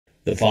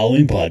The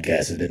following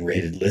podcast has been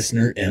rated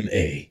Listener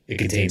MA. It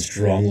contains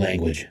strong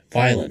language,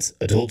 violence,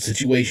 adult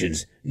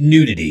situations,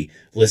 nudity.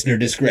 Listener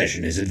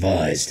discretion is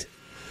advised.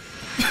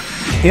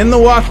 In the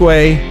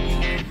walkway,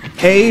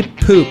 a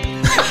poop.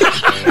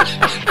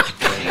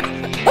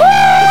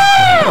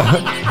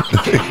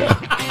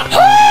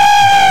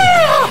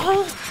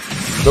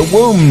 The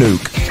womb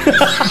nuke.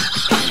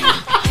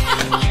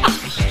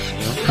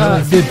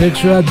 See a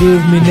picture I do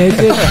of me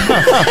naked?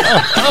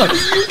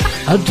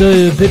 I'll tell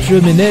you a picture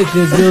of me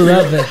naked, you'll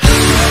love it.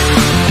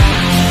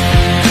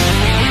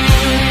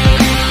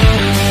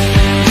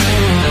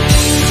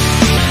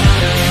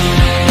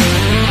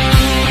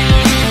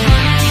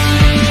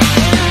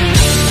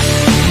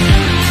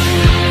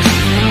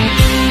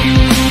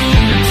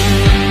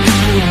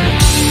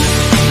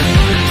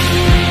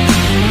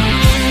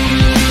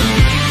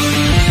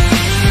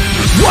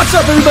 What's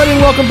up, everybody,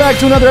 and welcome back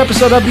to another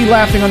episode of the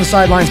Laughing on the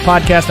Sidelines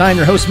podcast. I am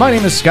your host. My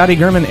name is Scotty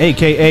Gurman,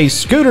 a.k.a.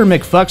 Scooter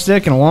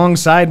McFuckstick, and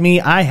alongside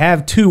me, I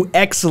have two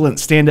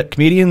excellent stand-up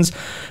comedians.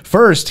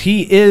 First,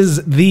 he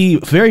is the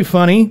very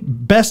funny,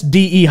 best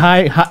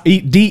DEI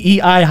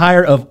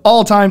hire of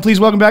all time. Please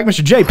welcome back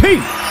Mr. JP.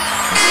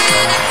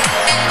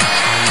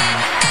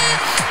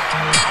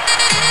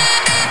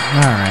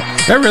 All right.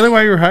 Is that really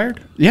why you were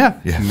hired? Yeah.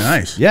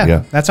 Nice.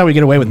 Yeah. That's how we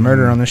get away with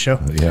murder on this show.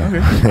 Yeah.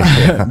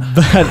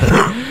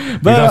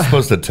 But you're not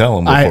supposed to tell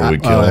him before we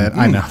kill him.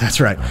 I know, that's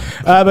right.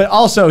 But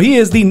also, he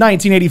is the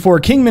 1984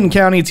 Kingman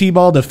County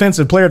T-Ball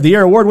Defensive Player of the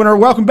Year Award winner.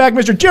 Welcome back,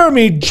 Mr.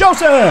 Jeremy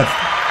Joseph.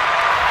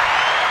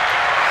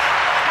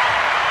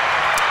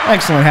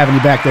 Excellent having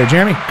you back there,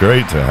 Jeremy.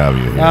 Great to have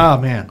you here. Oh,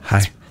 man.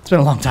 Hi. It's been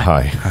a long time.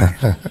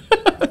 Hi.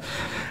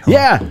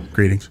 Yeah.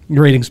 Greetings.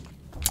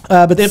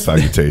 But if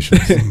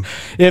Salutations.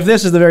 if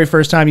this is the very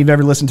first time you've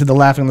ever listened to the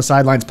Laughing on the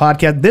Sidelines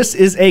podcast, this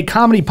is a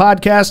comedy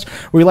podcast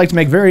where we like to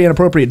make very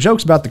inappropriate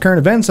jokes about the current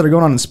events that are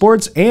going on in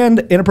sports and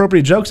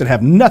inappropriate jokes that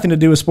have nothing to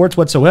do with sports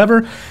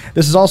whatsoever.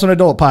 This is also an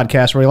adult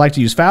podcast where we like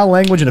to use foul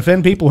language and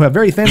offend people who have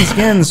very thin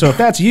skins. So if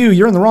that's you,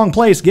 you're in the wrong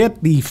place.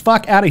 Get the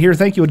fuck out of here.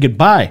 Thank you and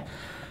goodbye.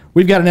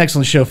 We've got an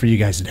excellent show for you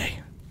guys today.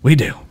 We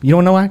do. You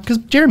don't know why? Because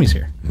Jeremy's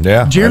here.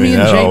 Yeah. Jeremy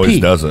and that JP. always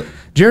does it.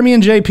 Jeremy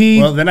and JP.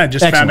 Well, then I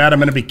just found out I'm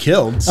going to be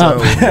killed. So.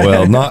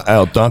 Well,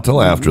 not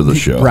till after the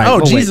show. Right. Oh,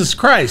 Well, Jesus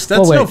Christ.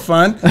 That's Well, no wait.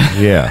 fun.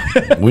 Yeah.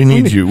 We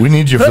need you. We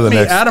need you Put for the me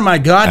next out of my hour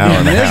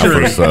goddamn and a half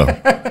misery. or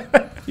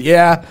so.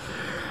 Yeah.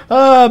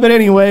 But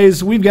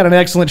anyways, we've got an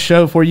excellent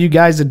show for you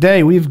guys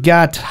today. We've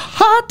got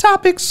hot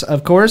topics,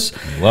 of course.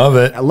 Love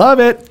it. I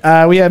love it.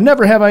 We have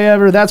Never Have I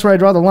Ever. That's where I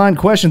draw the line.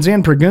 Questions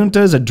and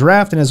preguntas. A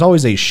draft, and as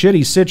always, a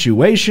shitty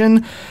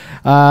situation.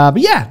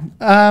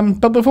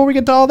 But before we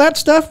get to all that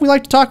stuff, we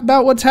like to talk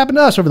about what's happened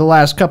to us over the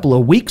last couple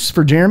of weeks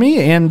for Jeremy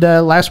and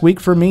last week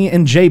for me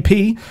and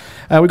JP.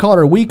 We call it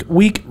our week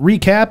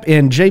recap,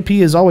 and JP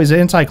is always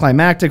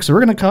anticlimactic, so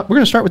we're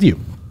gonna start with you.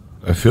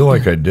 I feel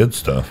like I did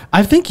stuff.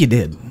 I think you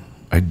did.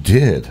 I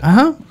did.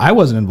 I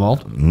wasn't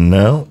involved.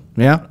 No.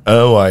 Yeah.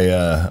 Oh,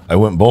 I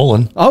went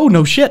bowling. Oh,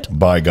 no shit.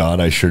 By God,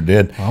 I sure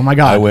did. Oh, my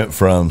God. I went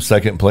from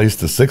second place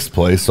to sixth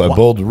place, so I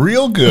bowled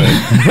real good.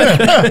 What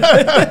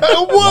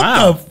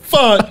the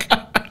fuck?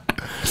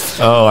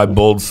 Oh, I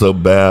bowled so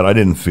bad. I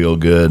didn't feel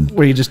good.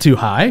 Were you just too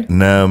high?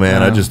 No,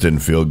 man, I just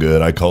didn't feel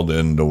good. I called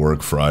in to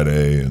work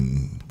Friday,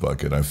 and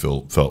fuck it, I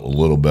felt a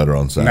little better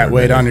on Saturday. That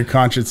weighed on your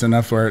conscience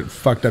enough where it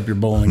fucked up your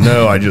bowling.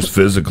 No, I just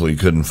physically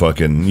couldn't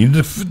fucking.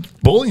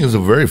 Bowling is a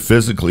very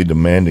physically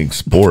demanding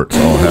sport. So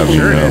I'll have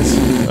Sure you know. it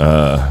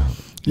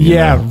is.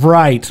 Yeah,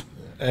 right.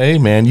 Hey,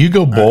 man, you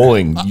go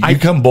bowling. You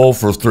come bowl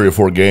for 3 or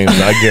 4 games,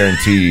 and I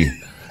guarantee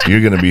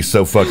you're going to be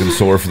so fucking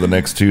sore for the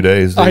next 2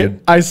 days,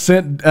 dude. I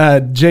sent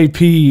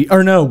JP,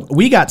 or no,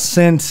 we got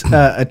sent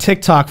a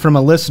TikTok from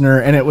a listener,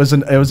 and it was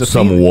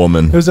Some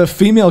woman. It was a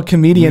female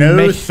comedian.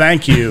 No,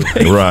 thank you.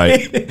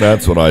 Right.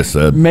 That's what I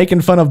said. Making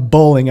fun of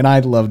bowling, and I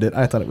loved it.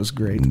 I thought it was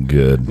great.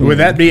 Good. Would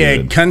that be a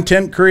Good.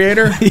 content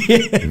creator?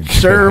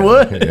 Sure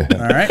would.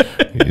 All right.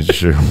 You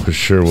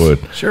sure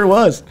would. Sure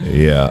was.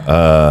 Yeah.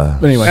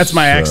 But anyway, That's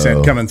my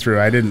accent coming through.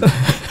 I didn't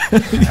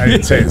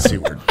say the C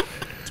word.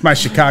 It's my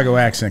Chicago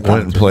accent Went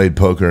coming and through. played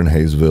poker in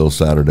Hayesville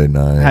Saturday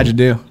night. how'd you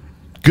do?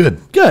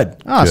 Good.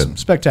 Good. Awesome. Good.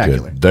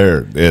 Spectacular.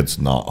 Good. It's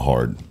not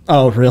hard.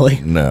 Oh,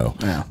 really? No.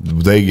 Yeah.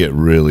 They get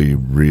really,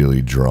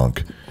 really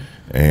drunk,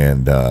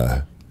 and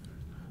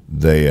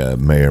they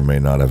may or may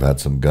not have had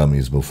some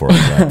gummies before I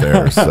got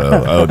there.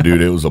 So, oh,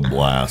 dude, it was a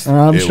blast.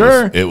 I'm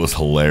sure. It was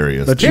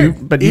hilarious. But dude.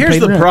 you Here's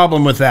paid the rent.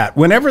 problem with that.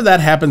 Whenever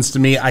that happens to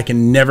me, I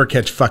can never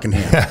catch fucking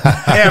hand.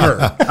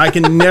 Ever. I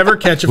can never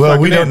catch a Well,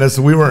 fucking hand.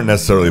 we weren't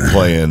necessarily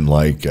playing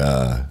like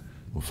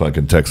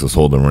fucking Texas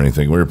Hold'em or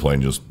anything. We were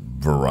playing just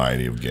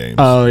variety of games.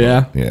 Oh,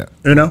 yeah. Yeah.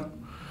 Uno?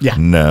 Yeah.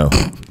 No.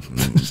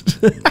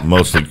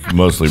 mostly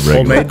regular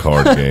Homemade?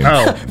 card games.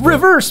 Oh.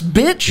 Reverse,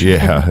 bitch.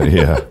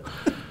 Yeah.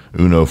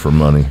 Uno for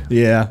money.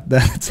 Yeah.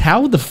 That's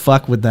how the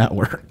fuck would that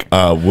work?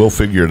 We'll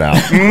figure it out.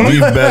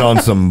 We bet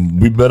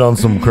on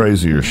some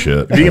crazier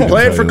shit. If you can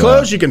play it for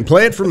clothes, you can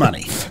play it for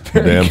money.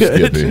 Damn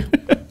good. Skippy.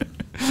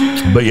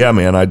 But yeah,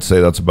 man, I'd say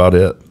that's about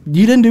it.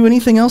 You didn't do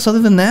anything else other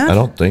than that? I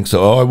don't think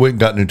so. Oh, I went and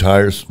got new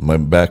tires. My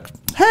back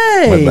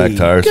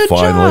tires good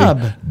finally.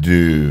 job.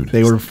 Dude.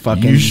 They were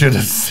fucking... You should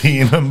have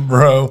seen them,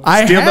 bro.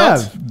 I Steel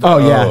have. belts?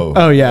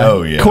 Oh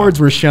yeah. Cords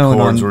were showing.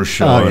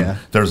 Oh, yeah.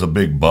 There's a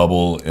big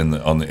bubble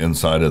on the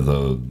inside of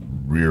the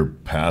rear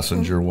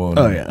passenger one.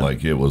 Oh, yeah.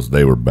 Like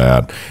they were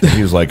bad. And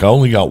he was like, I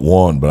only got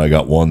one, but I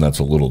got one that's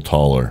a little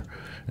taller.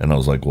 And I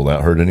was like, will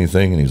that hurt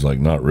anything? And he's like,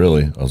 not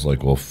really. I was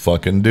like, well,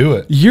 fucking do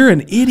it. You're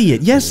an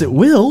idiot. Yes, it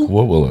will.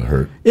 What will it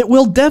hurt? It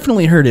will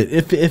definitely hurt it.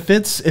 If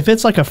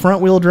it's like a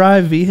front wheel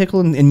drive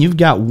vehicle and you've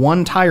got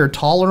one tire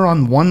taller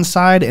on one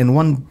side and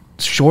one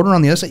shorter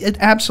on the other side, it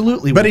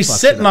absolutely will. But he's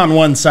sitting on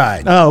one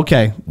side. Oh,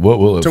 okay. What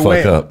will it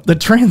fuck up? The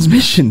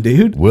transmission,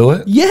 dude. Will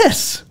it?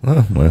 Yes.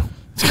 Oh, well.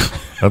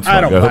 That's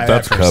I don't buy hope that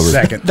that's for a covered.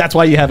 second. That's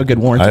why you have a good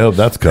warranty. I hope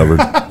that's covered.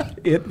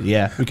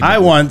 I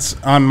once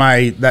on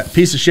that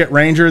piece of shit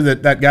Ranger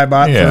that guy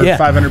bought for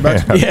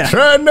 $500. Yeah.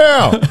 Try it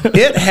now.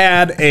 It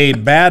had a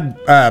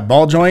bad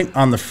ball joint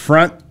on the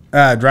front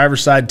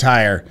driver's side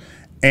tire,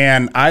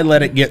 and I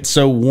let it get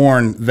so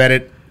worn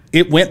that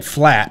it went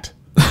flat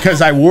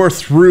because I wore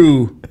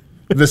through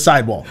the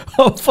sidewall.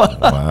 Oh,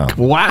 fuck.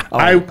 Wow.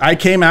 I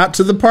came out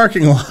to the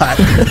parking lot,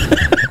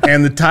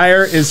 and the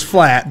tire is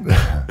flat.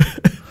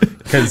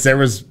 Because there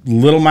was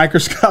little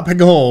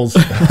microscopic holes.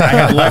 I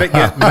had let it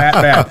get that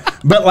bad.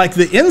 But like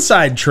the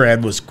inside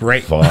tread was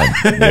great. Fun.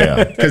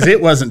 Yeah. Because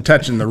it wasn't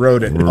touching the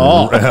road at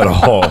all. At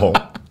all.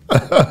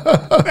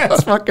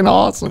 That's fucking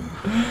awesome.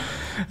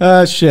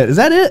 Shit. Is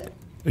that it?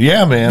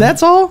 Yeah, man.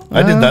 That's all?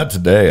 I did that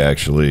today,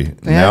 actually.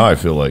 Now I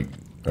feel like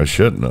I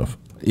shouldn't have.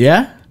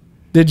 Yeah?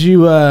 Did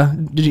you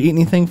eat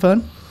anything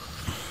fun?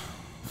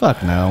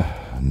 Fuck no.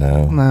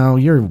 No,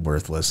 you're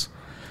worthless.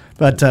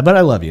 But I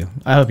love you.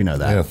 I hope you know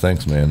that. Yeah,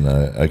 thanks, man.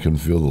 I can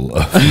feel the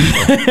love.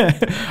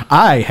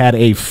 I had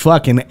a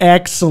fucking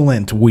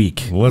excellent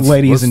week,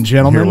 ladies and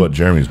gentlemen. Hear what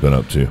Jeremy's been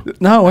up to.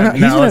 No,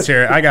 let's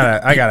hear it. I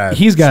gotta.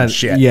 He's got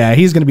shit. Yeah,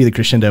 he's gonna be the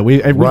crescendo.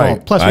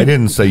 Right. Plus, I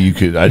didn't say you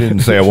could. I didn't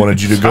say I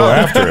wanted you to go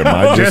after him.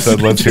 I just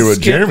said let's hear what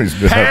Jeremy's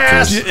been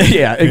up to.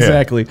 Yeah,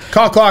 exactly.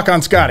 Call clock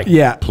on Scotty.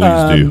 Yeah,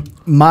 please do.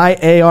 My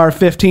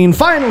AR-15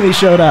 finally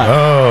showed up.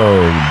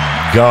 Oh,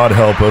 God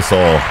help us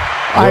all.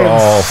 I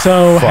am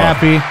so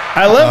happy.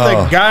 I love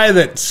the guy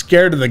that's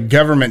scared of the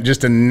government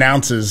just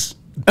announces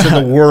to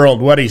the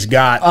world what he's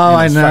got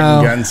in his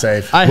fucking gun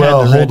safe.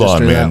 Well, hold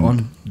on,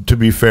 man. To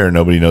be fair,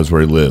 nobody knows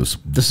where he lives.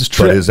 This is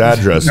true. But his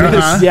address is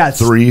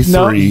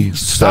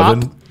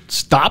 337.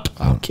 Stop.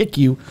 I'll kick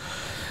you.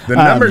 The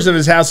numbers of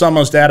his house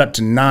almost add up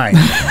to 9.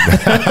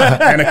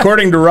 And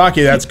according to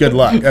Rocky, that's good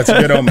luck. That's a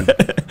good omen.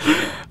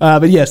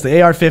 But yes,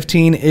 the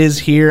AR-15 is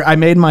here. I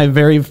made my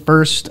very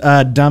first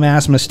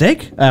dumbass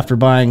mistake after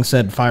buying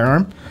said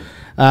firearm.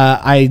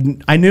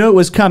 I knew it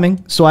was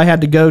coming, so I had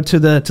to go to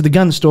the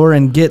gun store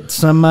and get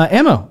some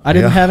ammo. I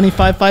didn't have any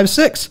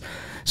 5.56.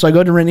 So I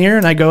go to Rainier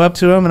and I go up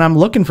to him and I'm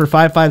looking for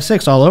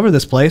 5.56 all over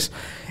this place.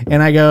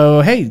 And I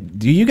go, hey,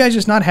 do you guys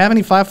just not have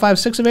any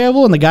 5.56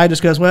 available? And the guy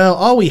just goes, well,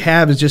 all we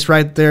have is just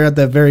right there at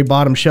the very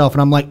bottom shelf.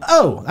 And I'm like,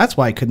 oh, that's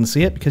why I couldn't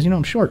see it, because,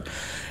 I'm short.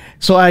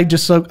 So I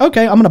just said,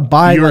 okay, I'm going to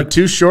buy. You were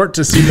too short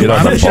to see the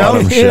bottom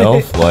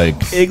shelf?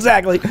 Like,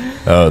 exactly.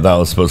 Oh, that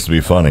was supposed to be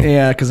funny.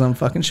 Yeah, because I'm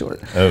fucking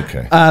short.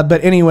 Okay.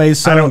 But anyways,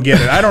 so I don't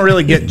get it. I don't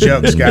really get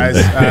jokes, guys.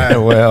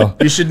 Well,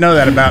 you should know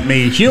that about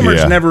me.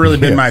 Humor's never really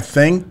been my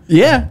thing.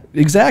 Yeah,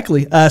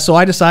 exactly. So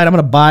I decide I'm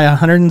going to buy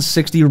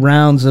 160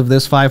 rounds of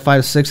this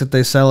 5.56 that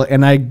they sell,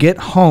 and I get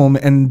home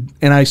and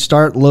I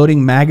start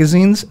loading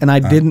magazines, and I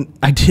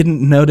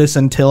didn't notice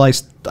until I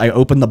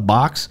opened the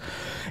box.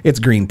 It's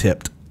green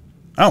tipped.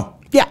 Oh.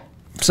 Yeah.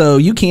 So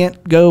you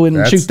can't go and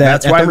shoot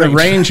that. That's why the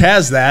range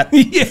has that.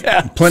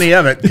 Yeah. Plenty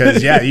of it,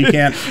 because, you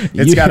can't.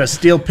 It's got a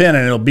steel pin,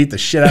 and it'll beat the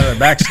shit out of the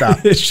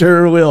backstop. It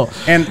sure will.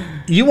 And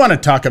you want to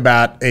talk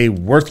about a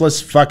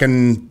worthless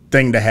fucking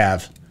thing to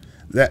have.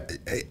 That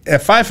a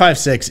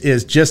 5.56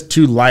 is just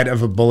too light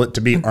of a bullet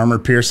to be armor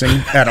piercing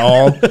at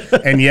all,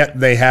 and yet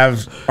they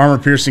have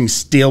armor piercing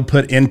steel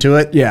put into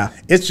it. Yeah.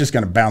 It's just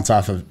going to bounce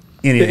off of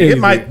anything. It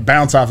might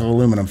bounce off of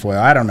aluminum foil.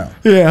 I don't know.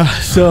 Yeah.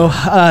 So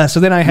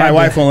then I had my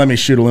wife won't let me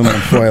shoot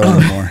aluminum foil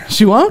anymore.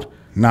 She won't?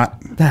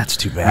 Not. That's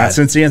too bad. Not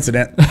since the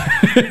incident.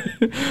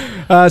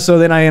 So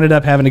then I ended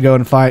up having to go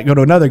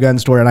to another gun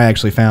store, and I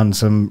actually found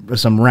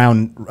some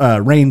round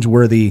range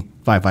worthy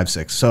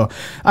 5.56. So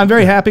I'm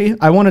very happy.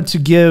 I wanted to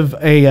give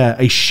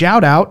a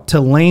shout out to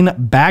Lane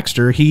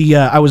Baxter.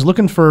 I was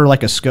looking for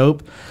like a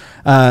scope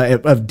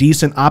of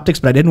decent optics,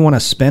 but I didn't want to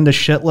spend a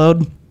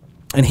shitload.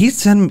 And he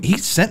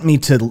sent me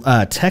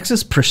to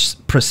Texas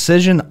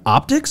Precision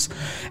Optics,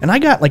 and I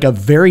got like a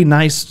very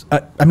nice,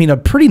 a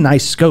pretty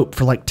nice scope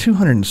for like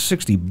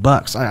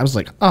 $260. I was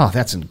like, oh,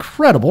 that's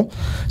incredible.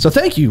 So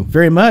thank you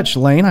very much,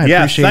 Lane. I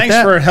appreciate that.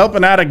 Thanks for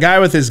helping out a guy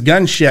with his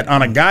gun shit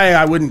on a guy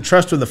I wouldn't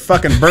trust with a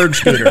fucking bird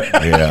scooter.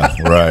 Yeah,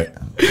 right.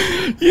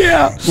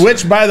 Yeah.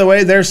 Which, by the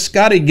way, there's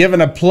Scotty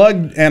giving a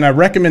plug and a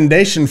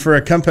recommendation for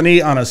a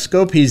company on a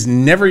scope he's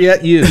never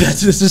yet used.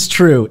 This is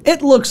true.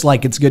 It looks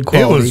like it's good It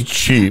quality. was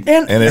cheap,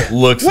 And- and it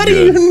looks What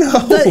good. do you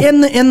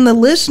know? And the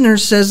listener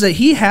says that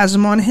he has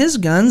them on his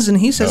guns, and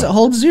he says it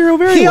holds zero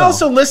very He well.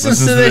 also listens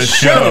to this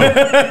show.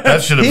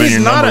 That should have been He's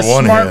your not number a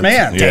one smart hit.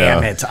 man.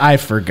 Damn it, I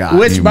forgot.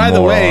 Which, You by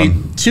the way,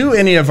 moron. to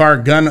any of our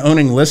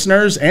gun-owning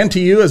listeners, and to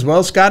you as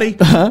well, Scotty,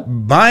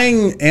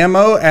 buying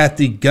ammo at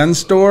the gun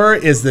store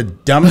is the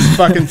dumbest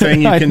fucking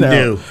thing you I can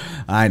know. do.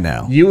 I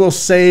know. You will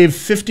save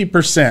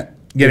 50%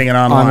 getting it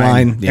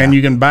online, yeah. and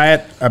you can buy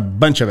it, a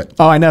bunch of it.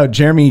 Oh, I know.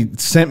 Jeremy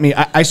sent me.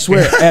 I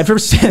swear, ever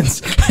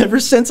since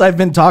I've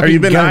been talking. Have you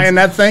been guns, eyeing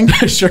that thing?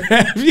 I sure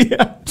have.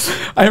 Yeah.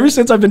 Ever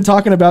since I've been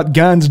talking about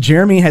guns,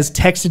 Jeremy has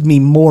texted me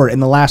more in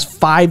the last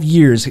 5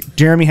 years.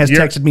 Jeremy has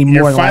texted me more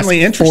you're in the last finally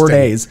 4 interesting.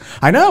 days.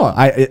 I know.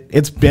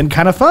 It's been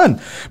kind of fun.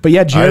 But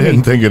yeah, I Jeremy.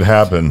 didn't think it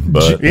happened,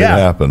 but Yeah. it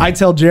happened. I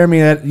tell Jeremy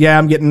that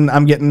I'm getting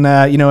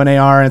an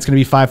AR and it's going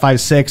to be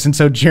 5.56, and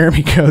so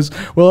Jeremy goes,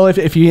 well,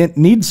 if you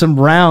need some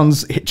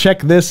rounds,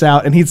 check this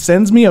out, and he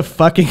sends me a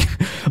fucking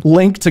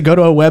link to go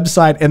to a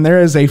website, and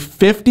there is a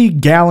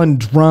 50-gallon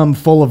drum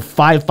full of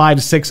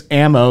 5.56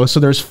 ammo. So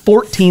there's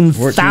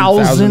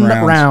 14,000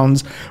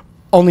 rounds.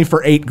 Only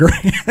for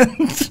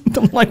 $8,000.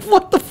 I'm like,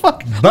 what the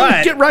fuck?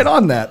 But- get right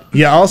on that.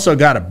 You also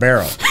got a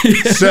barrel.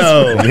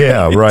 So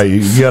yeah, right. You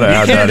got to you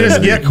add can't that just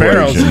into get the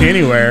barrels equation.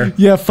 anywhere.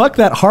 Yeah, fuck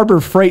that Harbor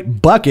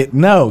Freight bucket.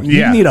 No, you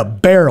Yeah. need a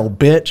barrel,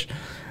 bitch.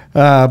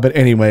 But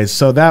anyways,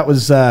 so that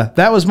was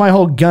my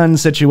whole gun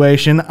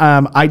situation.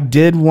 I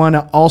did want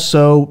to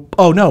also.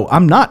 Oh no,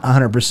 I'm not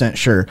 100%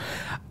 sure.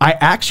 I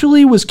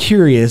actually was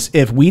curious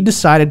if we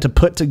decided to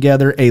put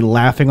together a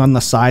Laughing on the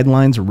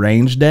Sidelines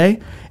range day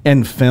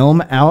and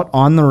film out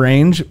on the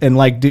range, and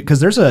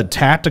because there's a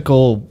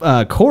tactical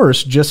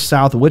course just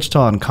south of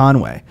Wichita and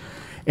Conway,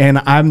 and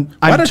I'm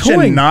Why don't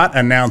toying. you not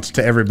announce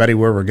to everybody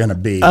where we're going to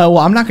be Well,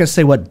 I'm not going to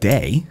say what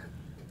day.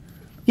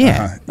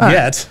 Yeah,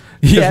 yet?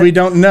 Yeah. Because we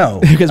don't know.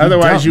 Because we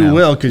Otherwise, don't you know.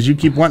 will, because you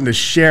keep wanting to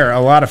share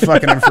a lot of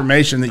fucking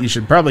information that you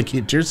should probably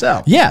keep to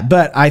yourself. Yeah,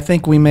 but I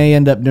think we may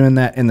end up doing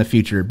that in the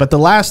future. But the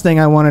last thing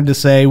I wanted to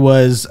say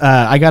was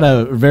I got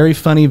a very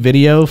funny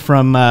video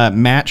from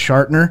Matt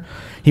Shartner.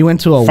 He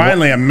went to a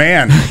Finally, a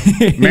man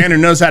who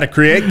knows how to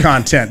create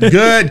content,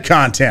 good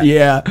content.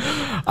 Yeah,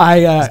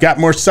 I Got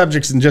more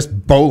subjects than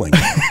just bowling.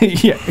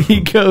 yeah.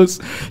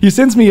 He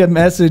sends me a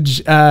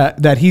message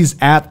that he's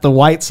at the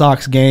White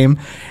Sox game,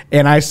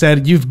 and I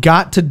said, "You've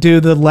got to do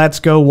the Let's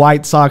Go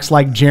White Sox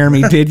like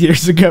Jeremy did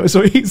years ago."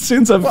 So he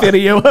sends a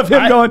video of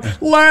him going,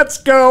 "Let's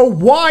go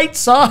White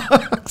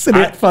Sox," and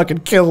it fucking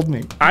killed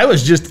me. I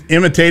was just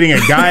imitating a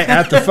guy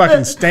at the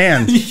fucking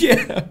stands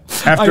Yeah,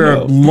 after I a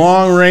know.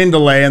 long rain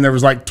delay, and there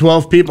was like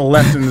 12 people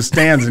left in the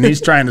stands, and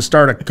he's trying to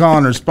start a call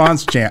and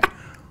response chant.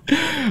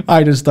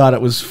 I just thought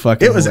it was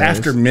fucking. It was hilarious.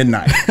 after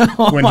midnight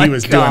when my he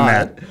was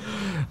God. doing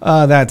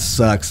that. That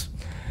sucks.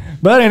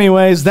 But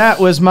anyways, that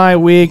was my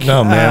week.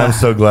 No, man, I'm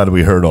so glad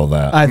we heard all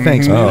that.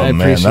 Thanks, man. Oh, I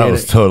man, appreciate that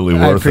was it. totally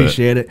I worth it.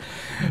 appreciate it.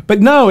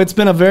 But no, it's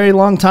been a very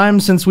long time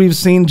since we've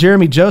seen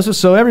Jeremy Joseph.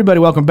 So everybody,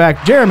 welcome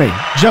back, Jeremy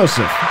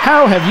Joseph.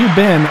 How have you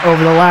been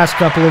over the last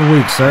couple of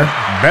weeks, sir?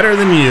 Better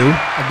than you,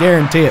 I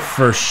guarantee it.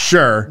 for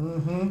sure.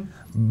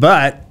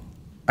 But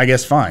I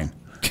guess fine.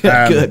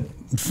 Good.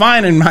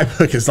 Fine in my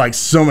book is like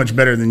so much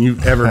better than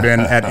you've ever been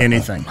at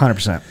anything.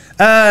 100%.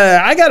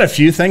 I got a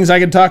few things I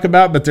could talk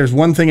about, but there's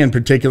one thing in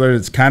particular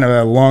that's kind of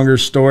a longer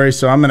story,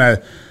 so I'm going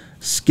to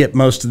skip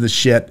most of the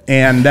shit.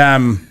 And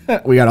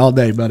We got all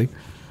day, buddy.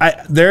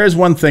 there is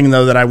one thing,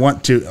 though, that I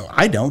want to...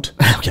 I don't.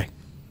 Okay.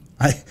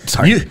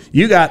 Sorry.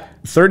 You got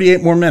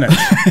 38 more minutes,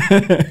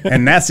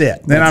 and that's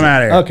it. Then I'm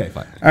out of here. Okay,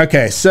 fine.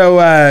 Okay,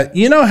 so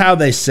you know how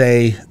they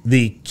say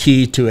the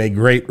key to a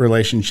great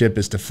relationship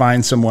is to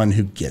find someone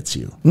who gets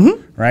you,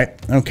 right?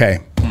 Okay.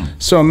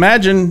 So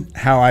imagine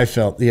how I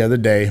felt the other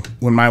day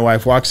when my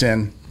wife walks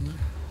in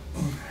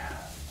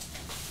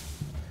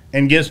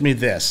and gives me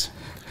this.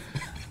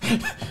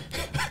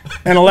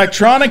 An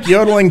electronic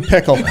yodeling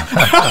pickle.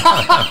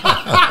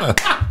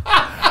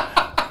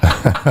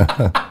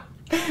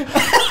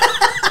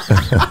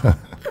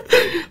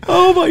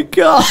 Oh, my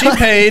God. She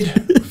paid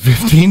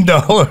 $15.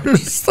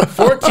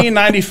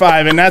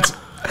 $14.95, and that's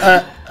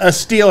a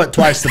steal at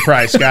twice the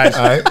price, guys.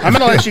 I'm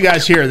going to let you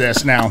guys hear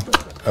this now.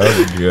 That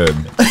was good.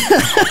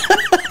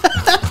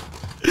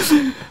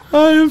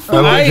 I I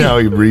like how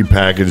he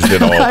repackaged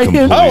it all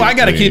completely. Oh, I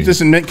got to keep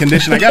this in mint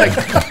condition. I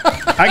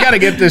got to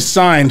get this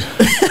signed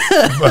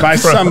by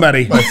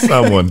somebody, by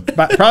someone,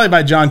 probably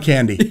by John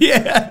Candy.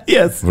 Yeah,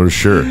 yes. for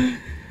sure.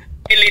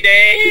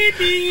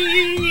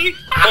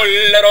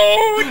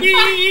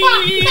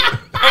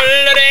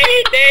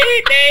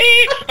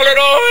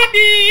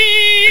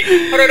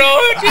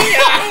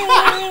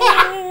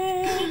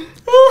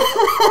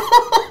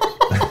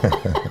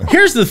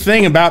 Here's the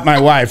thing about my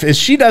wife is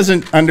she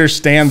doesn't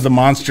understand the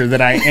monster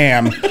that I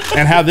am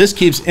and how this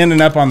keeps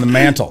ending up on the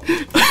mantle.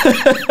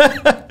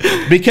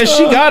 Because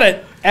she got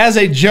it as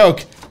a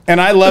joke, and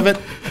I love it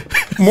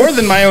more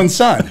than my own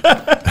son.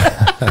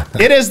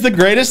 It is the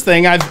greatest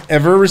thing I've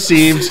ever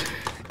received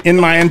in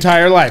my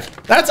entire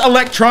life. That's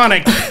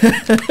electronic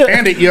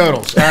and it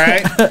yodels, all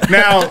right?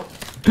 Now,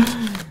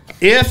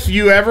 if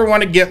you ever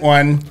want to get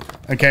one,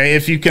 okay,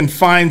 if you can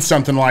find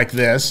something like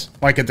this,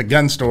 like at the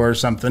gun store or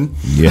something.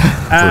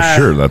 Yeah,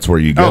 for sure. That's where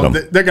you get them.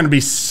 They're going to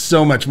be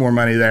so much more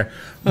money there.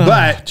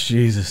 But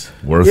Jesus,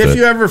 worth it. If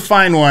you ever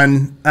find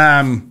one,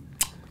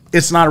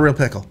 it's not a real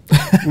pickle.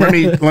 let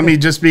me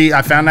just be.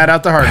 I found that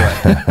out the hard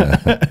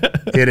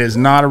way. It is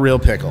not a real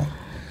pickle.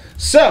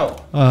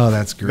 So,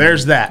 that's great.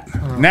 There's that.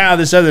 Now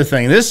this other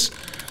thing. This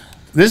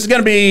is going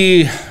to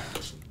be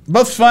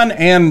both fun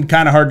and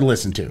kind of hard to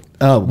listen to.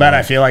 Oh, but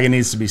I feel like it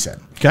needs to be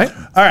said. Okay.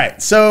 All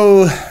right.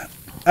 So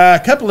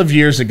a couple of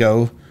years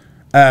ago,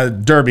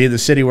 Derby, the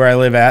city where I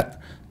live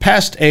at,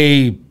 passed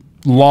a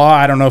law.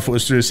 I don't know if it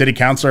was through the city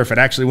council or if it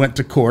actually went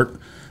to court,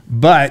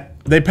 but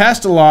they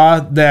passed a law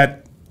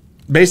that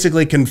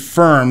basically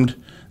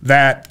confirmed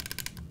that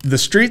the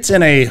streets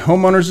in a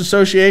homeowners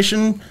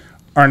association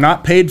are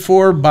not paid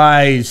for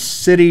by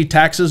city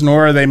taxes,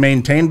 nor are they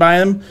maintained by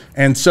them,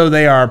 and so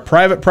they are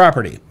private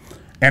property.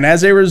 And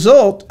as a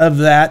result of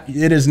that,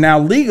 it is now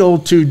legal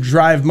to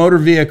drive motor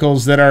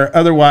vehicles that are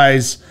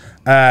otherwise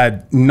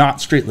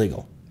not street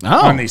legal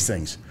on these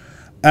things.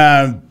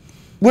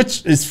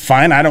 Which is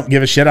fine. I don't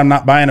give a shit. I'm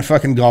not buying a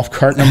fucking golf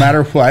cart no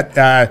matter what.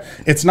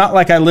 It's not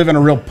like I live in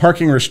a real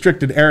parking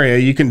restricted area.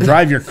 You can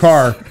drive your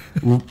car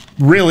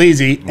real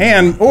easy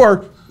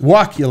or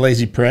walk, you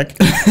lazy prick.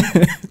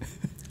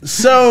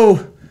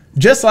 So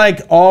just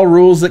like all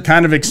rules that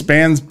kind of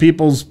expands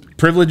people's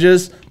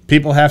privileges,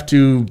 people have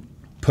to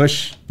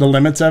push the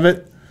limits of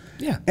it.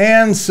 Yeah.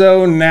 And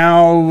so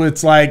now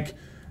it's like,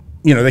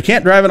 you know, they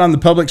can't drive it on the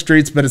public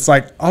streets, but it's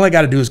like, all I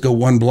got to do is go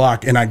 1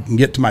 block and I can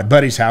get to my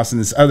buddy's house in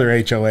this other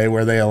HOA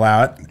where they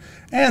allow it.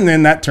 And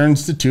then that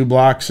turns to 2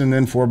 blocks and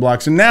then 4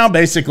 blocks. And now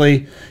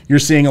basically you're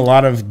seeing a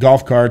lot of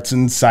golf carts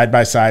and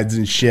side-by-sides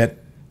and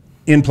shit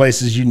in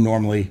places you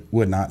normally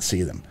would not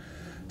see them.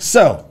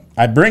 So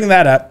I bring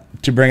that up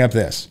to bring up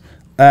this.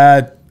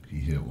 You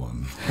hit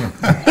one.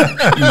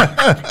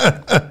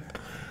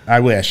 I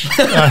wish.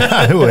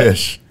 I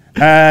wish.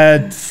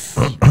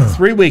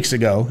 3 weeks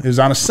ago, it was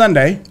on a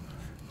Sunday,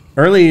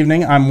 early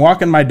evening. I'm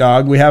walking my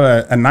dog. We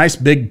have a nice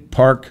big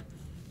park,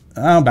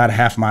 about a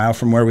half mile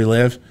from where we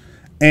live.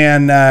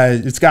 And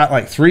it's got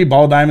like 3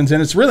 ball diamonds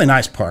in it. It's a really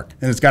nice park.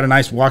 And it's got a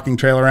nice walking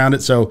trail around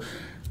it. So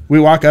we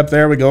walk up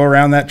there, we go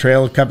around that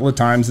trail a couple of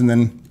times and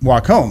then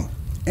walk home.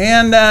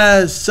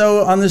 And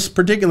so on this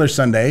particular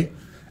Sunday,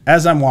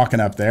 as I'm walking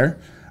up there,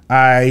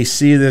 I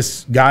see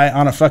this guy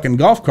on a fucking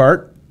golf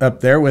cart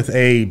up there with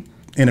in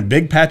a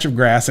big patch of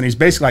grass, and he's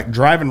basically like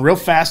driving real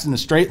fast in a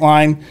straight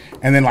line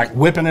and then like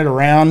whipping it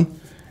around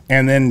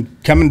and then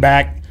coming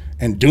back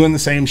and doing the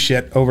same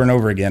shit over and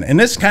over again. And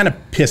this kind of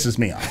pisses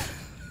me off.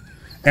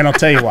 And I'll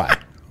tell you why.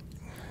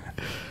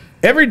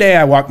 Every day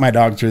I walk my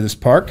dog through this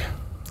park,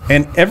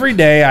 and every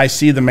day I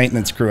see the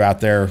maintenance crew out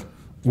there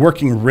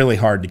working really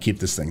hard to keep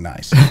this thing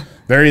nice.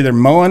 They're either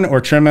mowing or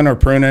trimming or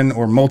pruning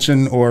or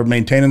mulching or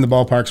maintaining the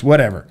ballparks,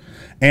 whatever.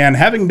 And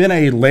having been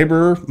a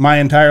laborer my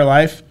entire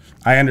life,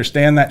 I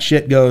understand that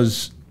shit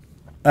goes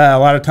a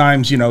lot of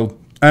times, you know,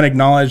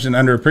 unacknowledged and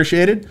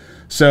underappreciated.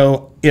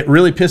 So it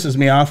really pisses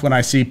me off when I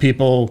see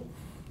people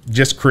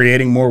just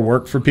creating more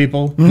work for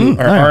people who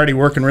are already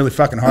working really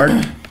fucking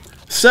hard.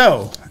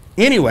 So,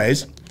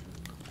 anyways,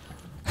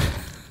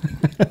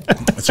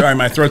 sorry,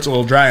 my throat's a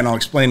little dry, and I'll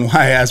explain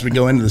why as we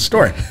go into the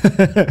story.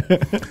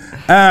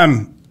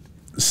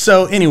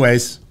 So,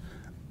 anyways,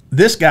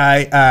 this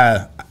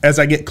guy, as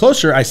I get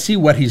closer, I see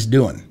what he's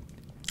doing.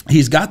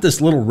 He's got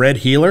this little red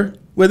heeler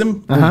with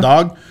him, little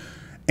dog,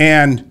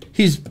 and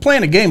he's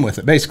playing a game with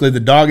it. Basically, the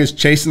dog is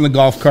chasing the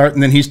golf cart,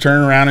 and then he's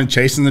turning around and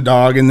chasing the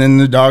dog, and then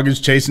the dog is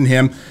chasing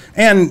him.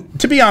 And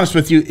to be honest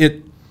with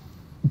you,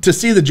 to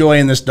see the joy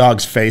in this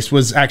dog's face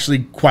was actually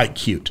quite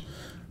cute.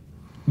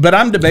 But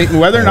I'm debating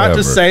whether or not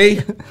to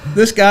say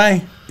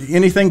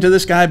anything to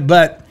this guy.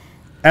 But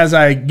as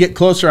I get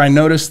closer, I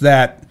notice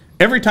that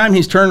every time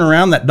he's turning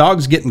around, that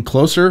dog's getting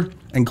closer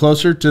and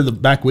closer to the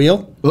back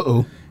wheel.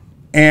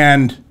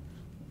 And,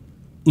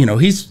 you know,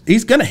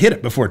 he's going to hit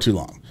it before too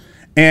long.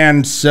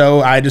 And so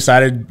I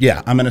decided,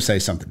 yeah, I'm going to say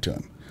something to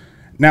him.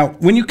 Now,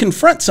 when you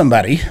confront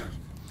somebody,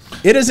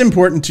 it is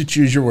important to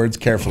choose your words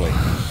carefully.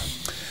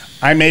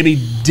 I maybe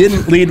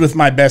didn't lead with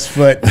my best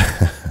foot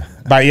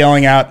by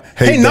yelling out,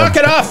 hey, knock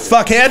it off,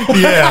 fuckhead.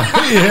 Yeah,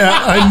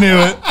 I knew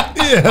it.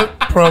 Yeah,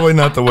 probably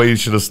not the way you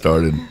should have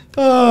started.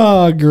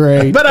 Oh,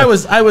 great. But I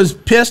was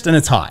pissed, and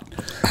it's hot.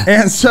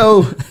 And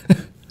so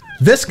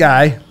this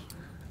guy,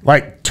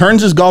 like,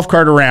 turns his golf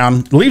cart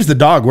around, leaves the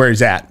dog where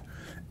he's at,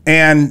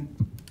 and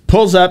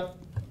pulls up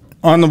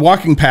on the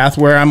walking path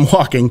where I'm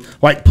walking,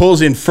 like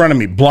pulls in front of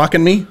me,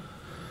 blocking me,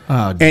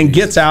 and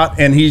gets out,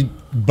 and he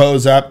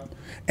bows up,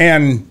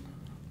 and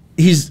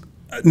he's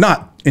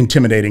not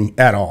intimidating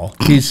at all.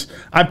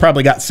 I've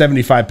probably got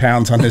 75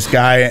 pounds on this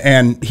guy,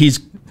 and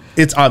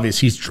it's obvious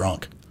he's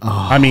drunk.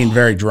 I mean,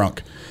 very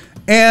drunk.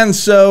 And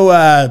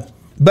so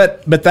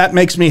But that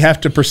makes me have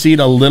to proceed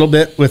a little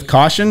bit with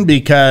caution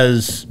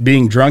because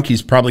being drunk,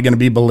 he's probably going to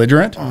be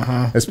belligerent,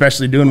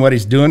 especially doing what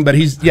he's doing. But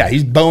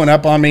he's bowing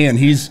up on me, and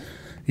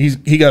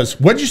he goes,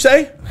 "What'd you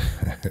say?"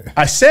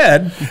 I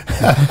said,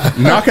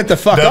 "Knock it the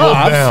fuck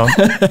off."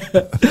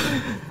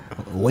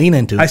 Lean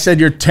into it. I said,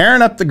 "You're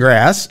tearing up the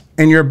grass,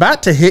 and you're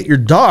about to hit your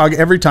dog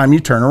every time you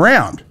turn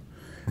around."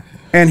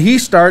 And he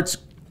starts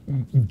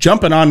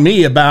jumping on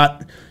me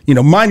about,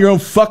 mind your own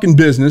fucking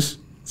business.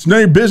 It's none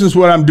of your business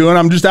what I'm doing.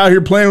 I'm just out here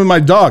playing with my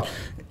dog.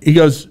 He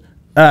goes,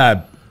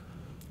 what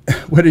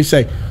did he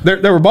say?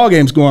 There were ball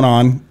games going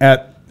on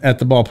at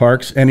the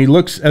ballparks, and he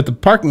looks at the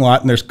parking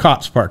lot, and there's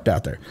cops parked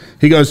out there.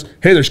 He goes,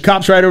 "Hey, there's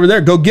cops right over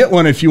there. Go get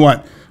one if you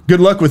want.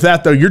 Good luck with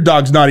that, though. Your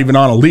dog's not even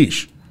on a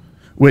leash."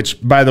 Which,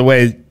 by the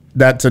way,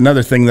 that's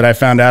another thing that I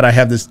found out. I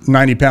have this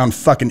 90-pound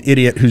fucking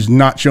idiot who's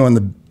not showing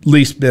the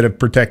least bit of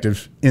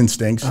protective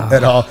instincts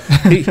at all.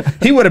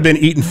 He would have been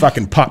eating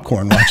fucking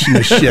popcorn watching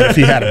this shit if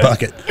he had a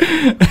bucket.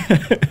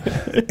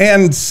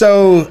 And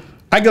so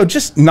I go,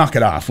 "Just knock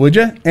it off, would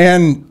you?"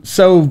 And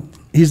so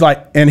he's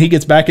like, and he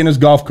gets back in his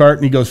golf cart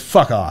and he goes,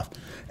 "Fuck off."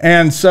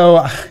 And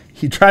so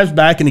he drives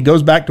back and he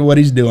goes back to what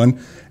he's doing.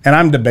 And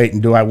I'm debating,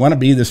 do I want to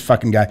be this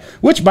fucking guy?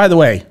 Which, by the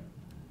way,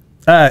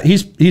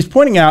 he's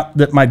pointing out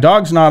that my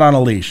dog's not on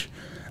a leash.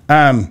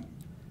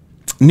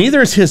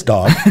 Neither is his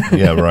dog.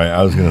 Yeah, right.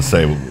 I was going to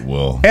say,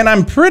 well. And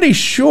I'm pretty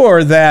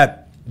sure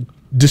that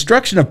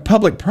destruction of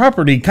public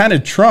property kind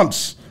of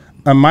trumps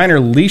a minor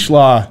leash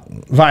law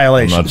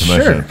violation. Not to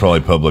mention probably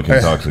public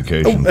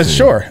intoxication.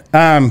 Sure.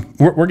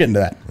 We're getting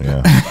to that.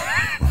 Yeah.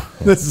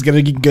 This is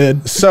going to get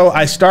good. So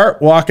I start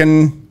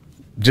walking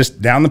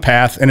just down the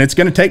path, and it's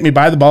going to take me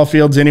by the ball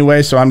fields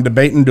anyway, so I'm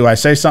debating, do I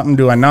say something,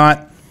 do I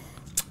not?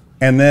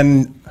 And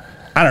then,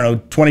 I don't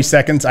know, 20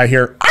 seconds, I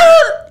hear,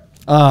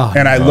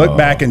 and I look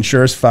back, and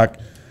sure as fuck,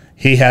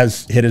 he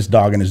has hit his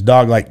dog, and his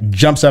dog like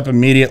jumps up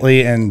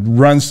immediately and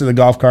runs to the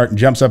golf cart and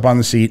jumps up on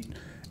the seat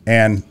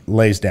and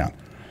lays down.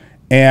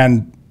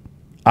 And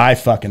I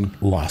fucking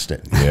lost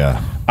it.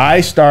 Yeah.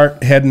 I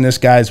start heading this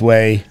guy's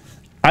way.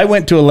 I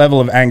went to a level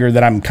of anger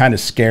that I'm kind of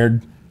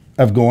scared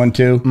of going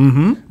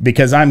to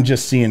because I'm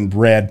just seeing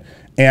red.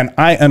 And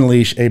I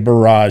unleash a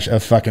barrage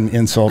of fucking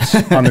insults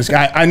on this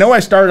guy. I know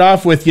I started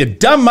off with, "You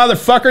dumb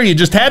motherfucker, you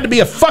just had to be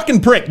a fucking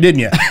prick, didn't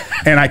you?"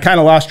 And I kind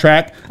of lost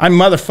track. I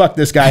motherfucked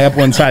this guy up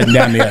one side and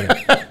down the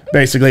other,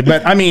 basically.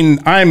 But I mean,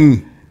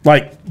 I'm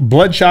like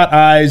bloodshot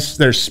eyes.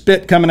 There's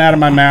spit coming out of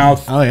my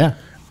mouth. Oh, yeah.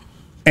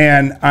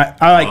 And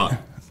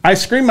I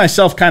scream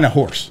myself kind of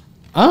hoarse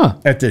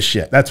at this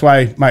shit. That's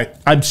why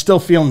I'm still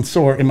feeling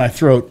sore in my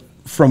throat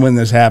from when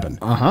this happened.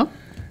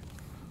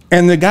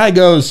 And the guy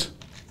goes,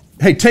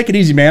 "Hey, take it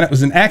easy, man. It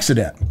was an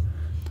accident."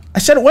 I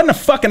said, "It wasn't a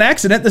fucking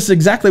accident. This is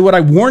exactly what I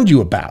warned you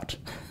about."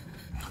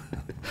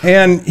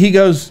 And he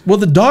goes, "Well,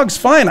 the dog's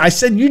fine." I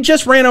said, "You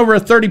just ran over a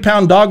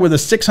 30-pound dog with a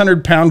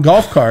 600-pound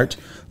golf cart.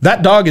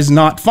 That dog is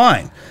not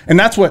fine." And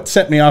that's what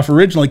set me off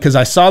originally, because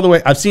I saw the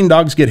way I've seen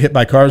dogs get hit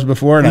by cars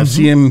before, and I've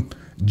seen him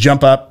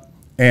jump up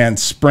and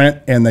sprint,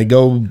 and they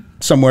go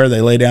somewhere, they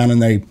lay down,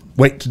 and they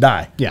wait to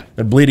die. Yeah.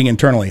 They're bleeding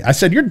internally. I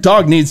said, "Your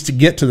dog needs to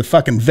get to the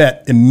fucking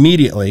vet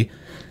immediately."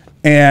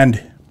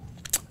 And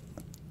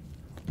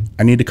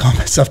I need to calm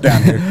myself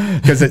down here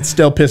because it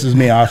still pisses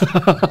me off.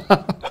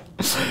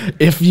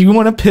 If you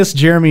want to piss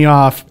Jeremy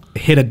off,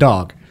 hit a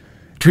dog.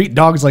 Treat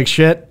dogs like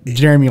shit,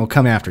 Jeremy will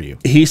come after you.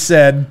 He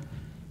said,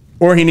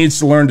 or he needs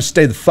to learn to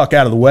stay the fuck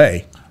out of the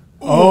way.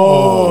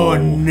 Oh,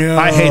 no.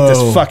 I hate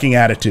this fucking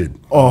attitude.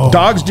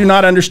 Dogs do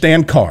not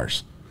understand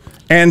cars.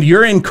 And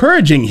you're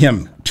encouraging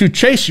him to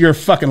chase your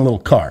fucking little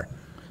car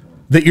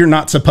that you're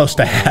not supposed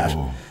to have.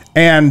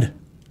 And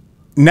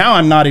now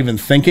I'm not even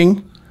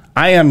thinking.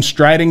 I am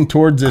striding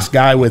towards this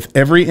guy with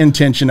every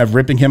intention of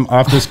ripping him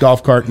off this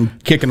golf cart and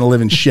kicking the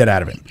living shit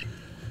out of him.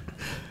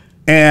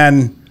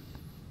 And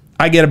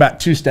I get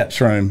about 2 steps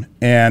from him,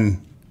 and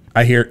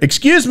I hear,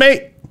 "Excuse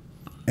me."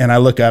 And I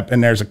look up,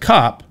 and there's a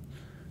cop.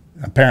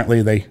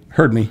 Apparently they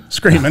heard me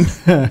screaming.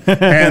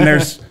 And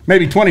there's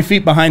maybe 20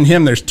 feet behind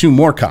him, there's 2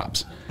 more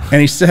cops.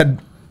 And he said,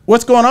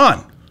 "What's going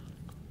on?"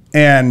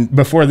 And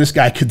before this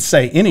guy could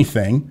say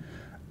anything,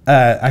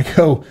 I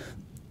go,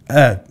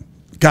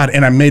 God,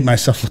 and I made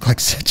myself look like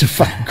such a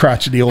fucking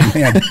crotchety old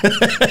man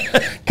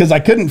because I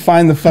couldn't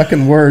find the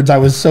fucking words. I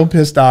was so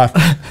pissed off.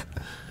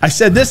 I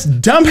said, "This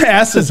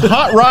dumbass is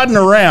hot rodding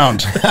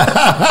around.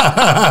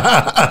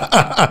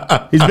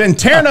 He's been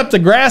tearing up the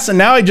grass, and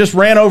now he just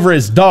ran over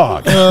his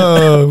dog."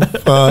 Oh,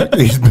 fuck.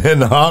 He's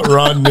been hot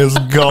rodding his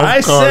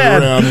golf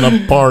cart around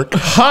the park.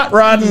 Hot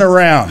rodding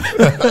around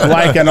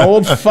like an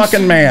old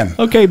fucking man.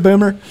 Okay,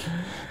 boomer.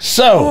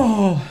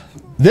 So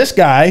this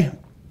guy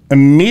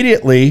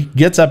immediately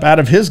gets up out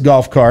of his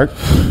golf cart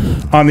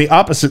on the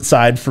opposite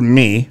side from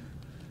me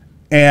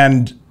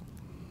and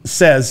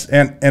says,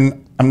 and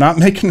I'm not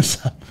making this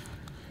up,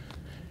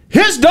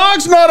 "His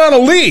dog's not on a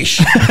leash."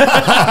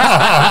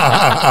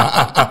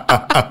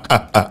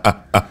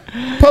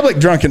 Public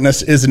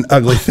drunkenness is an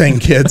ugly thing,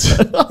 kids.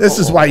 This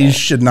is why you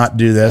should not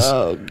do this.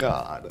 Oh,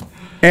 God.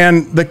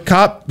 And the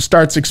cop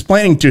starts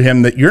explaining to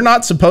him that you're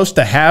not supposed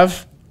to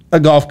have a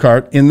golf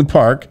cart in the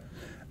park.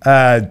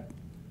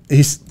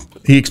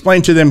 He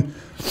explained to them,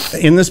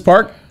 in this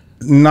park,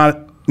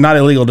 not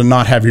illegal to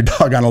not have your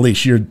dog on a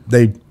leash.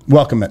 They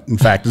welcome it. In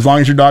fact, as long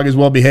as your dog is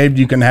well behaved,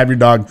 you can have your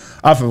dog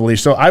off of a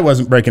leash. So I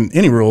wasn't breaking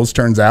any rules,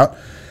 turns out.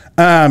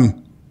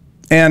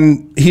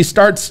 And he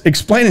starts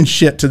explaining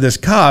shit to this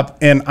cop,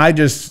 and I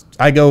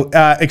go,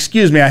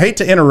 excuse me, I hate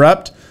to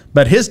interrupt,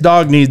 but his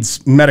dog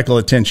needs medical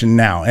attention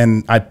now.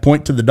 And I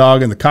point to the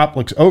dog, and the cop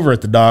looks over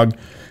at the dog,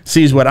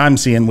 sees what I'm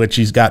seeing, which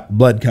he's got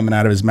blood coming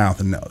out of his mouth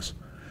and nose.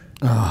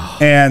 Oh.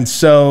 And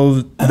so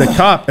the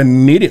cop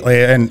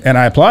immediately, and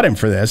I applaud him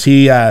for this,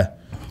 he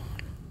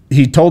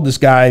told this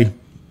guy,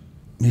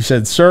 he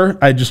said, "Sir,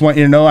 I just want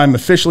you to know I'm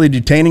officially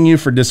detaining you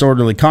for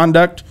disorderly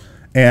conduct,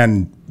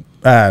 and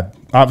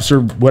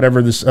officer,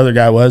 whatever this other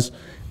guy was,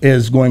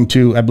 is going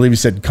to," I believe he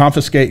said,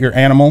 "confiscate your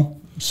animal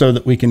so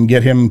that we can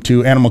get him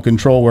to animal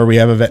control where we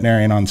have a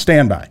veterinarian on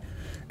standby."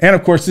 And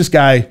of course, this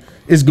guy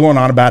is going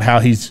on about how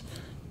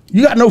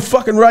you got no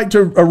fucking right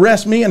to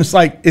arrest me. And it's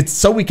like, it's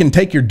so we can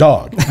take your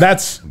dog.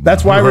 That's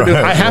why we're doing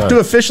it. I have to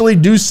officially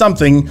do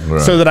something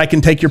so that I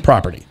can take your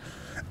property.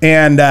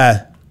 And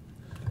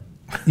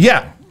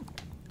yeah,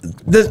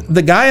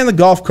 the guy in the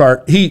golf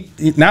cart,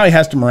 now he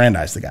has to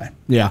Mirandize the guy.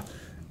 Yeah.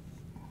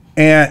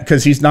 And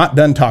because he's not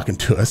done talking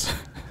to us.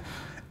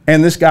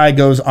 And this guy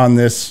goes on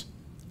this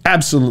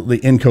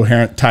absolutely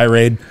incoherent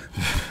tirade.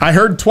 I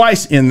heard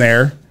twice in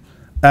there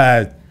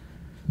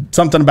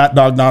something about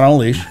dog not on a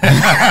leash.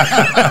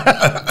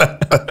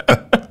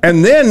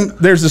 And then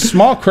there's a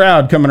small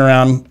crowd coming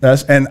around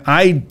us, and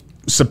I,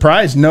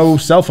 surprised, no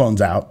cell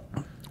phones out.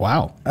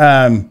 Wow.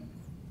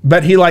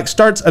 But he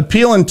starts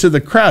appealing to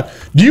the crowd.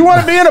 Do you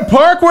want to be in a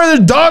park where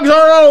the dogs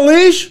aren't on a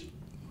leash?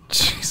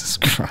 Jesus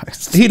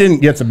Christ. He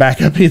didn't get the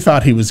backup he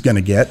thought he was going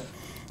to get.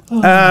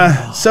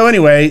 So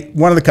anyway,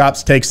 one of the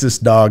cops takes this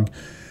dog,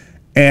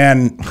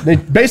 and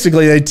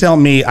they tell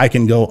me I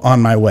can go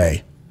on my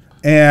way.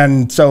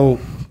 And so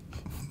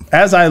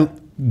as I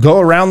go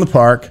around the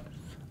park,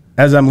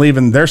 as I'm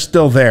leaving, they're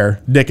still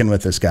there dicking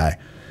with this guy.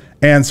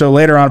 And so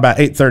later on, about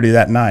 8:30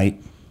 that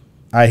night,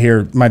 I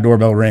hear my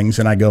doorbell rings,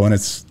 and I go, and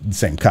it's the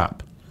same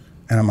cop.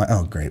 And I'm like,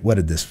 oh, great. What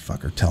did this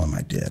fucker tell him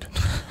I did?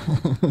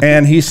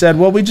 And he said,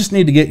 well, we just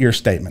need to get your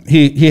statement.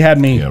 He had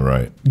me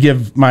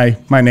give my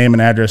name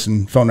and address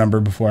and phone number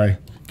before I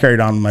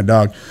carried on with my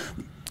dog.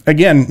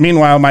 Again,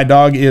 meanwhile, my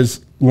dog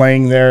is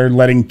laying there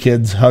letting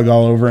kids hug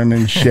all over him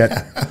and shit.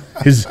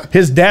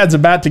 His dad's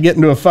about to get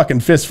into a fucking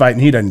fist fight,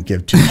 and he doesn't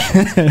give two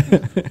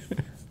shits.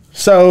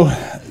 So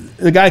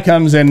the guy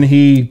comes and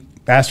he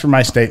asks for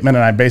my statement,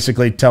 and I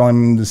basically tell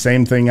him the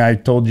same thing I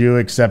told you,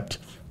 except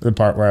the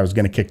part where I was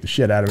going to kick the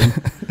shit out of him.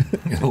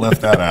 You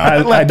left that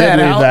out. I did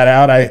leave that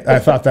out. I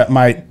thought that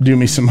might do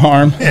me some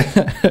harm.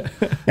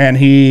 And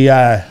he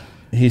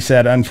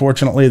said,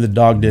 unfortunately, the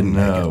dog didn't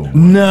make it.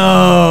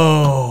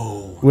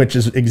 No. Which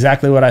is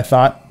exactly what I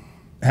thought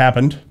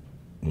happened,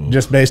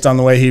 just based on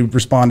the way he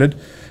responded.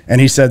 And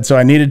he said, so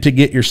I needed to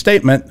get your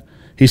statement.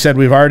 He said,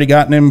 we've already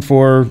gotten him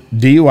for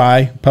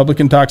DUI, public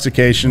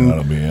intoxication,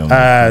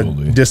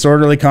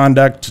 disorderly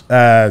conduct,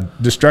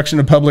 destruction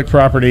of public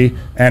property,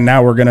 and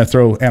now we're going to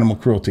throw animal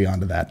cruelty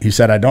onto that. He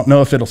said, I don't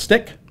know if it'll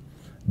stick,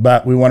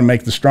 but we want to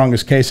make the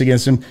strongest case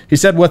against him. He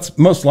said what's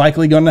most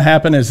likely going to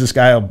happen is this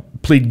guy will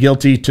plead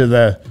guilty to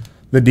the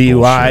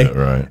DUI,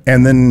 bullshit,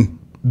 and then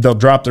they'll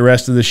drop the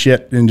rest of the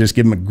shit and just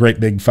give him a great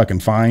big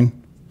fucking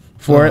fine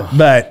for it.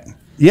 But,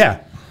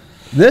 yeah.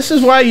 This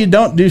is why you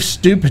don't do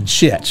stupid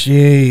shit.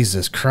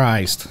 Jesus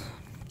Christ.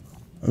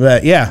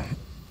 But yeah,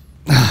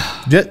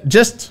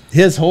 just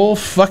his whole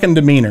fucking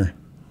demeanor.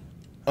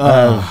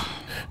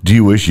 Do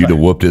you wish you'd have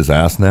whooped his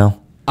ass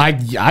now? I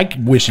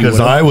wish you would.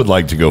 Because I would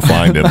like to go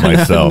find him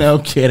myself. No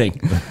kidding.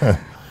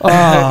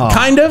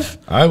 Kind of.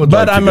 I would,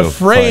 but like I'm to go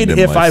afraid find him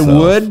if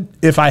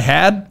myself. I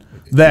had,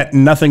 that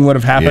nothing would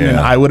have happened and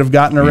I would have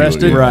gotten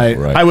arrested. Right.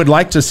 I would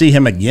like to see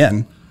him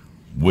again.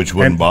 Which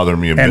wouldn't bother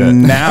me a bit.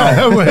 And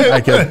now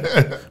I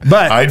could.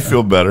 But I'd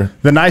feel better.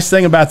 The nice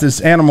thing about this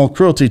animal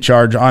cruelty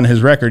charge on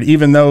his record,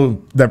 even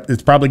though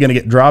it's probably going to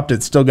get dropped,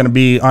 it's still going to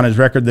be on his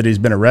record that he's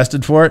been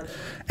arrested for it.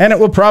 And it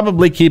will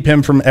probably keep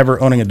him from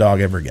ever owning a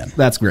dog ever again.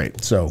 That's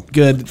great. So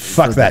good.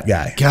 Fuck that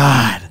guy.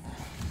 God.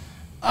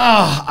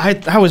 Oh,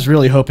 I was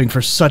really hoping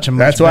for such a much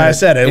That's why I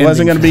said it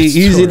wasn't going to be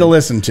easy to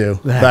listen to.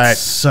 That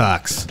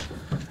sucks.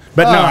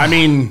 But no, I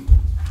mean,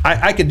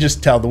 I could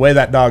just tell the way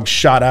that dog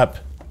shot up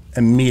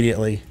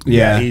immediately.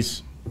 Yeah,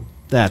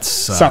 that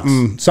sucks.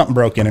 Something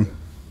broke in him.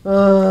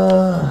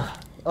 Oh,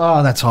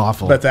 that's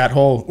awful. But that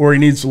whole, or he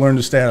needs to learn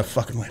to stay out of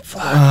fucking way.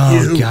 Fuck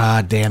you.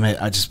 God damn it.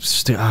 I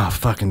just,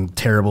 fucking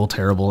terrible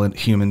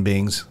human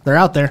beings. They're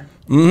out there.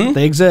 Mm-hmm.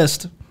 They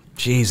exist.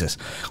 Jesus.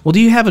 Well,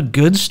 do you have a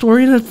good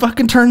story to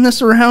fucking turn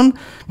this around?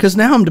 Because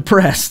now I'm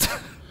depressed.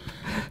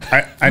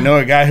 I know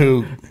a guy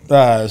who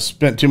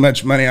spent too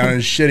much money on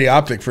his shitty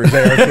optic for his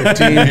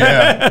AR-15.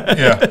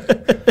 Yeah.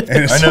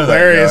 And it's I know that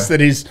hilarious guy.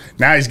 that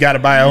he's got to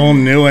buy a whole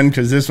new one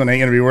because this one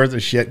ain't gonna be worth a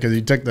shit because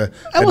he took the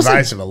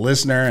advice of a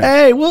listener. And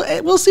Hey,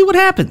 we'll see what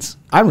happens.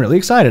 I'm really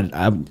excited.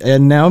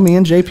 And now me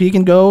and JP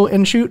can go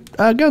and shoot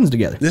guns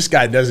together. this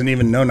guy doesn't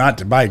even know not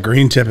to buy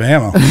green tip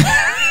ammo.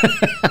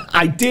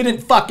 I didn't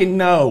fucking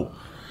know.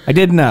 I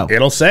didn't know.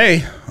 It'll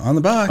say on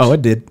the box. Oh,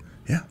 it did.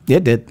 Yeah.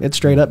 It did. It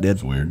straight up did.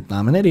 It's weird.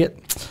 I'm an idiot.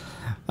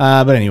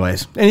 But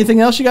anyways, anything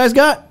else you guys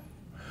got?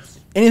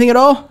 Anything at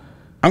all?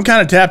 I'm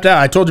kind of tapped out.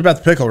 I told you about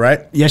the pickle,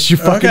 right? Yes, you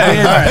fucking Okay.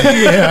 did. All right.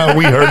 Yeah,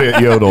 we heard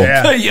it yodel.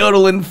 Yeah. A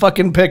yodeling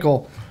fucking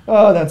pickle.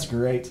 Oh, that's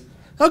great.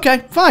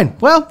 Okay, fine.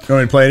 Well, You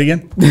want me to play it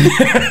again?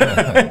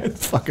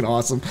 it's fucking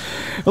awesome.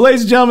 Well,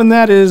 ladies and gentlemen,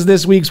 that is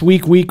this week's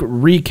week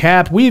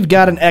recap. We've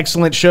got an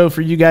excellent show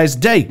for you guys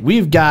today.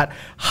 We've got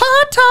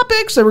hot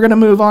topics that we're going to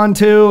move on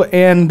to,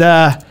 and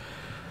the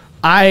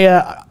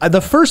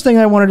first thing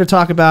I wanted to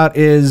talk about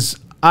is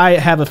I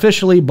have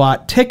officially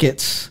bought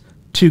tickets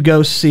to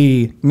go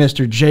see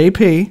Mr.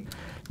 JP,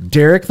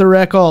 Derek the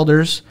Wreck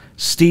Alders,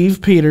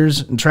 Steve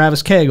Peters, and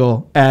Travis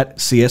Cagle at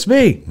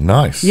CSB.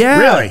 Nice. Yeah.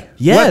 Really?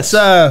 Yes.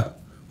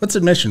 What's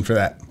admission for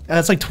that?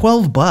 It's like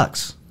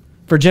 $12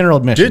 for general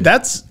admission. Dude,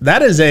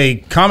 that is a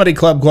comedy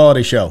club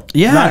quality show.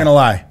 Yeah. Not gonna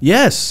lie.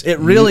 Yes, it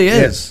really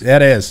is.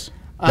 That is.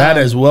 That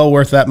is well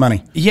worth that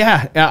money.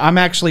 Yeah, I'm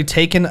actually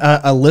taking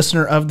a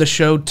listener of the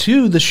show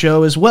to the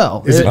show as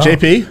well. Is it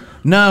JP?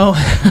 No,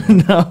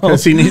 no.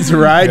 Because he needs a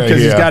ride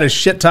because he's Yeah. got his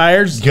shit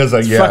tires. Because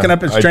It's fucking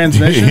up his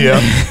transmission.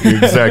 Yeah, you're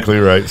exactly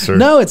right, sir.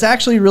 No, it's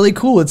actually really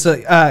cool. It's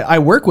I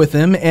work with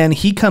him, and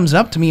he comes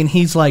up to me and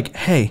he's like,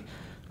 "Hey,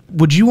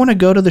 would you want to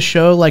go to the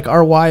show? Like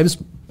our wives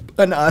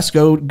and us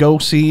go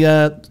see."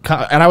 And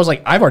I was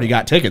like, "I've already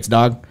got tickets,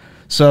 dog."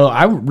 So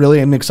I really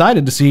am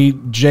excited to see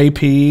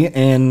JP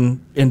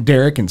and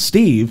Derek and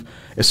Steve,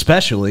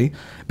 especially.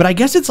 But I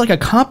guess it's like a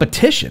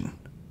competition,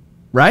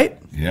 right?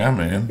 Yeah,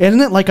 man. Isn't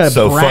it like a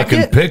So bracket?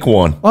 fucking pick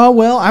one. Oh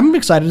well, I'm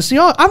excited to see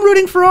all. I'm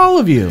rooting for all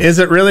of you. Is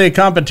it really a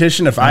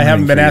competition if I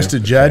haven't been for you. asked to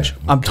judge?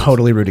 I'm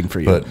totally rooting for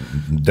you. But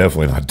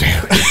definitely not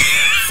Derek.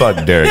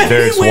 Fuck Derek.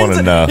 Derek's won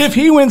enough. If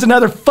he wins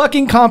another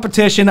fucking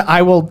competition,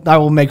 I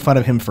will make fun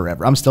of him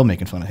forever. I'm still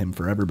making fun of him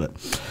forever, but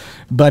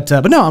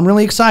no, I'm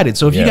really excited.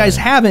 So if you Yeah. guys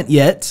haven't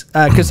yet,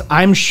 because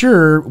I'm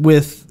sure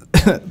with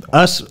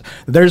us,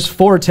 there's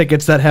 4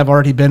 tickets that have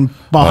already been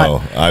bought.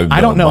 Oh, I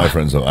don't know. My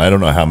friends, I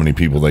don't know how many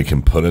people they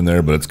can put in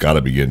there, but it's got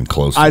to be getting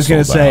close. I was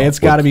gonna sold say out. it's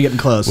got to be getting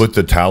close. With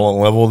the talent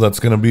level that's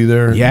going to be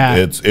there. Yeah.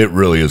 it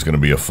really is going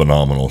to be a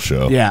phenomenal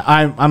show. Yeah,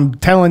 I'm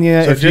telling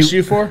you. So if just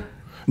you four?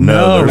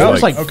 No, there's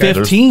there's like there's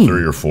 15.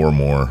 3 or 4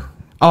 more.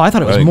 Oh, I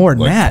thought it was Like- more than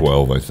like that.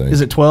 12, I think.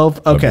 Is it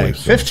 12? I Okay. believe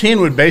so.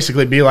 15 would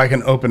basically be like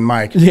an open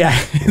mic. Yeah,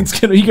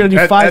 you're gonna do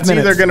 5 That's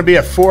minutes. either going to be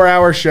a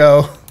 4-hour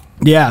show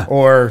yeah,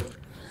 or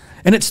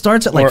and it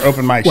starts at like or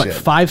open mic what,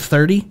 shit.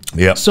 5:30.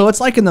 Yep. So it's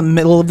like in the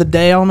middle of the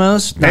day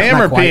almost. AM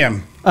Not or quite.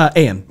 PM?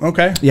 AM.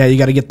 Okay. Yeah, you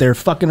got to get there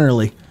fucking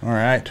early. All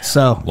right.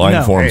 So Line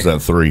no. forms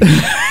at 3.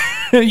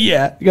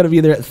 Yeah, you got to be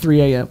there at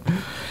 3 a.m.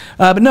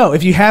 But no,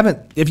 if you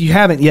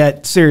haven't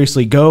yet,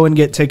 seriously, go and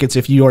get tickets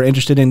if you are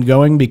interested in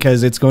going,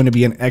 because it's going to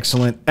be an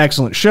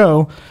excellent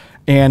show.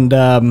 And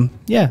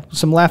yeah,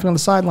 some laughing on the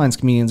sidelines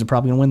comedians are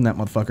probably gonna win that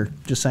motherfucker.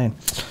 Just saying.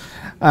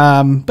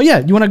 But yeah,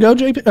 you want to go,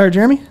 JP or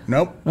Jeremy?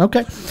 Nope.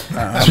 Okay.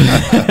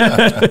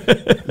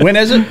 When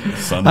is it?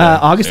 Sunday,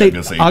 August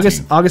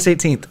 18th. August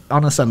 18th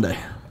on a Sunday.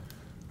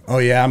 Oh,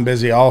 yeah, I'm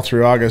busy all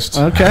through August.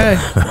 Okay,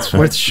 it's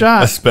worth a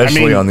shot.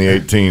 Especially I mean- on the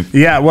 18th.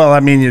 Yeah, well,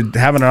 I mean, you're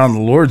having it on the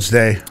Lord's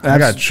Day. I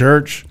got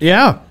church,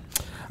 Yeah,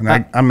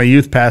 and I'm a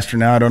youth pastor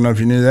now. I don't know if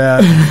you knew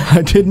that.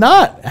 I did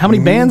not. How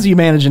many bands are you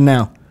managing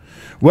now?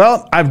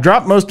 Well, I've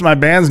dropped most of my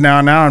bands now.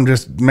 Now I'm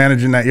just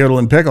managing that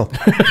yodeling pickle.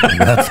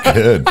 That's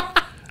good.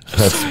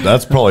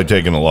 That's probably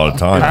taking a lot of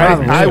time.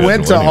 I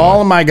went to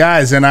all of my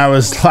guys, and I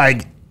was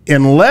like,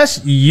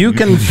 unless you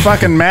can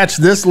fucking match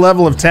this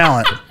level of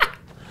talent,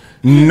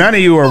 none of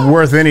you are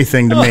worth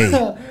anything to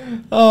me.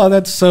 Oh,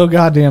 that's so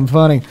goddamn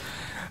funny.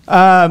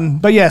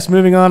 But yes,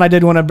 moving on. I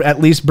did want to at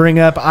least bring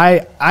up.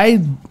 I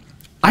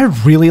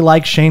really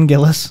like Shane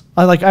Gillis.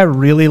 I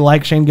really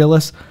like Shane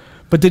Gillis.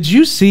 But did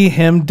you see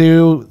him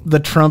do the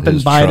Trump and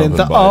His Biden? Trump and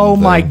Biden Oh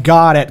my thing.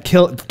 God! At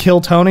Kill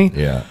Tony.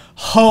 Yeah.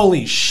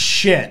 Holy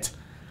shit!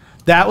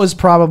 That was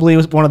probably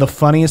one of the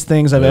funniest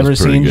things I've That ever was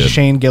pretty seen good.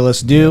 Shane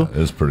Gillis do. It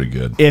was pretty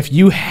good. If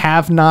you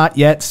have not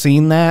yet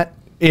seen that,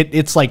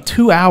 it's like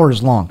 2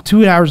 hours long,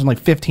 2 hours and like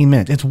 15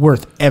 minutes. It's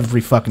worth every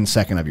fucking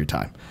second of your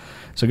time.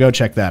 So go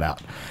check that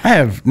out. I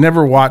have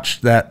never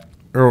watched that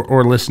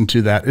or listened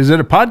to that. Is it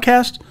a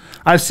podcast?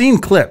 I've seen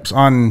clips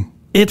on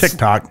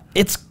TikTok.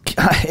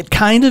 It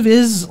kind of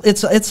is.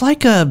 It's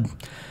like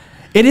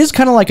it is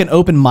kind of like an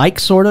open mic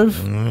sort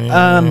of.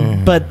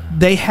 But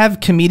they have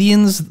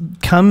comedians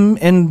come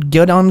and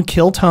get on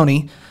Kill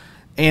Tony,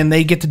 and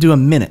they get to do a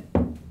minute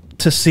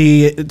to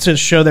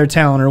show their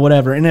talent or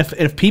whatever. And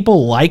if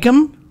people like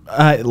them,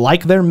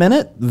 like their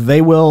minute,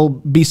 they will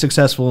be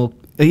successful.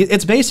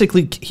 It's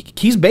basically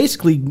he's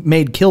basically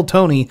made Kill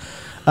Tony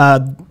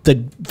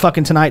the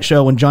fucking Tonight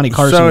Show when Johnny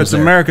Carson So was it's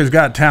there. America's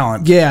Got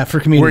Talent. Yeah, for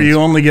comedians. Where you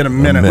only get a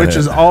minute, which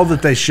is all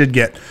that they should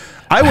get.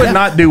 I would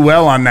not do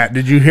well on that.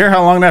 Did you hear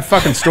how long that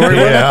fucking story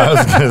was? Yeah, I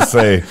was gonna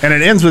say. And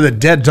it ends with a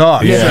dead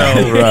dog. Yeah,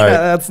 So. right. Yeah,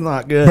 that's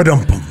not good.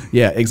 Ba-dum-bum.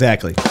 Yeah,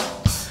 exactly.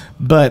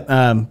 But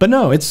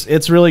no,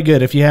 it's really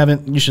good. If you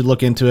haven't, you should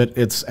look into it.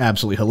 It's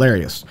absolutely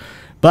hilarious.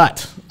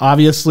 But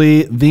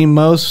obviously, the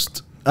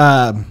most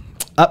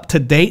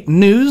up-to-date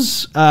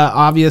news,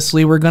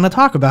 obviously, we're going to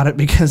talk about it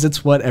because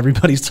it's what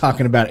everybody's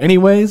talking about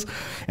anyways.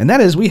 And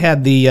that is we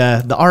had the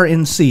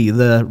RNC,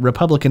 the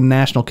Republican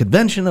National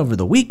Convention, over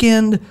the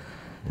weekend.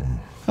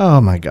 Oh,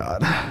 my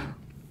God.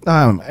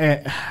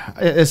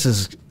 This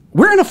is...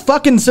 We're in a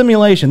fucking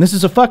simulation. This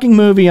is a fucking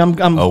movie.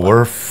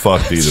 We're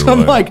fucked either way.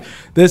 I'm like,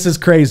 this is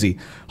crazy.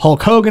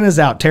 Hulk Hogan is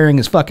out tearing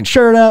his fucking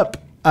shirt up.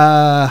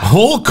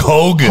 Hulk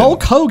Hogan.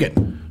 Hulk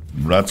Hogan.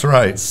 That's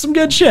right. Some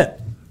good shit.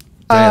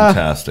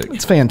 Fantastic.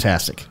 It's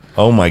fantastic.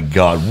 Oh my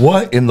God.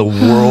 What in the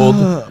world?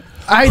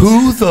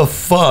 Who the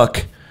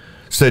fuck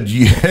said,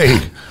 hey,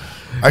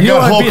 I got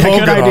know Hulk what'd be a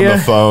good Hogan on idea?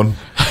 the phone.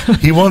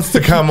 He wants to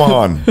come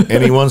on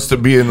and he wants to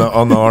be on the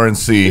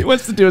RNC. He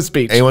wants to do a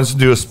speech. And he wants to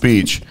do a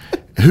speech.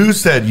 Who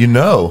said,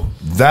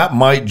 that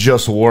might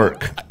just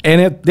work? And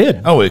it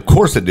did. Oh, of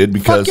course it did,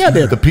 because yeah, it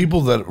did. the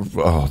people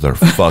that, they're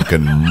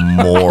fucking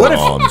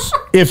morons.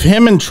 If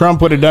him and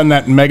Trump would have done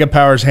that Mega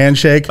Powers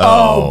handshake,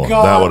 Oh,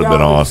 that would have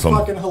been awesome.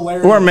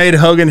 or made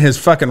Hogan his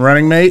fucking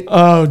running mate,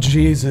 Oh,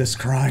 Jesus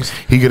Christ.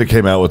 He could have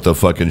came out with the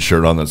fucking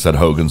shirt on that said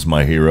 "Hogan's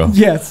my hero."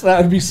 Yes,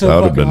 that would be so That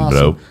would have fucking been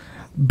awesome. dope.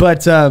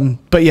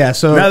 But yeah,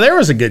 so now there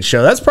was a good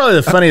show. That's probably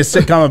the funniest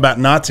sitcom about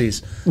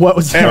Nazis. what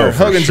was Ever. that?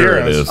 for Hogan's sure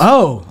it Heroes. is.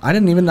 Oh, I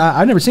didn't even,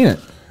 I've never seen it.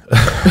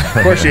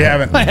 Of course you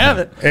haven't. I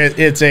haven't.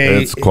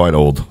 It's quite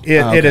old.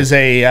 It is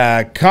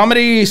a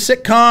comedy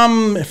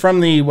sitcom from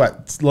the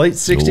late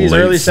 60s,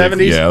 early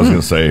 70s. Yeah, I was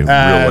going to say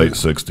real late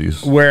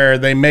 60s. Where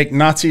they make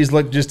Nazis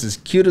look just as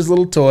cute as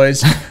little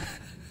toys.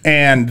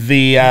 And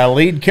the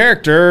lead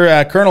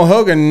character, Colonel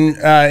Hogan,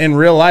 in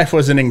real life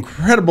was an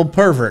incredible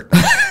pervert.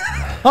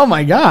 Oh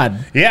my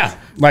God. Yeah.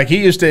 Like he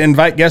used to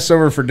invite guests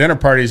over for dinner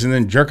parties and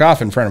then jerk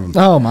off in front of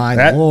them. Oh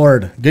my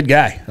Lord. Good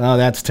guy. Oh,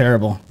 that's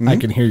terrible. I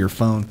can hear your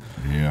phone.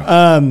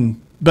 Yeah.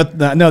 But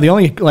no, the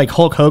only like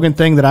Hulk Hogan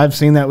thing that I've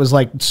seen that was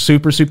like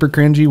super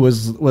cringy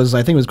was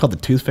I think it was called the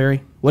Tooth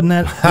Fairy. Wasn't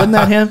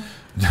that him?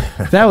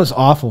 That was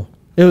awful.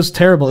 It was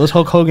terrible. It was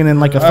Hulk Hogan in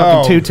like a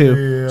fucking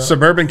tutu. Yeah.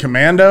 Suburban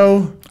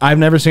Commando. I've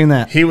never seen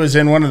that. He was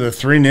in one of the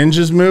Three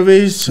Ninjas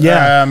movies.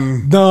 Yeah.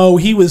 No,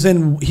 he was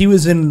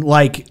in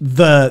like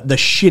the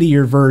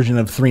shittier version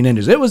of Three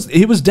Ninjas.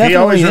 He was definitely He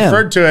always him.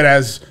 referred to it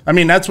as, I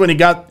mean, that's when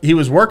he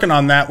was working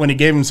on that when he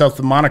gave himself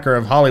the moniker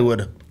of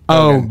Hollywood.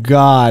 Oh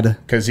God.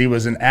 Because he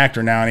was an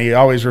actor now, and he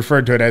always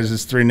referred to it as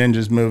his Three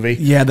Ninjas movie.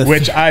 Yeah,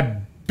 which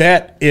I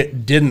bet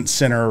it didn't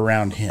center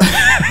around him.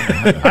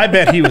 I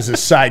bet he was a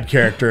side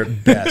character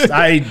at best.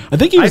 I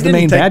think he was the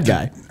main bad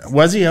guy.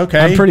 Was he? Okay.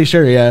 I'm pretty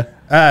sure,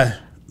 yeah.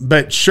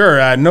 But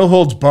sure, No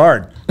Holds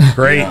Barred.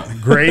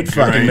 Great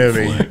fucking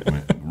movie.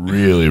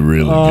 Really,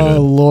 really Oh good.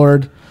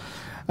 Lord.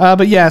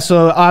 But yeah,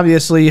 so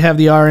obviously you have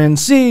the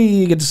RNC.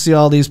 You get to see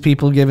all these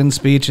people giving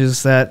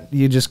speeches that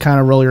you just kind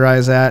of roll your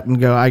eyes at and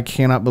go, I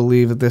cannot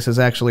believe that this is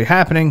actually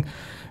happening.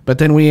 But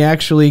then we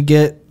actually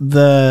get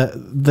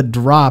the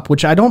drop,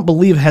 which I don't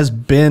believe has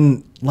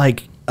been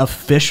like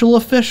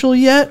official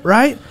yet,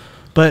 right?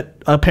 But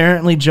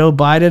apparently Joe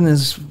Biden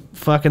is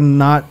fucking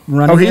not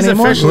running he's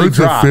anymore. officially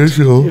dropped.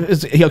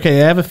 Okay, they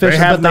have official. They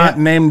have but not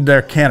named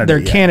their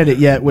candidate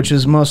yet, which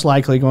is most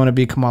likely going to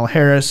be Kamala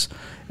Harris.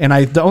 And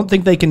I don't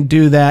think they can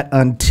do that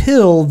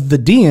until the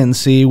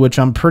DNC, which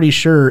I'm pretty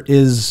sure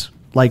is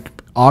like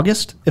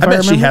August. If I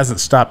bet she remember. hasn't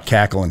stopped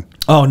cackling.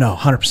 Oh no,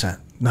 100%.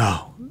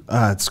 No,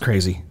 it's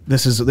crazy.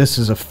 This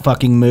is a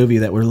fucking movie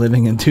that we're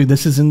living into.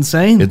 This is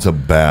insane. It's a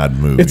bad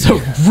movie. It's a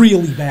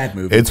really bad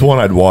movie. It's one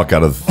I'd walk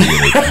out of the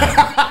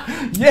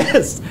theater.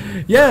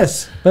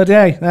 Yes. But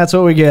hey, that's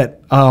what we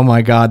get. Oh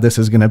my God, this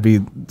is going to be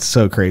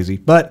so crazy.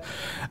 But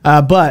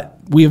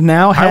we've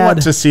now had. I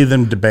want to see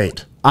them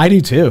debate. I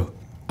do too.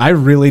 I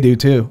really do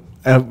too.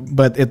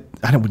 But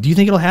I don't. Do you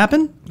think it'll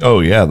happen? Oh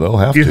yeah, they'll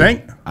have to. Do you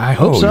think? I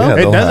hope so. Yeah, It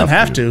they'll doesn't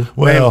have to.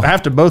 Well, They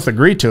have to both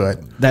agree to it.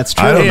 That's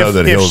true. I don't know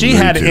that If he'll she agree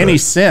had to any it.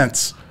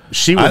 sense,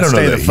 she I would don't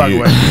stay know the that fuck he.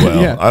 away.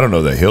 Well, Yeah. I don't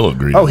know that he'll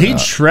agree. Oh, to he'd that.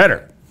 shred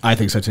her I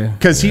think so too.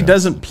 because he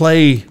doesn't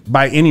play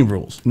by any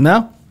rules.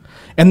 No.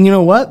 And you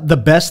know what? The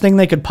best thing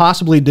they could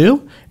possibly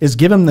do is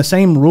give him the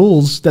same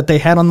rules that they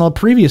had on the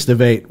previous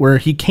debate where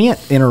he can't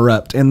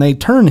interrupt and they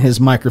turn his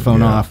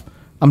microphone off.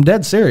 I'm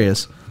dead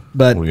serious.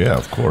 But, Well, yeah,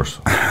 of course.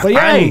 but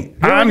yeah,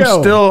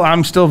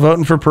 I'm still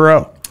voting for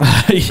Perot.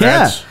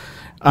 yeah.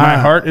 My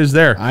heart is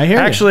there. I hear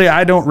you. Actually,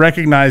 I don't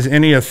recognize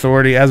any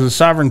authority as a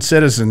sovereign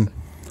citizen.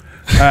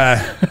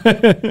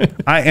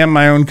 I am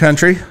my own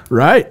country,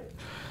 Right.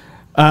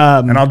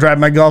 and I'll drive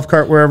my golf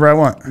cart wherever I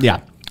want. Yeah.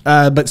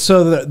 But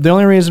so the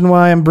only reason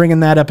why I'm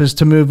bringing that up is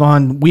to move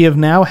on. We have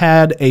now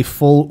had a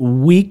full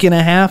week and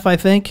a half, I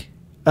think,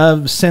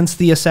 since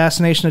the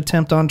assassination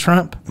attempt on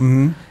Trump.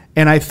 Mm-hmm.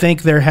 And I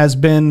think there has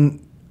been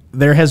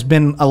there has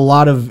been a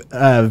lot of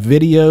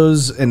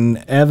videos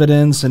and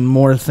evidence and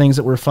more things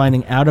that we're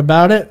finding out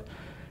about it.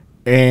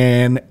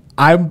 And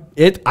I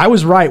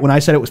was right when I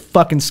said it was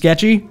fucking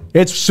sketchy.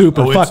 It's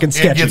super fucking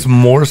sketchy. It gets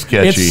more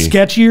sketchy. It's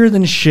sketchier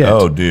than shit.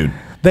 Oh, dude.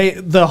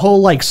 The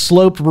whole like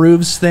sloped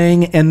roofs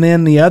thing, and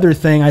then the other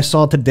thing I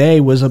saw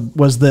today was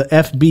the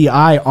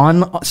FBI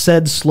on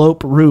said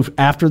slope roof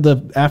after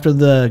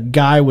the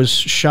guy was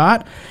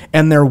shot,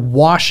 and they're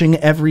washing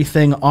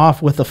everything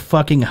off with a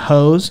fucking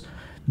hose.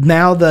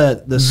 Now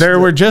they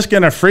were just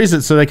gonna freeze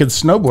it so they could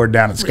snowboard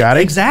down it,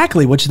 Scotty.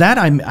 Exactly, which that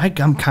I'm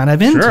kind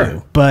of into,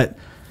 Sure. but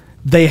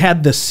they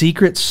had the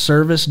Secret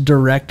Service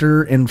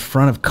director in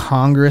front of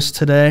Congress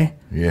today.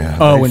 Yeah.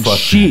 Oh, and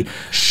she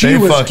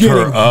was fucked getting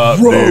her up,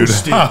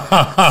 roasted.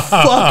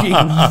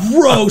 Fucking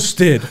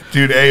roasted.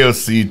 Dude,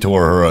 AOC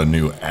tore her a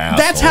new asshole.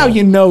 That's how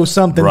you know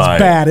something's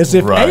bad. Is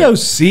if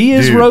AOC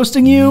is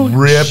roasting you,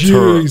 ripped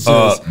Jesus. her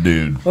up,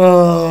 dude.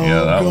 Oh,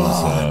 yeah, that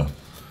was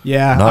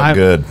yeah,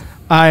 good.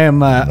 I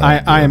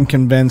am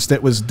convinced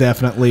it was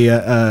definitely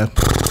an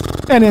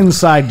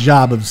inside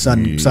job of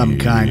some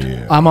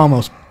kind. I'm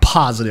almost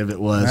positive it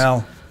was.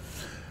 Well,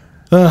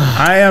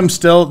 I am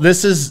still.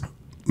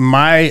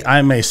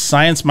 I'm a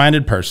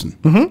science-minded person,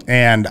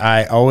 and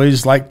I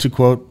always like to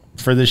quote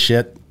for this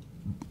shit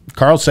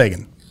Carl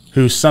Sagan,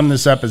 who summed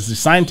this up as the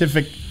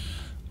scientific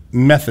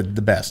method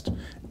the best.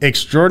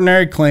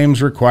 Extraordinary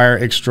claims require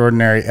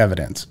extraordinary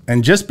evidence.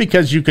 And just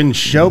because you can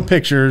show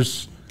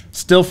pictures,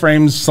 still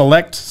frames,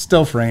 select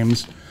still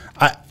frames,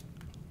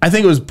 I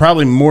think it was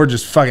probably more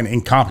just fucking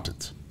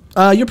incompetence.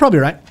 You're probably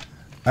right.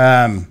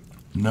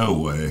 No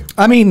way.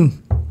 I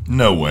mean,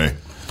 no way.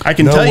 I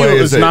can tell you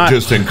it was not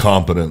just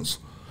incompetence.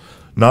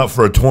 Not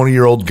for a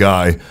 20-year-old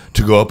guy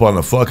to go up on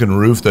the fucking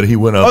roof that he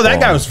went up on. Oh,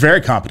 that guy was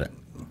very competent.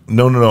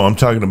 No. I'm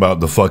talking about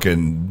the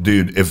fucking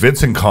dude. If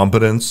it's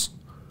incompetence,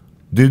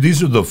 dude,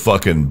 these are the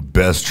fucking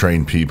best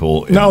trained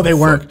people. No, they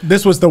weren't.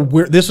 This was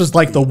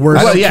like the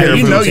worst. Well, yeah,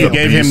 you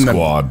gave him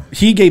squad.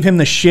 He gave him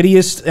the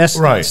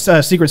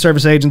shittiest Secret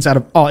Service agents out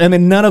of all, and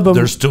then none of them.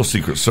 They're still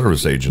Secret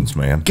Service agents,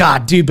 man.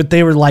 God, dude, but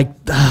they were like,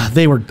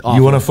 they were awful.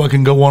 You want to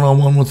fucking go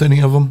one-on-one with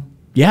any of them?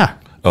 Yeah.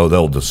 Oh,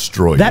 they'll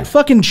destroy that you.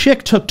 Fucking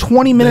chick took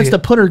 20 minutes to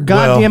put her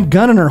goddamn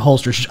gun in her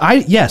holster. I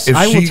will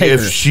take her.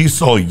 If she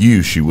saw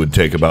you, she would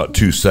take about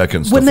 2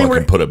 seconds to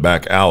fucking put it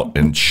back out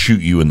and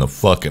shoot you in the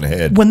fucking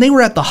head. When they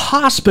were at the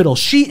hospital,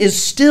 she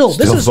is still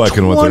this is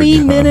fucking with her 20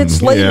 gun.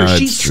 minutes later. Yeah,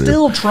 she's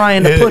still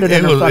trying to put it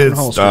in her fucking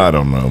holster. I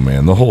don't know,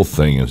 man. The whole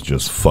thing is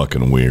just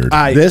fucking weird.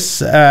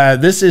 This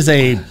is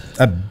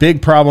a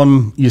big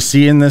problem you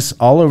see in this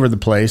all over the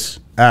place.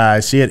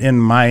 I see it in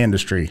my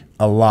industry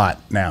a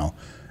lot now.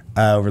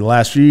 Over the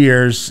last few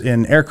years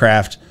in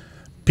aircraft,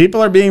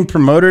 people are being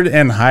promoted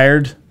and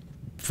hired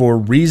for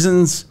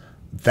reasons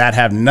that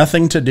have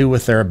nothing to do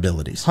with their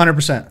abilities.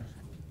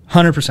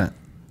 100%.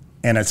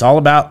 And it's all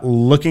about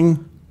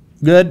looking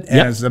good,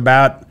 and it's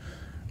about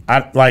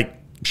like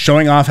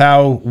showing off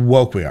how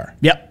woke we are.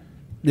 Yep.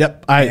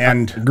 I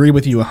agree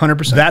with you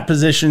 100%. That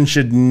position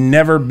should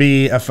never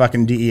be a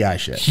fucking DEI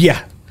shit.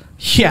 Yeah.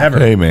 Ever.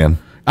 Hey, man.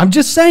 I'm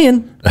just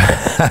saying,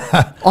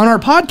 on our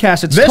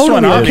podcast, it's this totally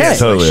one, okay. It's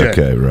totally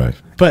okay, right.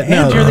 But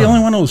and you're the only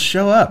one who will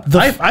show up.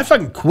 I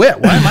fucking quit.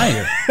 Why am I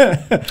here?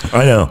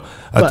 I know.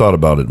 I thought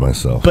about it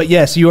myself. But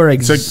yes, you are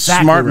exactly It's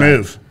a smart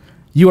move.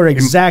 You are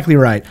exactly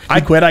right.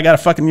 I quit. I got a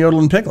fucking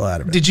yodeling pickle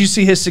out of it. Did you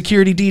see his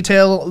security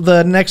detail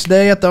the next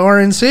day at the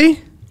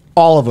RNC?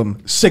 All of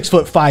them,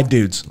 6'5"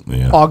 dudes,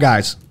 all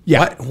guys.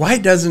 Yeah. Why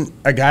doesn't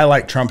a guy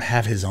like Trump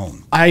have his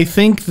own? I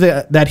think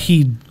that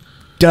he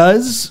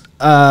does,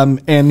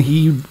 and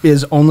he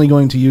is only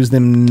going to use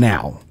them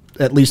now.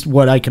 At least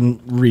what I can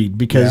read,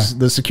 because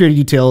the security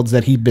details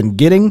that he'd been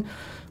getting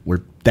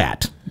were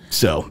that.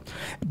 So,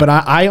 but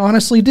I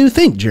honestly do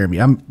think, Jeremy,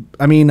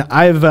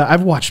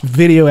 I've watched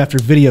video after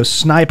video,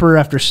 sniper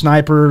after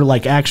sniper,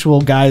 like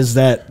actual guys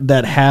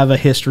that have a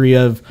history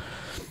of,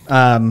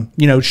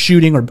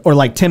 shooting or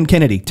like Tim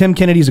Kennedy. Tim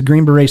Kennedy's a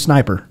Green Beret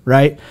sniper,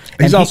 right?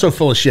 He's also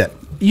full of shit.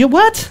 You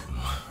what?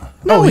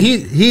 No,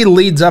 he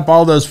leads up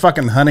all those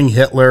fucking hunting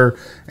Hitler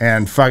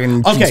and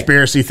fucking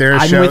conspiracy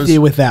theorist shows. I'm with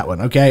you with that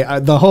one, okay?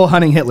 The whole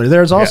hunting Hitler.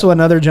 There's also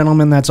another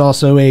gentleman that's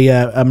also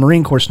a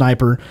Marine Corps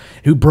sniper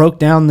who broke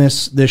down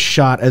this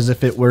shot as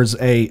if it was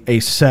a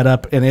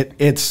setup, and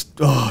it's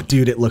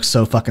dude, it looks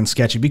so fucking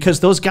sketchy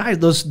because those guys,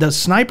 the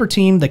sniper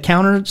team, the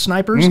counter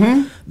snipers,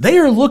 they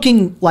are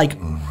looking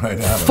like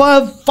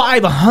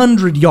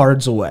 500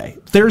 yards away.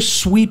 They're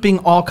sweeping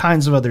all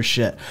kinds of other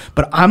shit.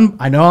 But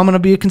I know I'm going to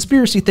be a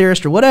conspiracy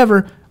theorist or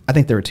whatever. I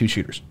think there were two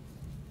shooters.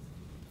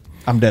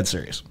 I'm dead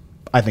serious.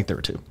 I think there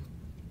were two.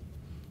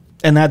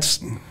 And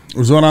that's...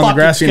 Was one on the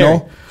grassy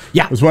knoll?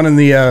 Yeah. Was one in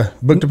the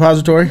book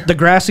depository? The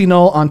grassy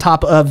knoll on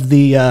top of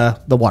the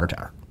water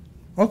tower.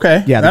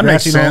 Okay. Yeah, that the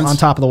makes grassy sense. knoll on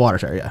top of the water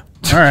tower, yeah.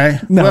 All right.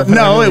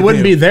 No, it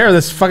wouldn't be there.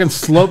 This fucking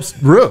slopes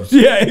roof.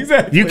 Yeah,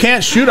 exactly. You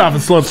can't shoot off a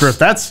sloped roof.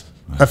 That's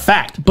a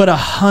fact. But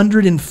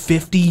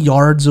 150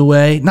 yards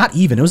away, not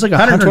even. It was like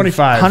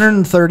 125.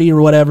 130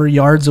 or whatever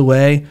yards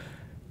away.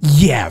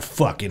 Yeah,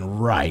 fucking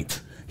right.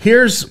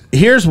 Here's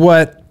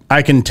what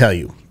I can tell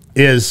you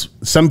is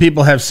some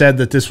people have said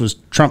that this was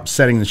Trump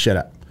setting the shit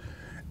up.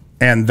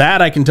 And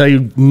that I can tell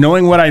you,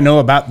 knowing what I know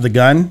about the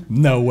gun,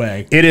 No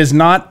way. it is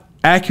not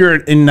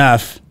accurate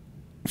enough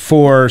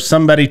for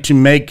somebody to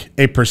make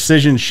a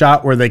precision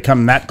shot where they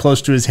come that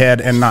close to his head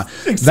and not.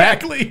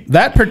 Exactly.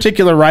 That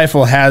particular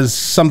rifle has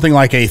something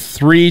like a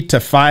 3 to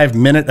 5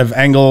 minute of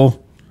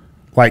angle,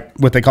 like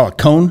what they call a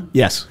cone.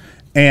 Yes.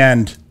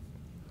 And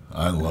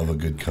I love a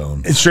good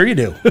cone. sure you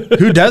do.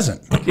 Who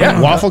doesn't?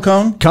 Yeah. Waffle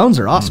cone Cones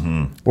are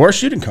awesome. or a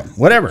shooting cone,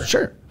 whatever.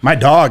 Sure. My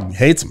dog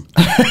hates them.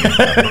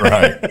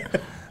 Right.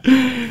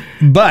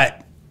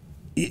 But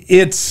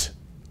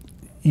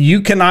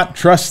you cannot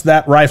trust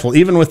that rifle.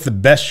 Even with the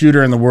best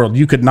shooter in the world,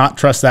 you could not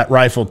trust that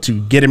rifle to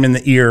get him in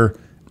the ear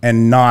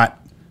and not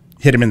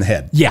hit him in the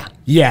head. Yeah.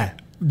 Yeah.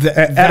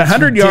 At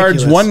 100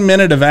 yards, 1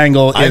 minute of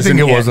angle I is think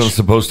an it wasn't inch.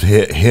 supposed to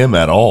hit him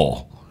at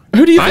all.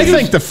 Who do you I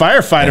think the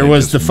firefighter And it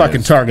was just the fucking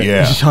missed. target.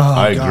 Yeah, Oh,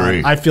 I God.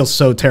 agree. I feel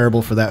so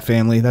terrible for that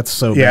family. That's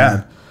so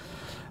Yeah.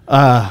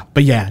 bad.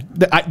 But yeah,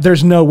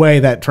 there's no way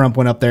that Trump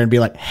went up there and be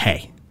like,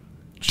 hey,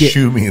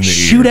 Shoot me in the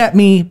shoot ear. at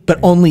me, but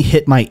only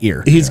hit my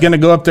ear. He's going to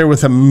go up there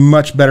with a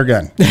much better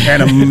gun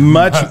and a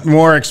much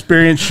more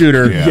experienced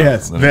shooter Yeah,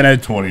 Yes. than a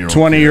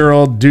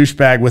 20-year-old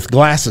douchebag with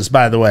glasses,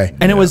 by the way.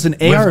 And it was an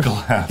AR.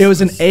 glasses. It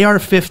was an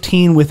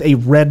AR-15 with a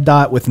red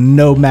dot with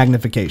no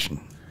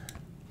magnification.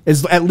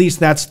 At least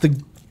that's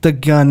the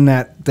gun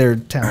that they're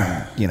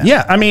telling you know.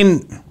 Yeah, I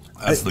mean,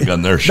 That's the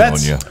gun they're showing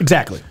That's- you.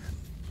 Exactly.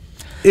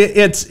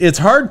 it's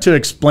hard to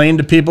explain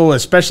to people,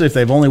 especially if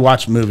they've only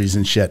watched movies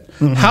and shit,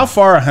 how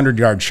far a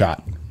 100-yard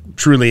shot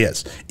truly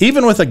is.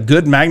 Even with a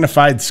good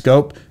magnified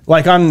scope,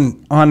 like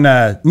on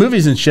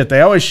movies and shit, they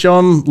always show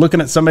them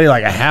looking at somebody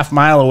like a half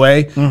mile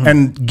away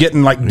and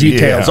getting like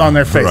details Yeah, on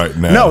their face. right,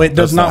 no, No, it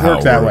does that's not not how work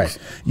it that works.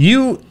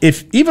 way.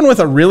 If even with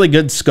a really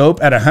good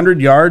scope at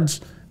 100 yards,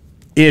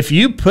 if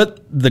you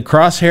put the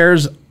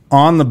crosshairs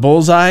on the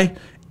bullseye,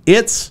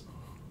 it's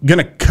going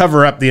to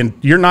cover up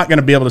you're not going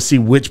to be able to see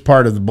which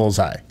part of the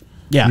bullseye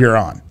Yeah. you're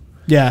on.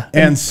 Yeah.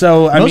 And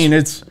so, I mean,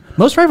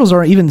 most rifles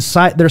are even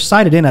they're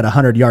sighted in at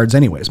 100 yards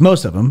anyways.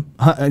 Most of them.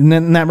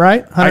 Isn't that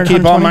right? I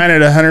keep all mine at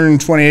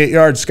 128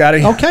 yards,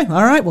 Scotty. Okay.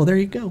 All right. Well, there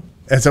you go.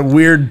 It's a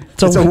weird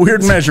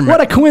weird measurement.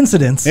 What a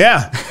coincidence.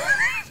 Yeah.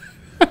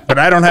 But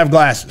I don't have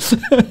glasses.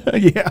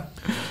 Yeah.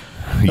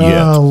 Yet.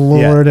 Oh,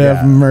 Lord Yeah, have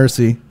yeah.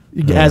 mercy.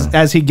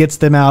 As he gets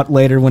them out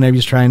later whenever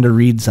he's trying to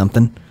read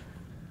something.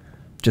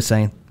 Just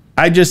saying.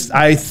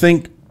 I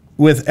think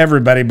with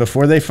everybody,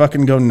 before they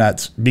fucking go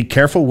nuts, be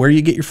careful where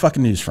you get your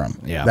fucking news from.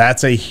 Yeah.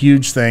 That's a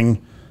huge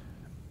thing.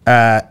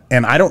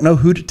 And I don't know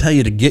who to tell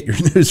you to get your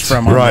news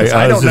from. On Right, this.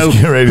 I I was don't know just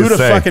getting ready to who the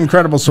say. fucking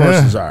credible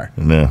sources are.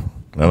 No,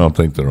 I don't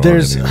think they're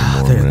There's on it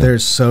anymore. man.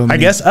 there's so many.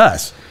 I guess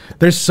us.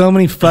 There's so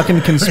many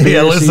fucking conspiracies.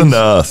 Yeah, listen to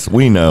us.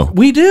 We know.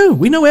 We do.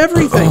 We know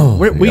everything.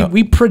 Yeah.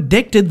 We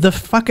predicted the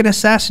fucking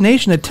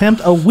assassination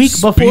attempt a week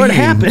before it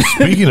happened.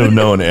 Speaking of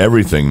knowing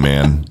everything,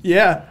 man,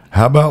 Yeah.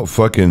 how about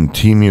fucking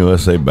Team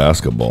USA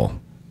basketball?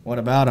 What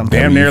about him?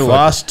 Damn near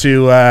lost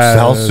to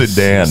South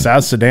Sudan.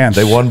 South Sudan.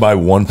 They won by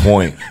 1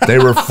 point. They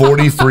were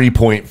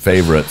 43-point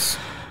favorites.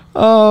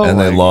 And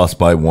they lost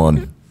by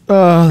 1.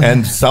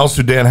 And South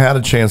Sudan had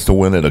a chance to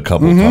win it a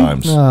couple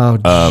times.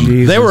 Oh,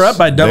 Jesus. They were up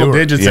by double They were-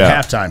 digits yeah,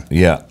 at halftime.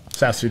 Yeah.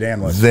 South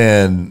Sudan was.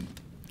 Then,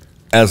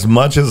 as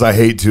much as I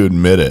hate to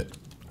admit it,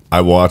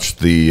 I watched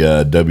the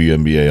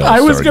WNBA All-Star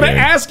I was going to game.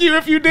 ask you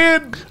if you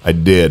did. I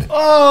did.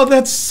 Oh,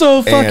 that's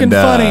so fucking And,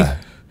 funny.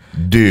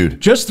 Dude.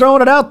 Just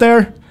throwing it out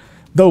there.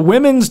 The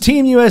women's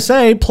Team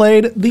USA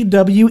played the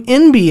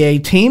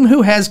WNBA team,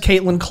 who has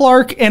Caitlin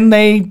Clark, and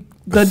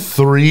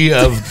Three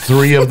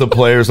of the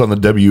players on the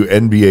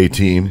WNBA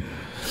team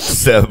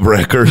set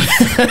records,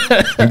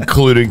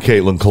 including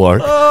Caitlin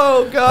Clark.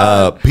 Oh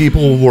God!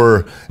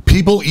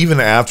 People even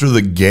after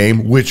the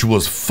game, which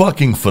was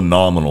fucking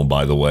phenomenal,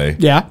 by the way.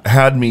 Yeah.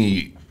 Had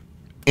me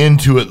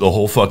into it the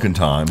whole fucking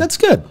time. That's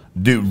good.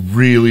 Dude,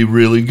 really,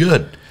 really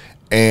good.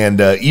 And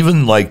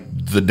even like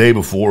the day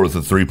before with the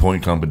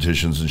 3-point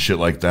competitions and shit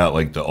like that,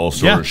 like the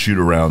all-star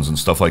shoot-arounds and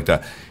stuff like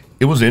that.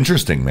 It was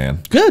interesting, man.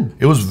 Good.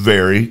 It was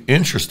very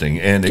interesting,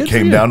 and Good it for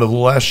came you. down to the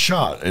last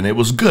shot, and it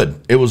was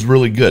good. It was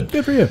really good.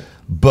 Good for you.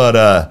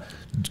 But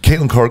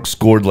Caitlin Clark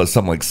scored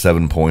something like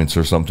 7 points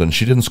or something.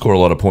 She didn't score a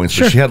lot of points,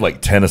 but she had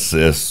like 10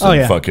 assists. Oh,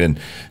 and yeah. fucking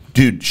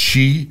dude, If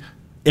she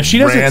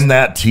doesn't- ran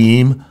that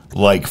team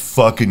like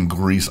fucking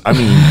grease. I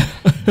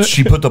mean,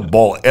 she put the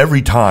ball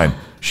every time.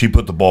 She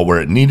put the ball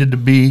where it needed to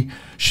be.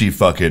 She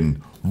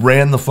fucking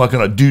ran the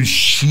fucking dude.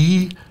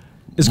 She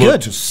Is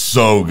looked good.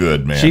 so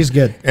good, man. She's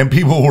good. And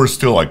people were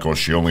still like, "Oh,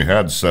 she only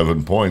had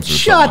 7 points." Or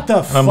Shut something.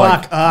 the And I'm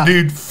like, fuck up.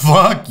 dude.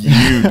 Fuck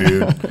you,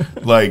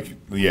 dude. Like,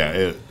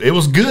 yeah, it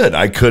was good.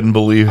 I couldn't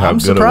believe how I'm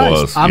good surprised.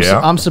 it was.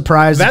 I'm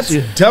surprised. That's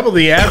double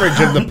the average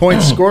of the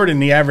points scored in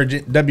the average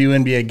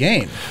WNBA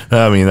game.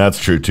 I mean, that's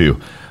true too.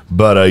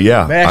 But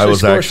yeah, They I actually was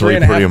score actually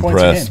 3.5 pretty points a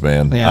impressed,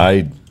 game. man. Yeah.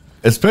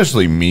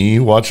 especially me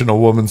watching a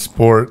woman's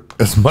sport,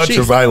 as much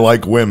as I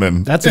like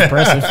women. That's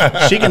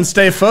impressive. She can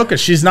stay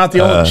focused. She's not the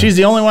only. She's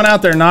the only one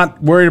out there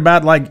not worried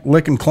about like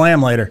licking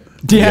clam later.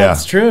 Yeah,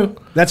 that's true.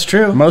 That's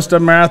true. Most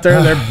of them are out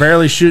there. They're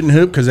barely shooting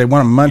hoop because they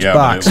want to munch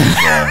box.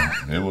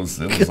 It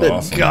was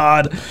awesome.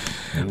 God.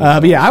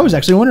 But yeah, I was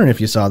actually wondering if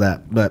you saw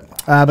that, but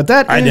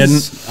that I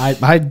is,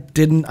 didn't. I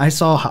didn't. I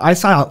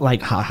saw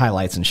like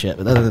highlights and shit,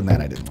 but other than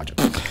that, I didn't watch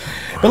it.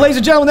 But ladies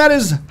and gentlemen, that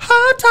is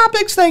Hot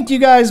Topics. Thank you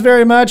guys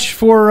very much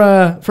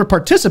for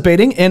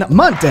participating in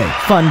Monday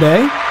Fun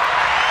Day.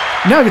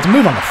 Now we get to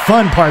move on to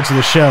fun parts of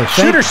the show.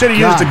 Shooter should have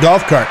used a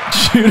golf cart.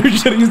 Shooter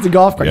should have used the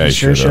golf cart. Yeah, You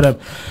sure should have.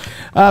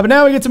 But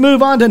now we get to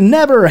move on to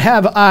Never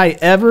Have I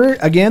Ever.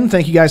 Again,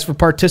 thank you guys for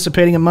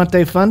participating in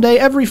Monday Fun Day.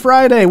 Every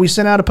Friday, we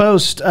send out a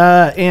post,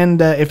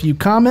 and if you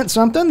comment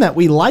something that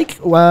we like,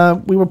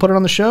 we will put it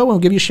on the show, and we'll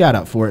give you a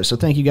shout-out for it. So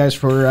thank you guys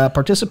for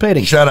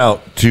participating. Shout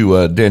out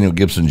to Daniel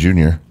Gibson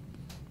Jr.,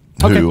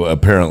 who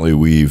apparently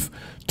we've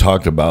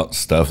talked about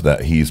stuff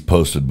that he's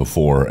posted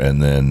before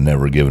and then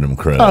never given him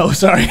credit. Oh,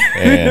 sorry.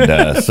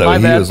 And so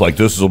he was like,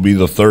 this will be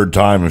the third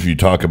time if you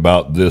talk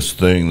about this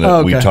thing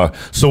that we talk.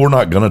 So we're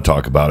not going to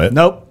talk about it.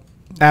 Nope.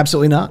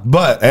 Absolutely not.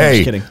 But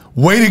hey,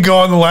 way to go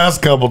on the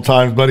last couple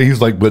times, buddy.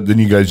 He's like, but then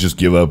you guys just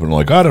give up and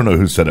like, I don't know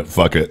who said it.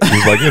 Fuck it.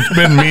 He's like, it's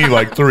been me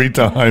like 3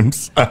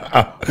 times.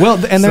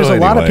 Well, and there's a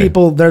lot of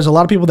people. There's a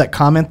lot of people that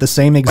comment the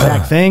same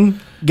exact thing.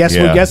 Guess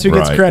who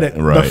gets credit?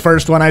 The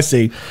first one I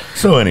see.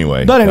 So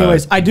anyway. But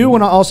anyways, I do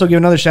want to also give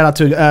another shout out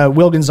to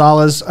Will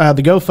Gonzalez.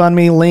 The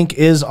GoFundMe link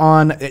is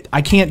on.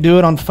 I can't do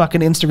it on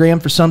fucking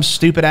Instagram for some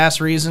stupid ass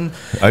reason.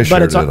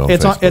 But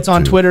it's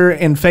on Twitter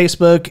and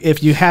Facebook.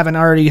 If you haven't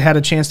already had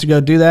a chance to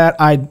go do that,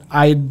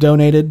 I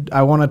donated.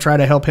 I want to try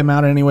to help him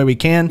out in any way we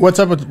can. What's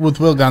up with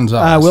Will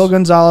Gonzalez? Will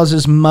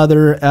Gonzalez's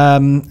mother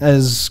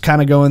is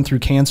kind of going through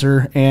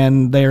cancer,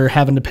 and they're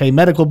having to pay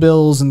medical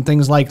bills and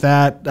things like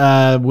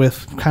that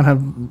with kind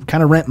of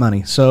rent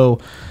money. So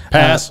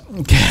pass.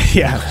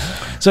 Yeah.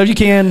 So if you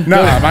can,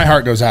 my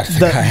heart goes out to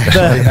the guy.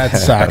 Actually, that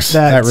sucks.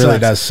 That really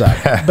does suck.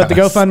 But the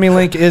GoFundMe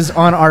link is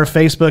on our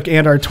Facebook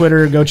and our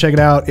Twitter. Go check it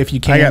out if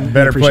you can. I got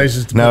better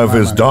places to now. If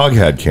his dog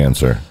had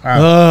cancer,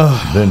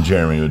 then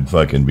Jeremy would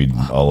fucking be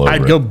all over.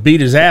 I'd go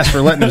beat his ass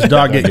for letting his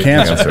dog get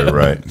cancer.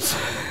 Right.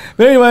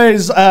 But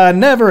anyways,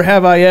 never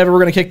have I ever. We're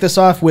going to kick this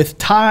off with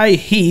Ty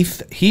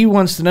Heath. He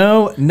wants to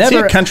know, never.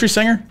 Is he a country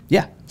singer?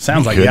 Yeah.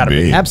 Sounds like he ought to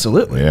be.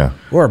 Absolutely. Yeah.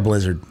 Or a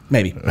blizzard.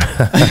 Maybe.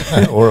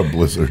 Or a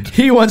blizzard.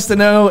 He wants to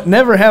know,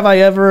 never have I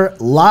ever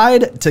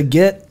lied to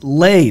get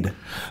laid.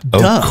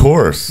 Of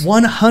course.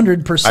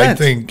 100%. I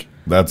think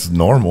that's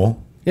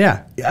normal.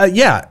 Yeah.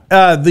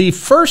 The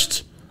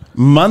first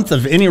month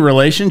of any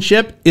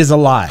relationship is a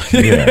lie.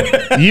 Yeah.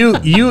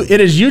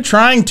 It is you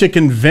trying to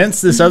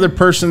convince this other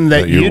person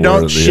that you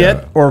don't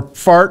shit or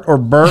fart or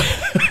burp,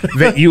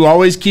 that you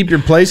always keep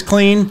your place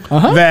clean,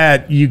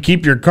 that you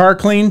keep your car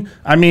clean.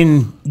 I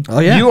mean,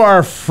 you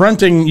are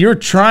you're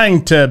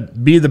trying to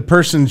be the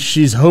person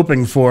she's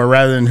hoping for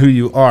rather than who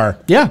you are.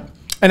 Yeah.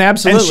 And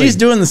absolutely. And she's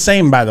doing the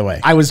same, by the way.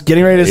 I was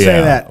getting ready to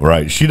say that.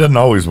 Right. She doesn't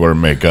always wear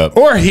makeup.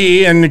 Or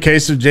he, in the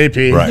case of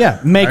JP. Right.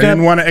 Yeah. Makeup. I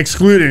didn't want to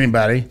exclude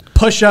anybody.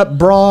 Push-up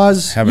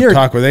bras. Have a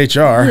talk with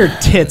HR. Your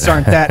tits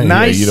aren't that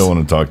nice. Yeah, you don't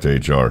want to talk to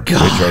HR.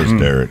 HR's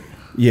Derek.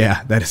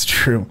 Yeah, that is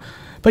true.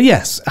 But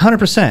yes,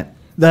 100%.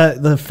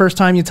 The first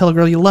time you tell a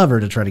girl you love her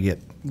to try to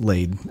get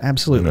laid.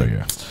 Absolutely.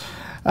 Oh,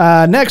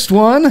 yeah. Next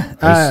one.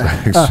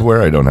 I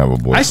swear I don't have a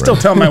boyfriend. I still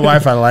tell my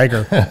wife I like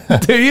her.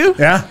 Do you?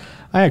 Yeah.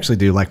 I actually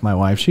do like my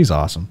wife. She's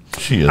awesome.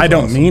 She is. I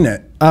don't mean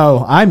it.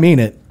 Oh, I mean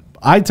it.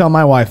 I tell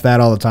my wife that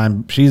all the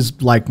time.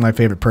 She's like my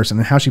favorite person,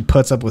 and how she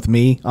puts up with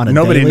me on a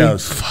Nobody daily,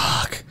 knows.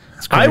 Fuck.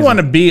 I want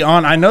to be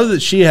on. I know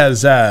that she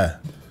has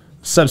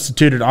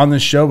substituted on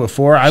this show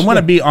before. I want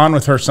to be on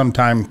with her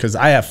sometime because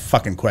I have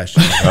fucking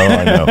questions. Oh,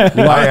 I know.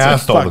 I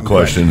asked all the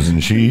questions,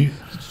 and she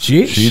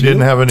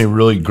didn't have any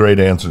really great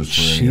answers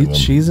for any of them.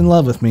 She's in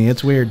love with me.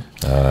 It's weird.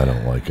 I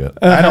don't like it.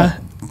 I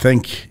don't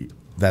think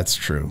that's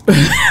true.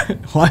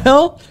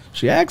 Well,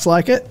 she acts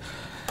like it.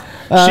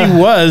 She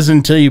was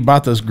until you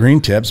bought those green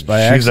tips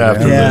by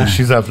accident.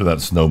 She's after that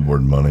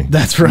snowboard money.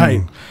 That's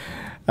right.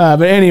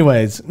 But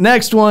anyways,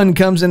 next one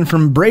comes in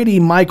from Brady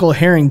Michael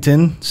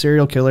Harrington,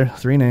 serial killer,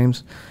 3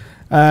 names.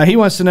 He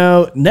wants to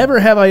know, never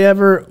have I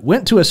ever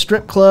went to a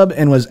strip club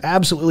and was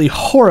absolutely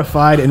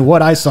horrified in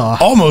what I saw.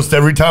 Almost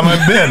every time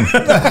I've been.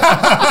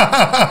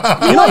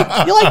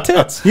 You like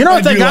tits. You know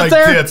what they got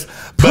there? Tits,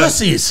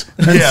 pussies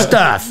and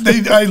stuff.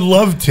 I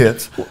love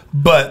tits,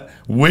 but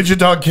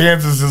Wichita,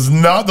 Kansas is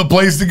not the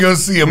place to go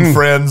see them,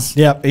 friends.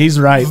 Yep, he's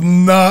right. It's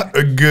not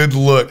a good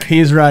look.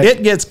 He's right.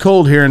 It gets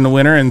cold here in the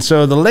winter, and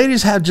so the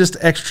ladies have just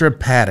extra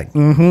padding.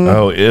 Mm-hmm.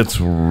 Oh, it's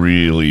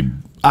really...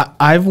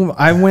 I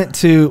went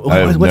to...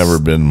 I've never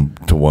been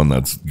to one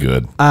that's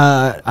good.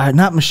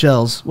 Not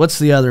Michelle's. What's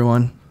the other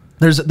one?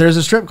 There's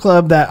a strip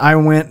club that I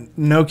went,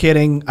 no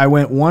kidding, I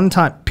went one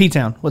time.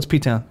 P-Town. What's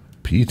P-Town?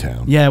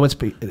 P-Town. Yeah, what's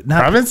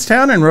not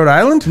Provincetown in Rhode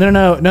Island?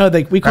 No.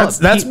 We call it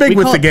That's big we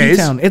with call the it gays.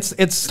 P-Town.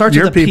 It starts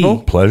Your with a people?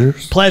 P.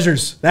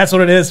 Pleasures. That's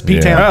what it is.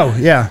 P-Town. Oh,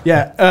 yeah.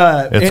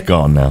 Yeah. It's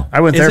gone now.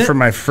 I went Is there it? for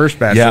my first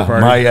bachelor Yeah,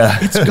 party.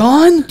 It's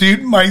gone.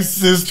 Dude, my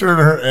sister and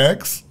her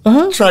ex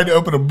tried to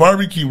open a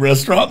barbecue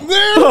restaurant there.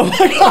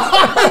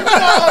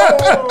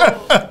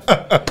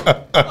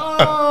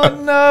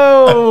 Oh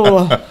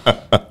no.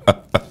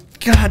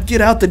 God, get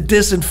out the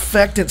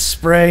disinfectant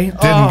spray.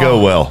 Didn't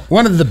go well.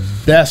 One of the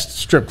best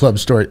strip club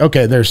stories.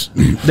 Okay, there's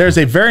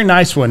a very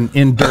nice one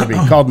in Derby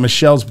called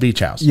Michelle's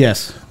Beach House.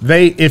 Yes.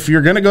 If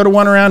you're going to go to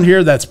one around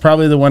here, that's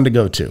probably the one to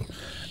go to.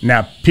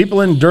 Now,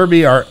 people in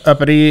Derby are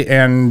uppity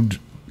and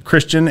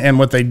Christian, and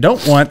what they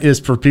don't want is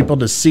for people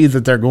to see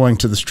that they're going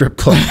to the strip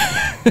club.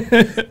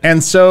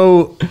 And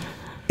so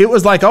it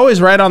was like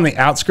always right on the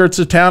outskirts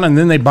of town, and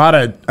then they bought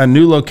a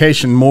new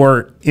location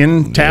more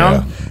in town. Yeah,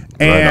 right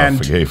and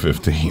off of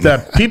K15.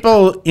 the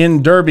people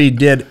in Derby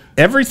did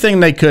everything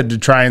they could to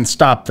try and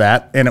stop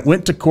that, and it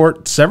went to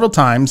court several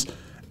times,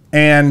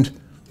 and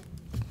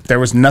there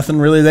was nothing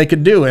really they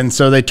could do. And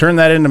so they turned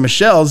that into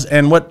Michelle's,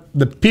 and what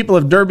the people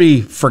of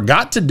Derby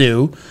forgot to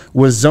do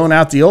was zone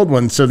out the old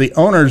one, so the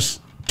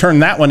owners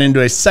turned that one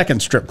into a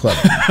second strip club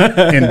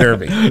in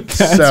Derby.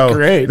 That's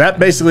great. That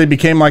basically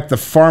became like the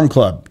farm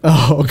club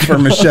for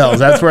Michelle's.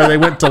 That's where they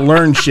went to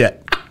learn shit.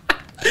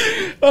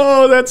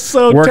 Oh, that's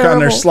so Work terrible. on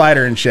their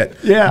slider and shit.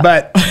 Yeah.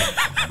 But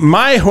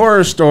my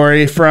horror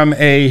story from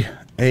a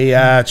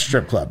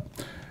strip club.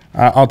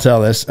 I'll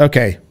tell this.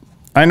 Okay.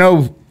 I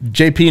know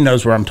JP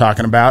knows where I'm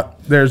talking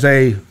about. There's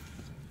a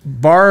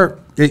bar.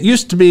 It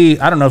used to be,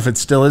 I don't know if it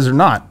still is or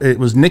not. It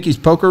was Nikki's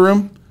Poker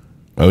Room.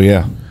 Oh,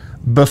 yeah.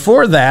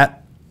 Before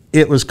that,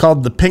 it was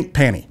called the Pink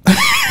Panty.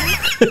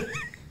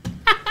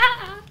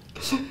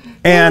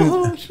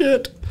 And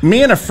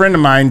me and a friend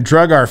of mine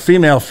drug our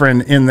female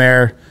friend in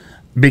there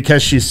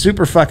because she's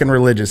super fucking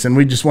religious, and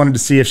we just wanted to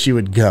see if she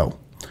would go.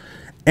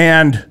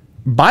 And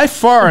by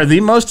far,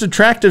 the most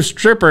attractive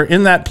stripper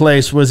in that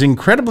place was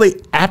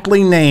incredibly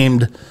aptly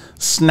named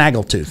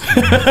Snaggletooth.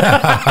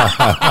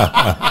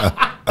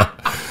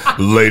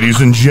 Ladies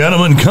and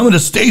gentlemen, coming to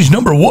stage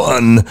number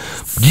 1.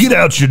 Get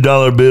out your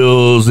dollar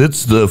bills.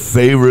 It's the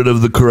favorite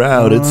of the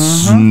crowd.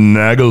 It's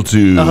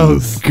Snaggletooth. Oh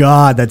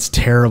God, that's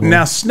terrible.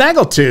 Now,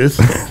 Snaggletooth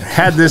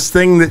had this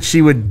thing that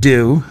she would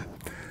do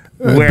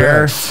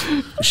where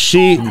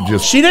she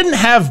didn't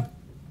have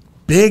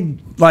big,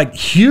 like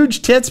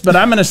huge tits, but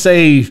I'm going to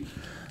say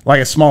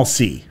like a small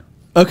C.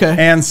 Okay.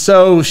 And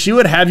so she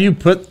would have you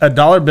put a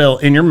dollar bill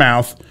in your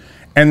mouth,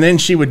 and then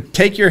she would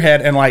take your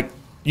head and like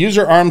use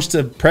her arms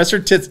to press her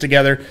tits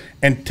together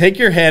and take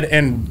your head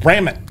and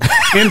ram it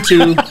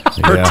into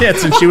her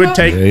tits, and she would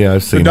take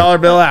the dollar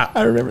bill out.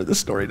 I remember this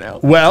story now.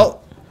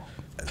 Well,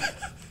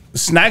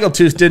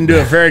 Snaggletooth didn't do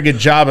a very good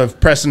job of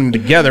pressing them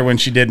together when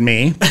she did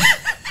me,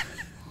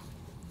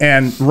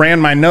 and ran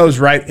my nose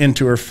right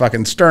into her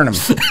fucking sternum.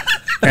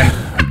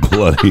 And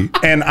bloody.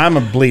 And I'm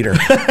a bleeder.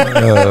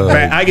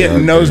 I get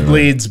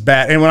nosebleeds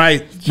bad. And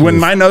when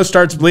my nose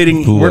starts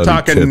bleeding, Bloody we're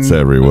talking tits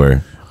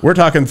everywhere. We're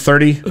talking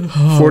 30,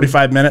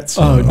 45 minutes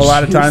a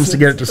lot of times to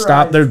get it to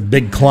stop. There's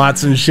big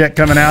clots and shit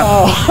coming out.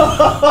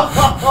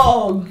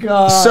 Oh,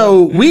 God.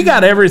 So we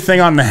got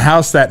everything on the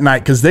house that night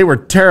because they were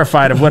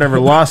terrified of whatever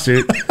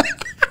lawsuit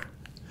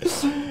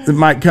that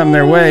might come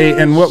their way.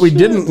 And what we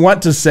didn't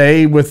want to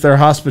say with their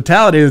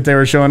hospitality that they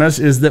were showing us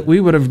is that we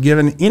would have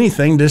given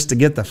anything just to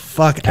get the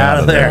fuck out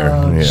of there.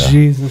 Oh, Yeah.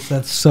 Jesus,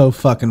 that's so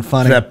fucking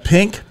funny. The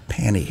pink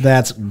panty.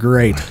 That's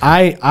great.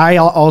 I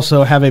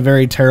also have a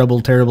very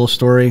terrible, terrible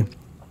story.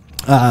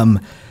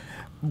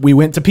 We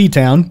went to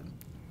P-Town,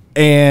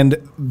 and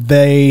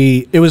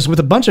it was with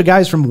a bunch of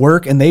guys from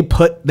work, and they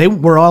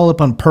were all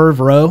up on Perv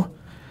Row,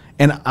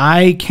 and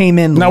I came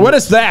in. Now, what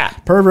is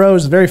that? Perv Row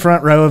is the very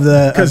front row of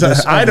the. Because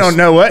I don't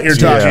know what you're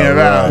talking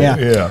about. Yeah.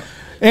 Yeah.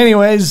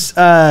 Anyways,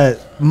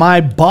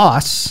 my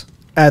boss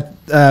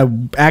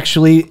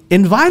actually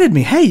invited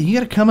me. Hey, you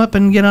got to come up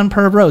and get on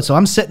Perv Row. So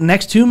I'm sitting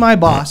next to my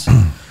boss,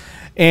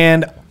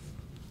 and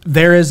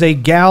there is a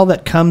gal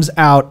that comes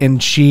out, and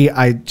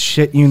I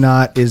shit you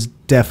not, is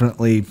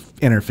definitely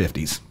in her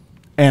 50s.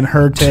 And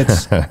her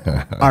tits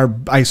are,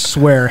 I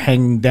swear,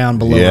 hanging down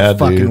below her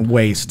fucking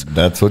waist.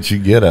 That's what you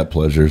get at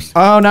Pleasures.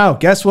 Oh, no.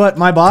 Guess what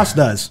my boss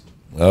does?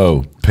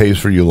 Oh, pays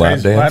for you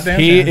lap dance?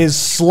 He is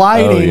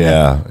sliding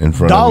in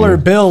front dollar of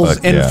you. bills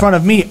Fuck in yeah. front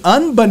of me,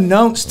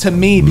 unbeknownst to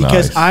me,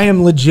 because Nice. I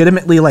am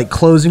legitimately like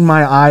closing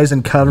my eyes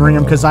and covering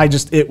them because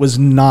it was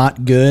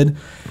not good.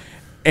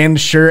 And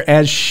sure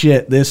as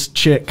shit, this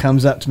chick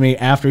comes up to me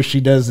after she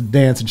does the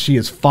dance, and she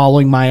is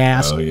following my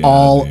ass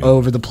all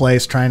over the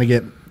place trying to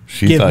give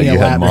thought me a you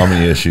had lap.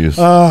 mommy issues. Here's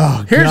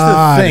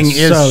God, the thing: it's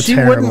is so she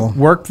terrible. wouldn't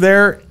work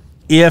there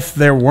if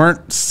there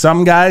weren't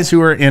some guys who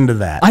were into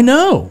that. I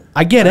know.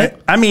 I get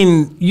it. I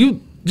mean, you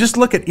just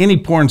look at any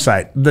porn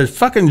site. The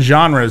fucking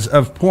genres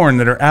of porn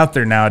that are out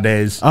there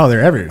nowadays Oh,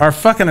 they're everywhere. are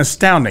fucking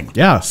astounding.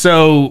 Yeah.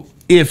 So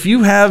if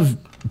you have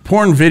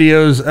porn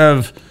videos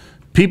of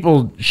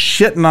people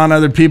shitting on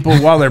other people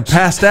while they're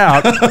passed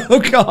out. Oh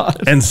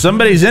God! And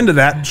somebody's into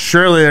that.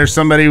 Surely there's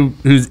somebody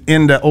who's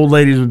into old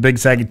ladies with big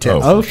saggy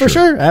tits. Oh, for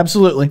sure,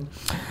 absolutely.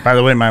 By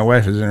the way, my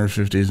wife is in her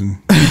 50s,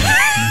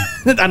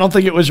 and I don't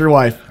think it was your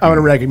wife. I would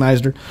have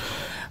recognized her.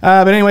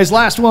 But anyways,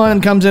 last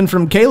one comes in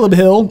from Caleb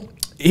Hill.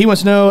 He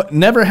wants to know,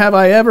 never have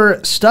I ever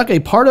stuck a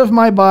part of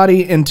my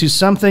body into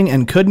something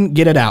and couldn't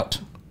get it out.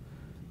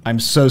 I'm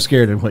so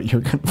scared of what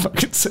you're going to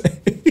fucking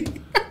say.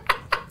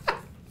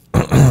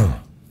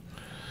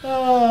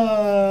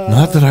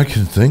 Not that I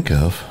can think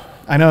of.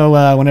 I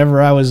know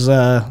whenever I was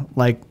I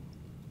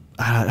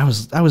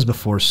was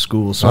before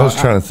school. So I was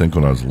trying to think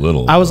when I was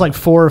little. I was like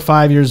 4 or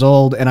 5 years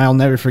old, and I'll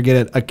never forget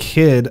it. A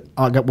kid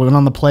went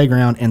on the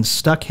playground and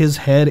stuck his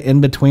head in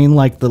between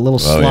like the little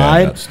slide.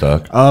 Yeah, got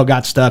stuck. Oh,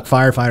 got stuck.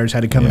 Firefighters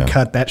had to come and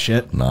cut that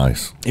shit.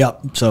 Nice.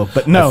 Yep. So,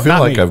 but no, I feel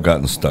not like me. I've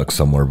gotten stuck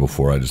somewhere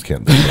before. I just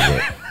can't think of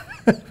it.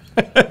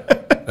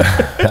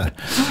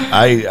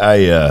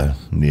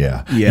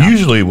 Yeah.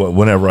 Usually,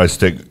 whenever I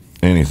stick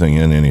anything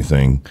in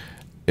anything,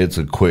 it's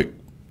a quick,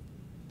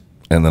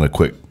 and then a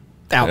quick,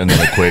 Out. and then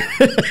a quick,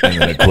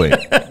 and then a quick.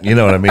 You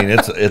know what I mean?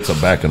 It's a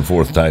back and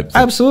forth type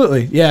thing.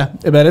 Absolutely. Yeah.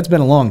 But it's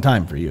been a long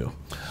time for you.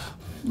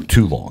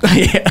 Too long.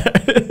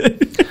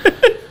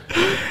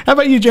 How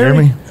about you,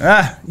 Jeremy?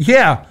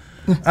 yeah.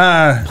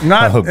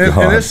 Not, Oh, and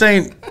God. this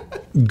ain't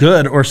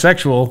good or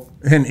sexual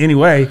in any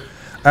way.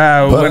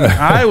 When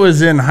I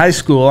was in high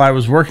school, I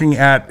was working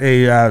at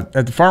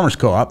the farmer's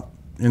co-op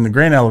in the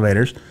grain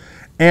elevators,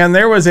 and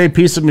there was a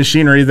piece of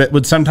machinery that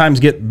would sometimes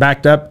get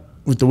backed up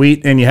with the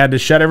wheat, and you had to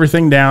shut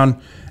everything down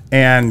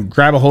and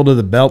grab a hold of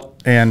the belt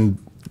and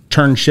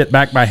turn shit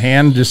back by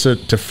hand just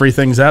to free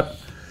things up.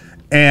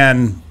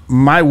 And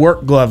my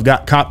work glove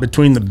got caught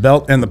between the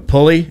belt and the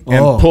pulley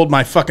and pulled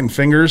my fucking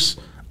fingers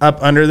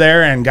up under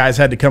there, and guys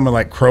had to come with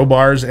like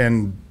crowbars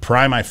and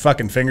pry my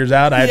fucking fingers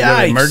out. I had to go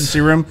to the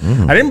emergency room.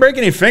 I didn't break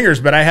any fingers,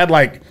 but I had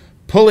like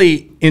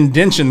pulley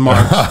indention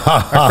marks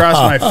across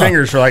my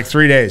fingers for like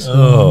 3 days.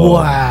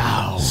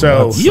 Wow.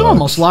 So You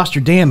almost lost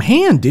your damn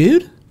hand,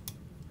 dude.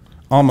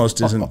 almost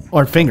isn't.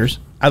 Or fingers.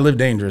 I live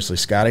dangerously,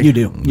 Scotty. You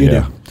do. You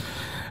do.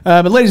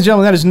 But ladies and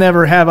gentlemen, that is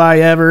Never Have I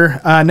Ever.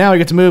 Now we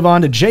get to move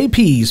on to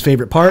JP's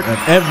favorite part of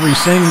every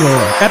single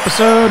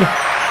episode.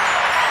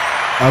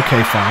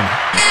 Okay, fine.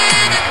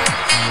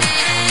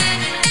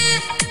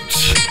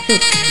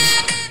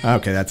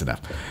 Okay, that's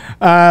enough.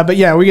 But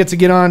yeah, we get to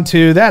get on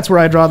to That's Where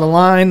I Draw the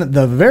Line.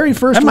 The very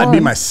first That one. might be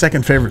my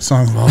second favorite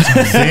song of all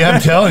time. See,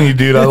 I'm telling you,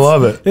 dude, I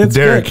love it. it's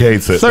Derek good.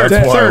 hates it.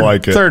 That's why I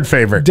like it. Third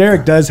favorite.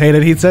 Derek does hate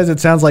it. He says it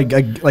sounds like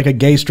a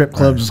gay strip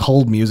club's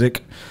hold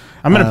music.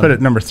 I'm going to put it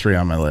number 3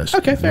 on my list.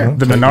 Okay, fair.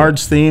 The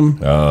Menards theme,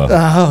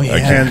 Oh, yeah. I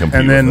can't compete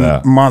and then with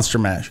that. Monster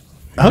Mash.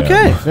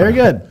 Okay, very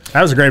good.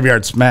 That was a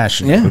graveyard smash.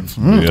 Yeah. Yes,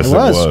 it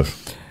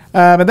was.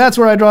 But that's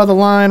where I draw the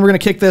line. We're going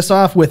to kick this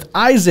off with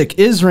Isaac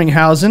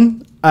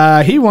Isringhausen.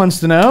 He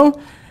wants to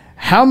know,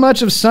 how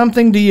much of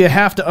something do you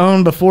have to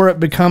own before it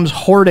becomes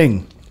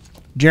hoarding?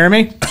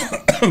 Jeremy?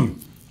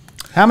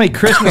 How many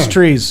Christmas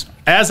trees?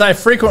 As I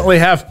frequently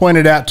have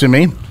pointed out to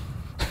me,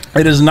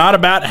 it is not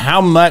about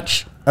how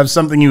much of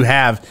something you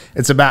have.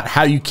 It's about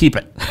how you keep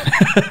it.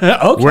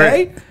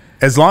 Okay.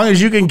 As long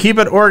as you can keep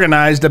it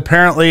organized,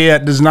 apparently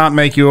it does not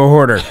make you a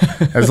hoarder.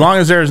 As long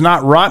as there is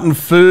not rotten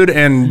food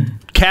and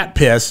cat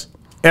piss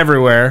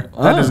everywhere,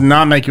 that does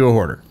not make you a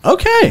hoarder.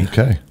 Okay.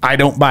 Okay. I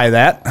don't buy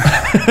that.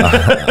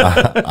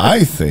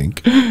 I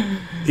think.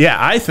 Yeah,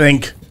 I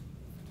think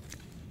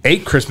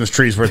 8 Christmas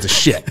trees worth of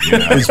shit.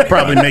 This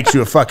probably makes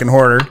you a fucking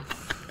hoarder.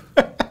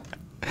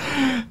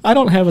 I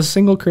don't have a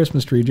single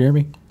Christmas tree,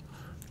 Jeremy.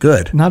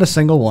 Good. Not a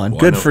single one.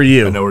 Good for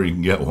you. I know where you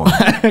can get one.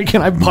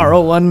 Can I borrow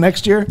one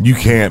next year? You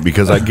can't,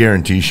 because I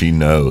guarantee she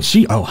knows.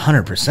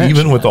 100%.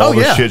 Even with all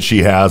the yeah. shit she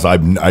has, I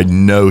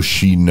know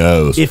she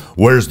knows.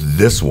 Where's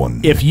this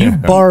one? If you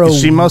borrow...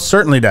 She most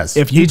certainly does.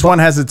 If you each one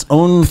has its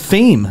own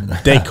theme.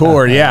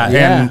 decor, yeah.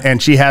 Yeah.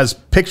 And she has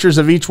pictures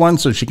of each one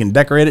so she can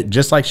decorate it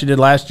just like she did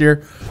last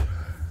year.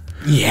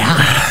 Yeah.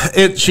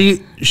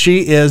 She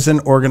is an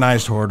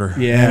organized hoarder.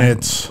 Yeah. And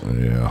it's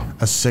Yeah,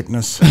 a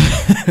sickness.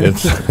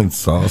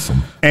 it's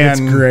awesome. And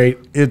It's great.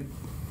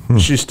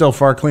 She's still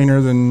far cleaner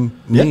than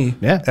me.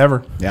 Yeah.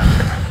 Ever. Yeah.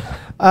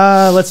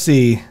 Let's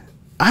see.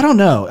 I don't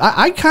know.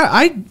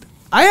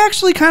 I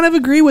actually kind of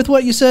agree with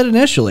what you said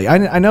initially.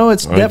 I know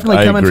it's definitely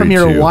I coming from agree,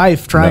 your too.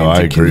 wife trying No, I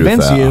to agree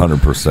convince with that you.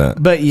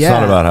 100%. But yeah, it's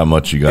not about how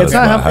much you got. It's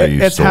about how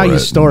you it's store how you it.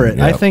 store it.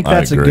 I Yep, think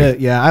that's a agree.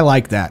 good. Yeah, I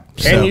like that.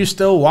 Can you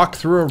still walk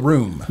through a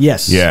room?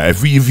 Yes. Yeah,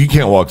 if you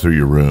can't walk through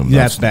your room,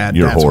 That's bad.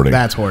 You're That's- hoarding.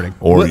 that's hoarding.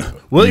 Or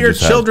Will you your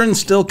just have- children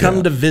still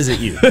come to visit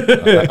you?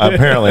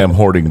 Apparently, I'm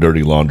hoarding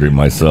dirty laundry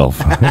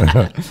myself.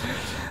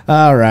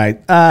 All right.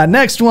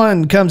 Next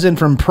one comes in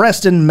from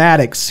Preston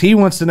Maddox. He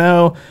wants to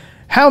know,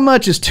 how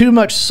much is too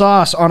much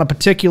sauce on a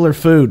particular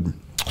food?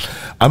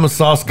 I'm a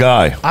sauce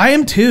guy, I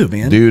am too,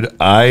 man. dude.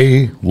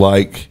 I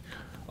like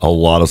a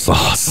lot of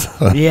sauce.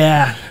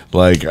 Yeah.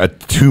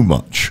 Like too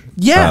much.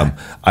 Yeah.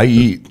 I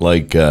eat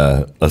like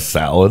a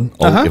salad.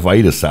 If I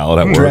eat a salad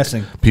at work,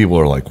 Dressing. people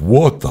are like,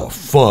 "What the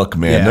fuck,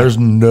 man? Yeah. There's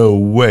no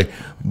way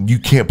you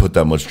can't put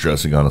that much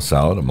dressing on a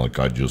salad." I'm like,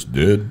 "I just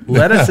did."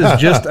 Lettuce is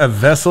just a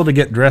vessel to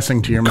get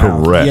dressing to your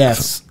mouth. Correct.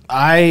 Yes.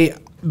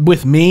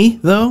 With me,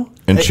 though,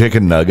 And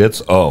chicken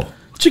nuggets. Oh,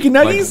 chicken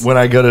like nuggets. when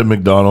I go to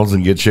McDonald's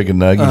and get chicken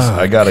nuggets,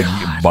 I gotta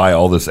buy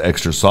all this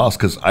extra sauce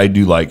because I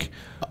do like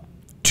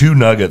 2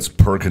 nuggets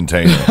per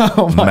container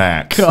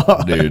max,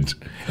 dude.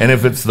 And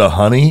if it's the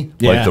honey,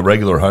 Yeah. like the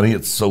regular honey,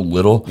 it's so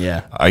little.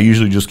 Yeah. I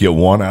usually just get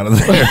 1 out of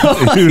there.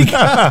 Dude.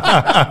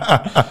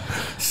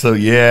 So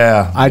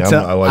yeah, I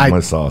like my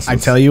sauces. I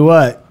tell you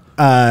what,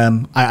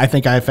 I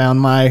think I found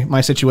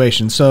my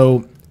situation.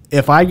 So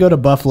if I go to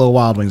Buffalo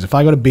Wild Wings, if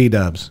I go to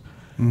B-Dubs,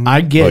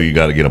 I get. Oh, you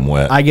got to get them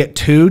wet. I get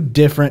 2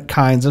 different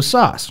kinds of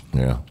sauce.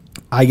 Yeah.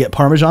 I get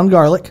Parmesan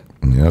garlic,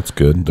 Yeah, that's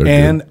good. They're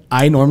and good.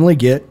 I normally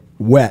get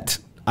wet.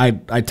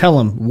 I tell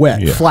them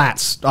wet, Yeah.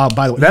 flats. By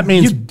the way, That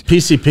means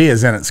PCP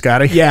is in it,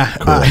 Scotty. yeah,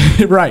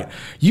 right.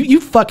 You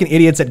fucking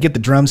idiots that get the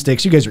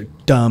drumsticks. You guys are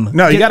dumb.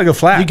 No, you gotta go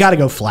flats. You got to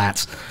go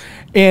flats.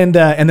 And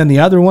then the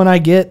other one I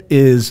get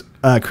is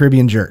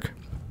Caribbean jerk.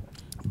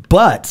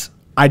 But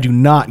I do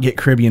not get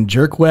Caribbean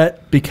jerk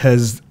wet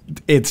because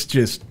it's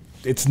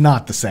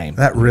not the same.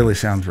 That really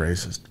sounds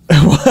racist.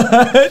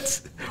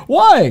 What?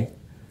 Why?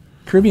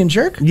 Caribbean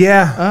jerk?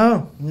 Yeah.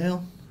 Oh,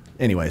 well.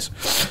 Anyways,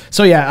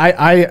 so yeah,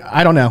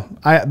 I don't know.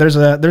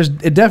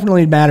 It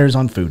definitely matters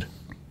on food,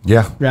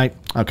 Yeah. right?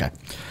 Okay.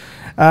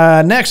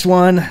 Next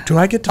one. Do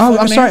I get to Oh, fucking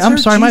I'm sorry. answer? I'm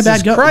sorry. My Jesus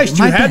bad. Go. Christ,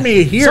 My you had bad.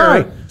 me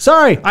here.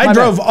 Sorry. I My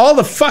drove bad. all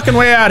the fucking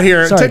way out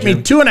here. Sorry, It took me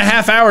Jim.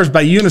 2.5 hours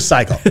by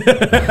unicycle.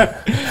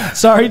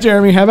 Sorry,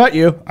 Jeremy. How about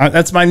you?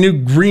 That's my new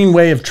green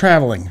way of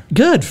traveling.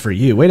 Good for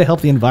you. Way to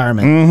help the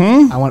environment.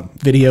 Mm-hmm. I want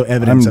video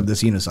evidence of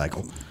this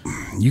unicycle.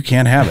 You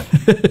can't have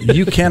it.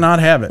 You cannot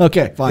have it.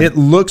 Okay, fine. It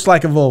looks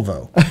like a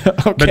Volvo.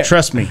 But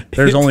trust me,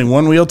 there's only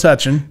one wheel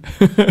touching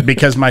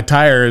because my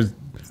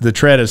the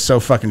tread is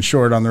so fucking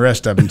short on the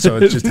rest of them. So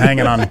it's just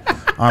hanging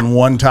on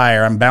one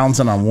tire. I'm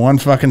balancing on one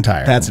fucking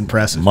tire. That's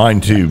impressive.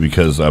 Mine too,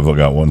 because I've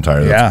got one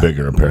tire that's Yeah.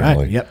 bigger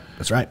apparently. Right. Yep.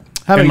 That's right.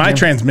 How and about my you, Jim?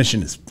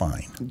 transmission is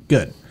fine.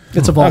 Good.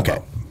 It's a Volvo. Okay.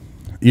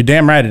 You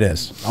damn right it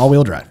is.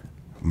 All-wheel drive.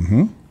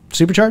 Mm-hmm.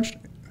 Supercharged?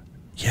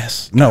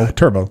 Yes. No,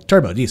 turbo.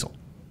 Turbo, diesel.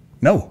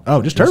 No.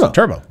 Oh, just turbo.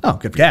 Turbo. Oh,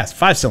 good for Gas,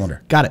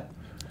 5-cylinder. Got it.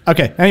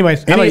 Okay.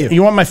 Anyways, how about you?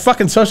 You want my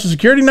fucking social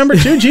security number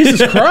too?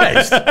 Jesus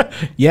Christ.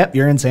 Yep,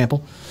 you're in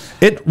sample.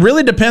 It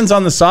really depends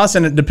on the sauce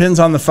and it depends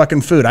on the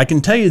fucking food. I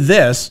can tell you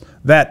this,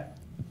 that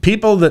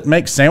people that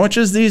make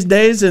sandwiches these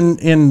days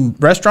in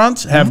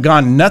restaurants have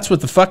gone nuts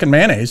with the fucking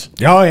mayonnaise.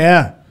 Oh,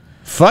 yeah.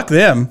 Fuck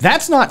them.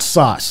 That's not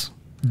sauce.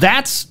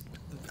 That's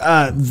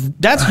unicorn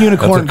That's a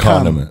cum.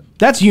 condiment.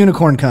 That's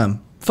unicorn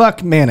cum.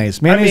 Fuck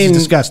mayonnaise. Mayonnaise is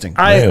disgusting.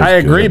 Mayo's I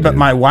agree, good, but dude.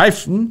 my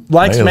wife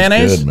likes Mayo's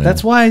mayonnaise. good, man.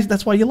 that's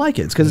why you like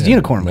it. It's because it's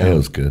unicorn cum.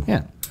 Mayo's good.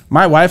 Yeah.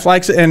 My wife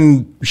likes it,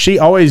 and she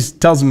always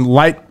tells them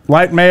light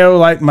mayo,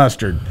 light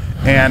mustard.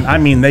 And I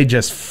mean, they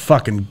just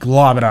fucking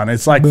glob it on.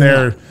 It's like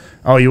they're,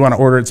 oh, you want to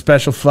order it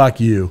special? Fuck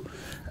you.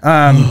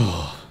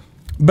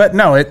 But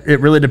no, it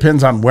really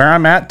depends on where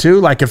I'm at too.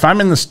 Like if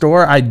I'm in the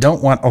store, I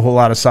don't want a whole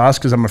lot of sauce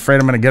because I'm afraid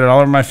I'm going to get it all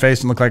over my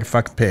face and look like a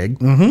fucking pig.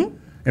 Mm-hmm.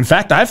 In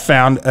fact, I've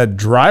found a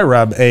dry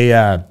rub.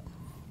 I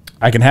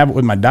can have it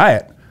with my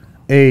diet.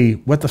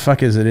 What the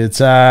fuck is it?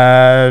 It's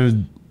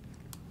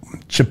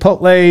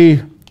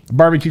Chipotle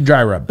barbecue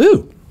dry rub.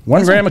 Ooh.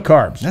 1 gram of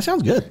carbs. That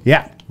sounds good.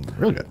 Yeah.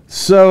 Real good.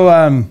 So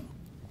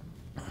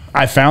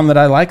I found that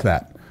I like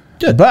that.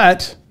 Good.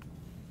 But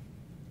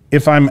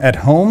if I'm at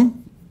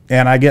home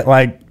and I get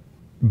like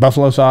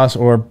buffalo sauce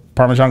or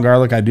Parmesan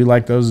garlic, I do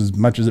like those as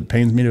much as it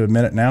pains me to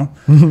admit it now.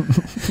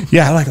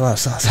 Yeah, I like a lot of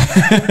sauce.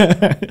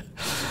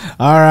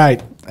 All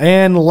right.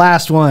 And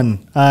last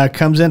one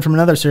comes in from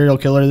another serial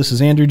killer. This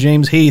is Andrew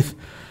James Heath.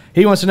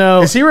 He wants to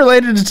know. Is he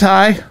related to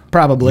Ty?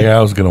 Probably. Yeah,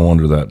 I was going to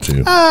wonder that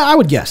too. I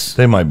would guess.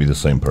 They might be the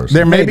same person.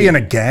 They're maybe Maybe. in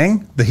a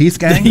gang? The Heath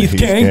gang? Heath Heath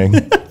gang.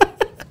 gang.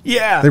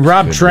 Yeah. They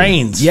rob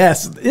trains.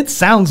 Yes. It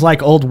sounds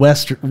like old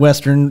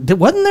Western.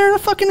 Wasn't there a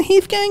fucking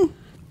Heath gang?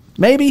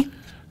 Maybe.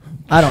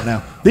 I don't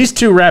know. These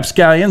 2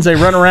 rapscallions, they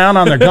run around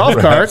on their golf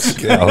carts,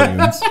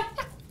 Scallions.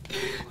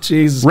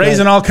 Jesus.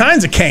 raising all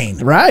kinds of cane.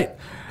 Right.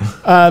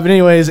 But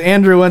anyways,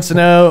 Andrew wants to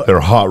know. They're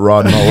hot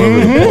rodding all over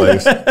the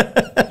place.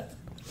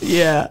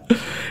 Yeah.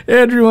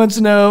 Andrew wants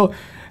to know.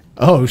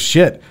 Oh,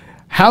 shit.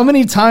 How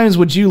many times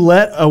would you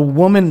let a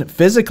woman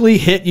physically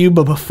hit you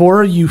but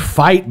before you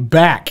fight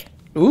back?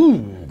 Ooh,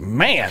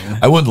 man.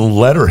 I wouldn't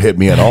let her hit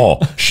me at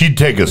all. She'd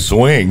take a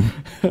swing,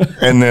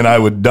 and then I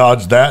would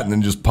dodge that and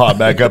then just pop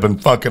back up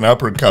and fucking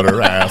uppercut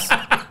her ass.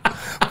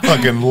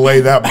 Fucking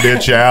lay that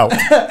bitch out.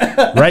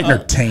 Right in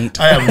her taint.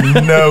 I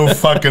have no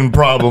fucking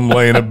problem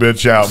laying a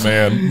bitch out,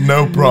 man.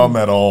 No problem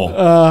at all.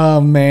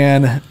 Oh,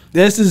 man.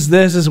 This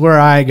is where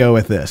I go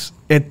with this.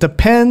 It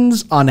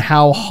depends on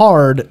how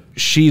hard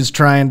she's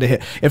trying to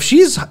hit. If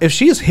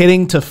she's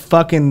hitting to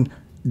fucking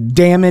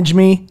damage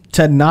me,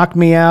 to knock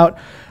me out,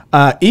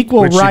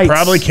 equal Which rights. she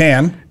probably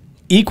can.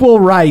 Equal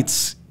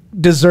rights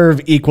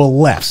deserve equal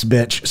lefts,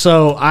 bitch.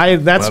 So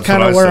that's kind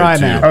what of I where said, I'm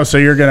too. at. Oh, so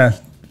you're gonna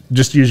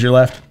just use your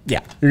left? Yeah.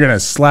 You're gonna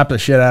slap the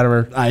shit out of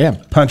her. I am.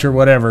 Punch her,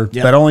 whatever.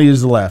 Yep. But only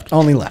use the left.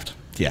 Only left.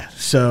 Yeah.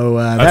 So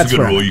That's a good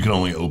where I'm rule. at. You can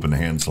only open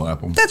hand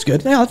slap them. That's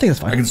good. Yeah, I think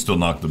that's I fine. can still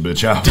knock the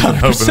bitch out with an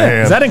open 100%.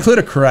 hand. Does that include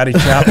a karate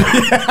chop?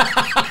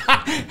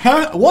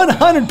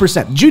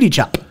 100%. Judy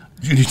chop.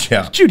 Judy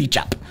chop. Judy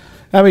chop.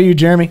 How about you,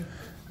 Jeremy?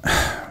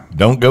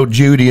 Don't go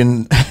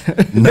Judying.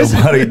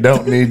 Nobody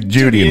don't need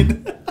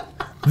Judying.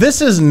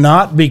 This is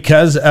not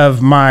because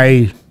of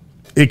my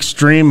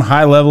extreme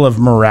high level of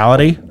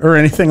morality or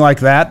anything like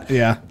that.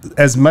 Yeah.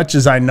 As much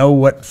as I know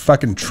what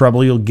fucking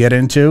trouble you'll get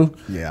into.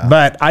 Yeah.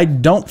 But I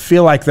don't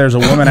feel like there's a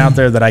woman out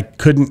there that I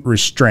couldn't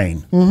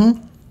restrain.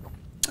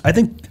 I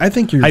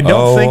think you're. I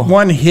don't think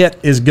one hit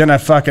is gonna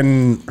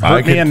fucking I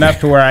hurt me could- enough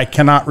to where I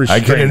cannot I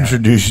restrain. can her.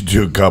 introduce you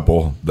to a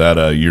couple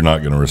that you're not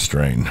going to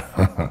restrain.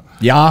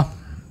 Yeah.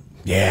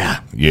 Yeah.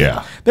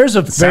 Yeah. There's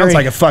a Sounds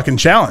like a fucking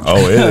challenge.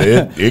 Oh,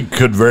 it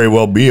could very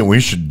well be, and we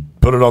should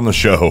put it on the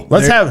show.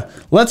 Let's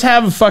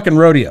have a fucking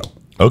rodeo.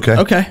 Okay.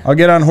 Okay. I'll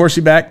get on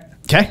horsey back,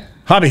 Okay.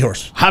 hobby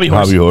horse, Hobby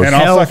horse. Hobby horse. and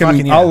Hell I'll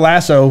fucking yeah. I'll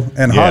lasso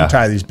and Yeah. hog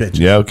tie these bitches.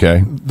 Yeah.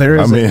 Okay. There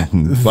is I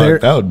mean,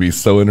 fuck, that would be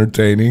so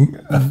entertaining.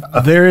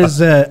 There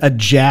is a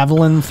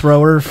javelin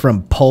thrower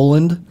from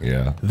Poland.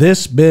 Yeah.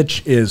 This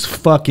bitch is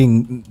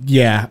fucking.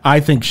 Yeah,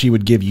 I think she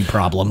would give you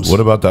problems. What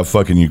about that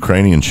fucking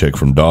Ukrainian chick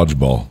from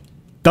Dodgeball?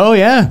 Oh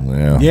yeah.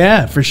 Yeah.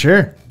 Yeah, for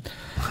sure.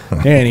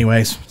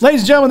 Anyways,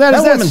 ladies and gentlemen, That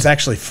that woman's is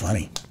actually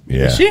funny.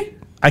 Yeah. she.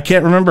 I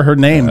can't remember her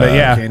name, but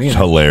yeah. Can't It's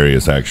either.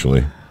 hilarious,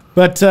 actually.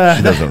 But She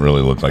doesn't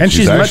really look like And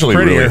she's she's much actually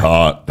prettier. really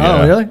hot. oh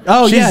Yeah. really?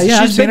 Oh she's, yeah,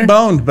 yeah. she's big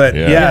boned, but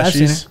Yeah. yeah, Yeah, I've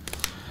seen she's.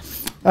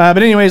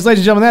 But anyways, ladies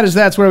and gentlemen,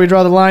 that's where we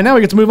draw the line. Now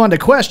we get to move on to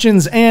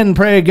questions and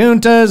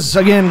preguntas.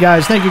 Again,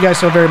 guys, thank you guys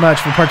so very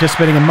much for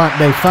participating in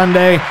Monday Fun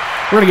Day.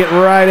 We're going to get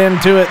right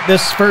into it.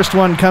 This first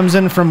one comes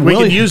in from We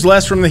William. could use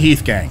less from the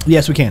Heath gang.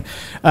 Yes, we can.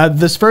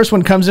 This first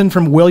one comes in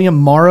from William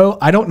Morrow.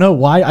 I don't know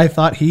why I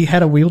thought he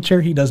had a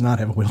wheelchair. He does not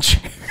have a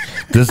wheelchair.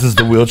 This is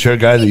the wheelchair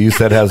guy that you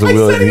said has a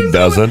wheel and he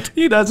doesn't.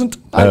 He doesn't.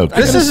 Okay.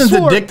 This could've isn't the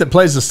swore- dick that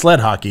plays the sled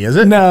hockey, is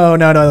it? No,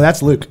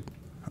 that's Luke.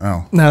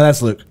 Oh. No,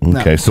 that's Luke. No.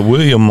 Okay, so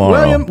William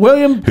Morrow.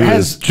 William who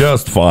has is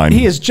just fine.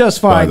 He is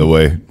just fine. By the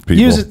way,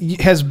 people.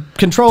 Has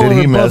control Did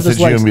over he both his message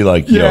you legs. and be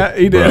like, "Yo, yeah,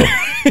 he did. bro,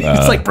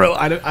 It's like, bro,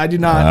 I do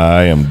not.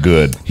 I am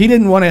good. He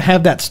didn't want to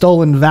have that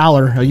stolen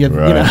valor. You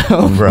Right.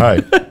 know.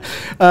 Right.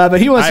 But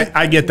he wants.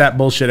 I get that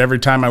bullshit every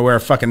time I wear a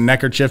fucking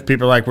neckerchief.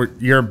 People are like,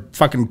 "You're a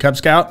fucking Cub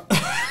Scout?"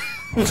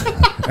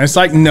 And it's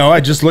like, no,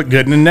 I just look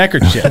good in a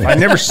neckerchief. I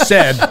never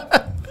said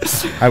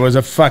I was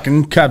a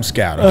fucking Cub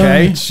Scout,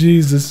 okay?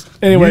 Jesus.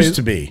 Anyway, Used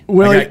to be. I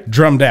Willie, got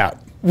drummed out.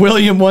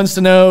 William wants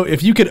to know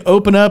if you could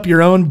open up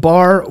your own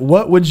bar,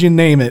 what would you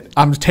name it?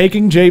 I'm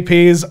taking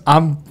JP's.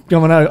 I'm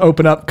going to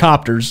open up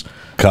Copters.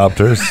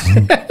 Copters.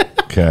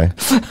 Okay.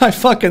 I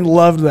fucking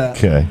loved that.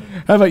 Okay.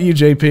 How about you,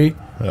 JP?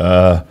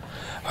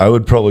 I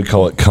would probably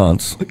call it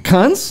cunts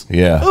Cunts?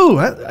 Yeah. Ooh,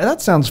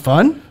 that sounds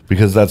fun.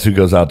 because that's who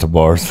goes out to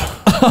bars.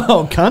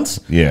 Oh, cunts?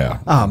 Yeah.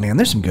 Oh, man,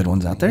 there's some good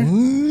ones out there.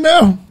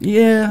 No.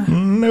 Yeah.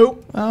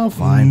 Nope. Oh,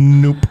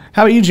 fine. Nope.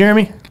 How about you,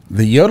 Jeremy?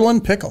 The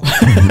yodeling pickle.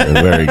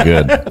 Very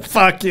good.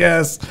 Fuck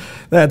yes.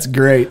 That's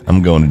great.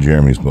 I'm going to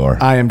Jeremy's bar.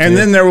 I am too. And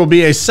then there will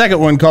be a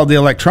second one called the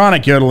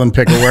electronic yodeling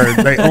pickle where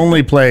they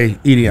only play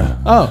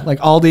EDM. Oh, like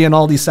Aldi and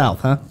Aldi South,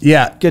 huh?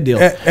 Yeah. Good deal.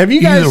 Have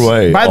you guys, Either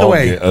way. by the all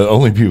way, gay-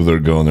 only people that are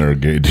going there are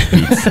gay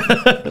dudes.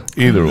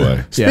 Either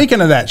way. speaking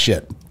of that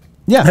shit,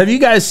 Yeah. have you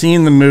guys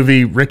seen the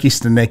movie Ricky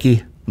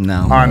Stenicki?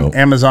 No. On Nope.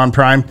 Amazon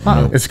Prime.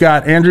 It's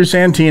got Andrew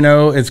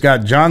Santino, it's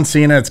got John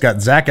Cena, it's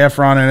got Zac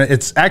Efron in it.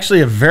 It's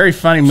actually a very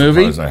funny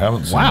movie. Surprised I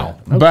haven't seen Wow.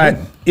 it. But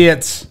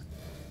it's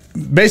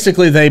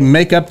basically they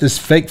make up this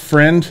fake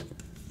friend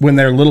when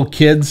they're little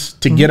kids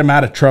to get them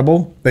out of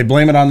trouble. They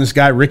blame it on this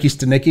guy, Ricky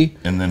Stenicki.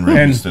 And then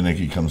Ricky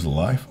Stenicki comes to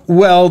life.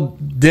 Well,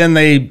 then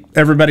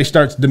everybody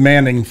starts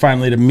demanding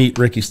finally to meet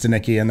Ricky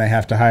Stenicki, and they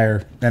have to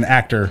hire an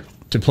actor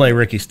to play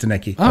Ricky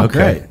Stenicki. Oh,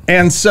 Okay. great.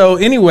 And so,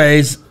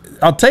 anyways,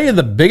 I'll tell you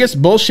the biggest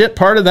bullshit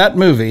part of that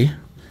movie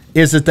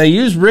is that they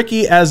use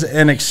Ricky as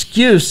an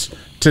excuse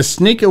to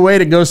sneak away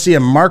to go see a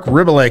Mark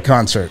Riboulet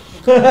concert.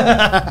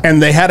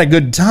 And they had a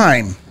good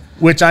time,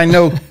 which I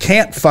know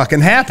can't fucking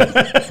happen.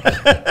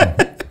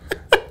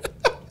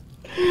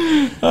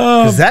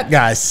 Because that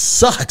guy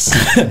sucks.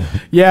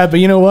 Yeah, but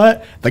you know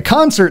what? The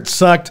concert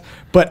sucked,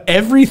 but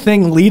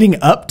everything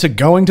leading up to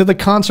going to the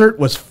concert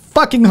was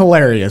fucking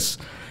hilarious.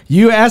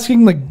 You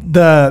asking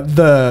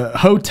the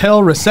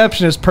hotel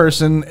receptionist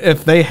person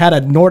if they had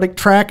a Nordic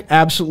track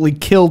absolutely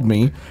killed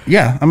me.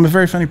 Yeah, I'm a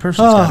very funny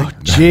person, Oh, Scotty.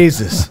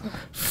 Jesus.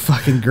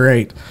 Fucking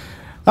great.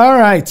 All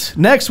right,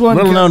 next one.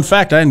 Little known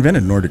fact, I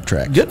invented Nordic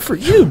track. Good for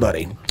you,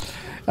 buddy.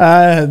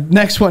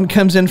 Next one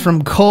comes in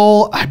from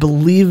Cole. I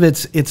believe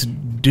it's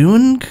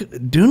Dunkel?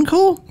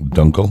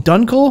 Dunkel.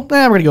 Dunkel?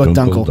 We're going to go with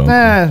Dunkel, Dunkel.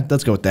 Dunkel.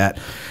 Let's go with that.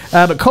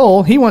 But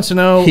Cole, he wants to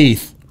know...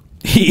 Heath.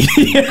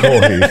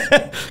 Cole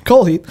Heath.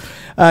 Cole Heath.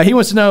 He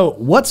wants to know,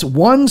 what's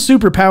one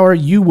superpower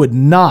you would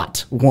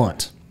not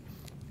want?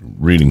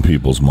 reading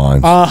people's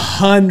minds.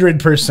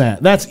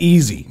 100%. That's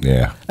easy.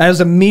 Yeah. That is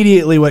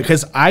immediately what,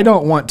 because I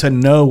don't want to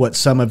know what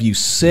some of you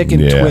sick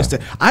and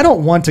twisted. I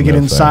don't want to get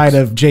inside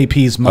of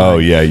JP's mind. Oh,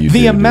 yeah, you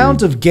The do,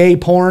 amount of gay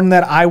porn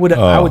that I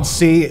would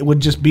see, it would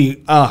just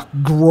be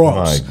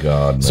gross. My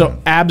God, man.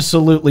 So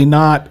absolutely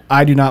not.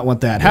 I do not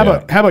want that. How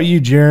about you,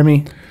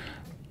 Jeremy?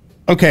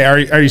 Okay,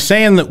 are you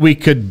saying that we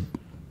could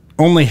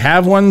only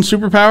have one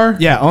superpower?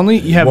 Yeah, only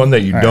you have one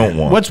that you don't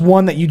want. What's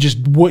one that you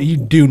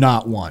do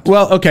not want?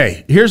 Well,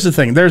 okay, here's the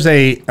thing. There's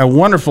a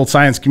wonderful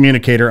science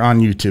communicator on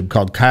YouTube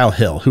called Kyle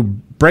Hill who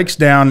breaks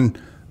down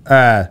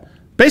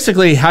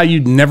basically how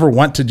you'd never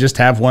want to just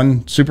have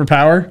one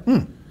superpower.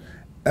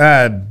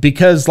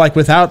 Because like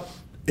without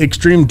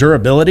extreme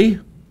durability,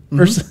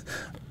 or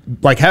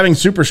like having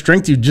super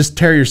strength, you just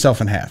tear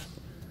yourself in half.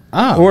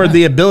 Or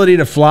the ability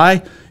to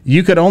fly,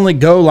 you could only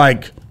go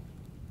like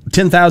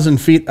 10,000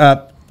 feet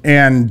up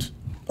and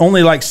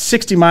only like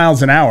 60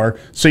 miles an hour.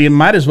 So you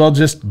might as well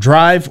just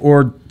drive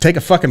or take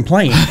a fucking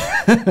plane.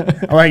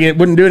 Like it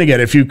wouldn't do any good.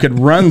 If you could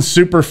run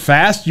super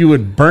fast, you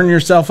would burn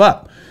yourself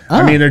up.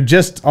 I mean, they're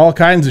just all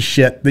kinds of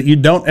shit that you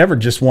don't ever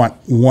just want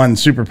one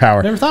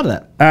superpower. Never thought of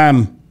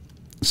that.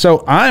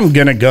 So I'm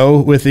going to go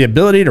with the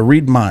ability to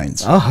read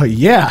minds. Oh,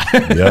 yeah.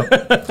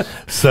 Yep.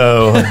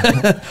 So,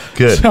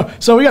 good.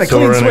 So we got a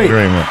clean we're in sweep.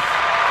 agreement.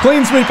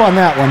 Clean sweep on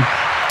that one.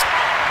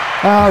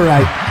 All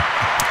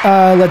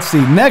right. Let's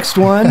see. Next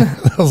one.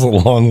 That was a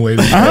long way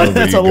to go.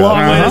 That's a long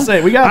way to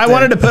say it. I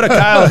wanted to put a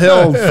Kyle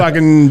Hill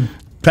fucking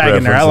tag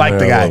in there. I like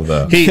the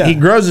guy. He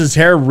grows his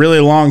hair really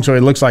long so he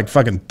looks like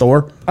fucking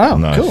Thor. Oh,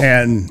 Nice.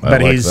 cool.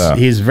 But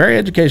he's very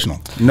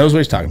educational. Knows what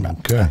he's talking about.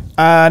 Okay.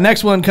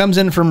 Next one comes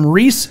in from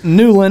Reese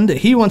Newland.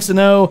 He wants to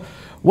know,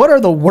 what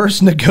are the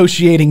worst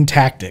negotiating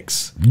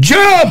tactics?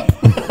 Jump!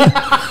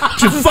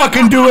 Just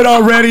fucking do it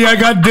already. I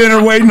got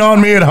dinner waiting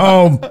on me at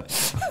home.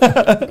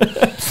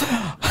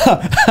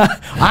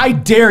 I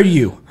dare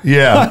you.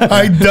 Yeah,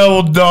 I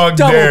double dog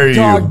dare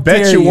you.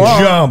 Bet you won't.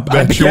 Jump.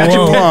 Bet you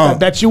won't. I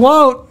bet you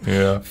won't.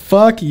 Yeah.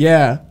 Fuck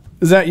yeah.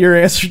 Is that your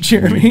answer,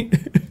 Jeremy?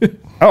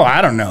 Oh,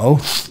 I don't know.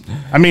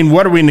 I mean,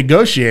 what are we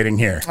negotiating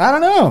here? I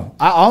don't know.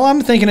 All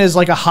I'm thinking is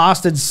like a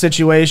hostage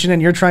situation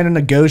and you're trying to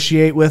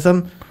negotiate with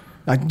them.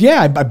 Like,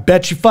 yeah, I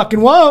bet you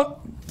fucking won't.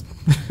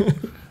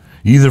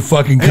 You either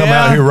fucking come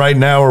out here right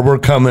now or we're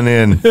coming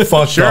in.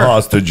 Fuck the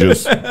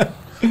hostages.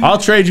 I'll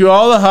trade you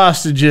all the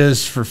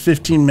hostages for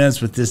 15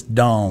 minutes with this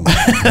dong.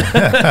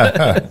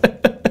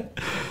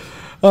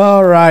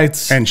 All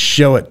right. And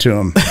show it to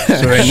them. So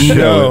they Show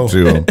know. it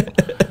to them.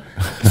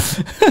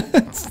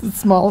 It's the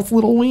smallest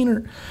little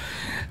wiener.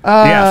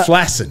 Yeah,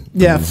 flaccid.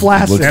 Yeah,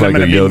 flaccid. Looks And I'm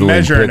like a gonna be yodeling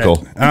measuring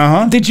pickle.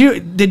 it.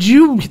 Did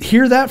you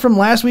hear that from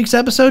last week's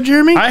episode,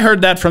 Jeremy? I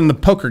heard that from the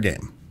poker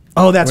game.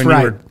 Oh, that's when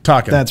right. you were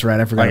talking. That's right.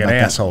 I forgot like about an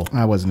that. asshole.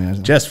 I wasn't an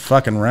asshole. Just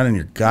fucking running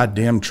your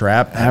goddamn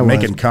trap and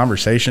making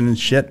conversation and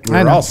shit. I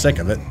We're know. all sick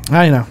of it.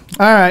 I know.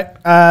 All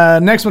right.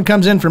 Next one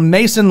comes in from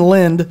Mason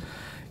Lind.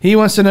 He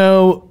wants to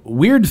know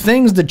weird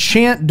things to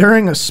chant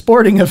during a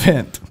sporting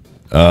event.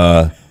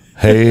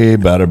 Hey,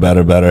 better,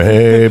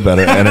 hey,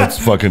 better. And it's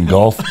fucking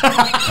golf.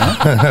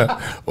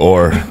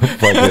 Or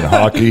fucking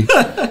hockey.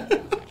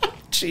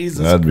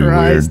 Jesus That'd be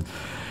Christ. weird.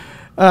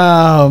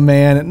 Oh,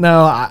 man.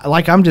 No,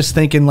 I'm just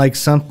thinking like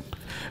some...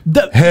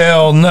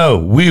 Hell no,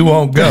 we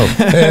won't go.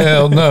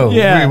 Hell no,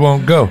 Yeah. we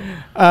won't go.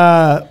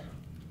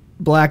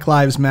 Black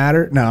Lives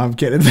Matter. No, I'm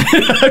kidding.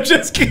 I'm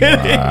just kidding.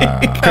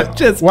 I'm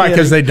just Why? kidding.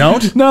 Because they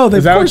don't? No,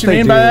 Is that what you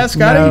mean by that,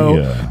 Scotty? No,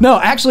 Yeah. no,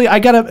 actually, I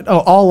gotta. Oh,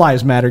 all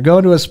lives matter. Go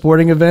into a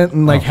sporting event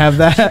and like have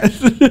that.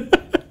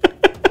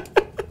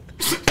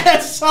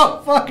 That's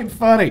so fucking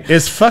funny.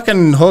 Is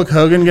fucking Hulk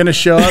Hogan going to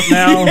show up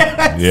now?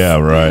 Yeah,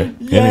 right.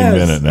 Yes. Any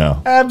minute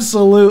now.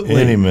 Absolutely.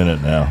 Any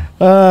minute now.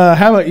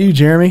 How about you,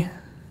 Jeremy?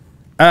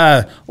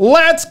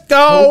 Let's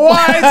go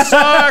White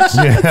Sox!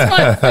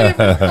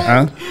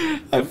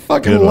 I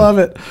fucking Good one. love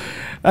it.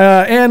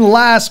 And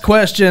last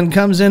question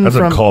comes in That's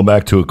from. a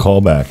callback to a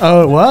callback.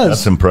 Oh, it was.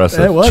 That's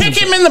impressive. It was. Kick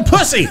him in the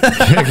pussy!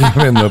 Kick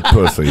him in the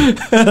pussy.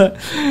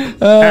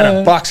 At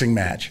a boxing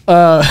match.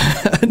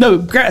 No,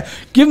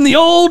 give him the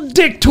old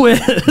dick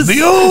twist.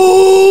 The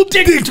old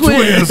dick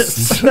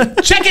twist.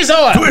 Check his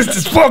oil! Twist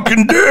his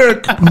fucking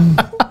dick.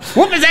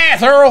 Whoop his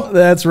ass, Earl!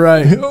 That's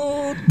right.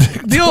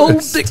 The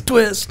old dick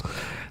twist.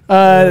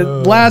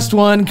 Last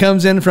one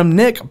comes in from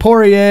Nick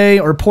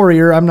Poirier or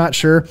Poirier. I'm not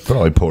sure.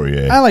 Probably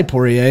Poirier. I like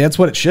Poirier. That's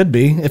what it should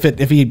be.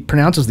 If he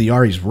pronounces the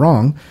R, he's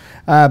wrong.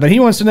 But he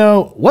wants to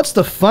know, what's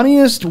the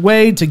funniest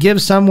way to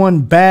give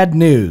someone bad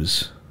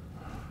news?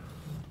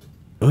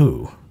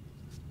 Ooh.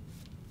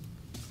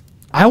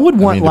 I would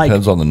want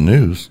depends on the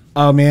news.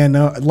 oh man,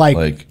 no,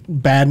 like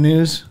bad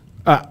news.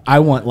 I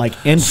want like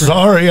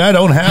Sorry, I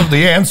don't have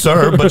the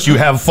answer, but you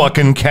have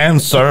fucking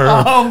cancer.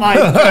 Oh my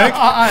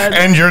god.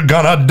 And you're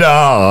gonna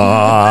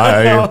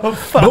die.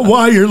 But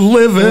while you're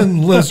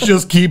living, let's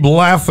just keep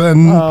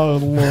laughing. Oh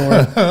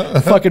lord.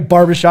 Fucking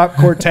barbershop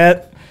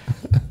quartet.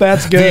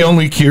 That's good. The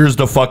only cure is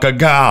to fuck a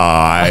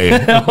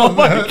guy. Oh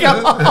my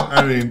God.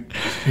 I mean,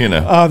 you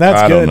know. Oh,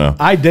 that's I good. don't know.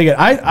 I dig it.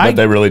 But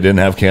they really didn't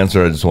have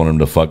cancer. I just want him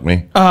to fuck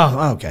me.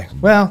 Oh, okay.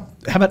 Well,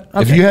 how about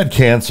okay. If you had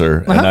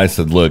cancer and I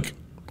said, look,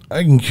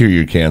 I can cure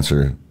your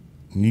cancer,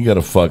 you got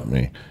to fuck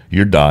me.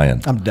 You're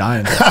dying. I'm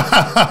dying.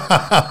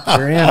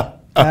 You're in.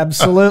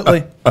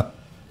 Absolutely.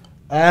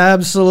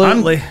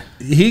 Absolutely.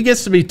 He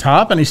gets to be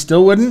top and he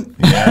still wouldn't?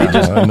 Yeah, He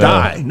just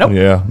die. Nope.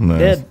 Yeah. No.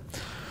 Dead.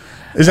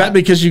 Is that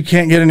because you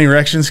can't get an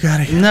erection,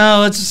 Scotty?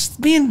 No, it's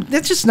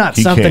just not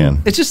He something.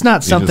 can. It's just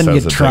not He something just you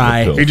has to take a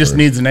try. pill. He just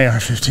needs an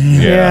AR-15.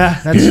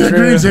 Yeah, that's Yeah, true.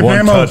 green zip One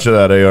ammo. touch of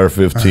that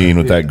AR-15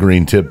 with that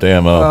green tipped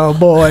ammo. Oh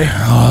boy,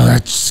 Oh,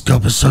 that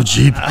scope is so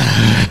cheap.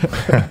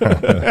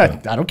 I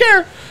don't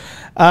care.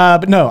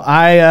 But no,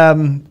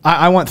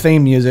 I want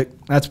theme music.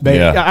 That's big.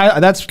 Yeah.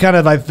 That's kind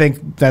of. I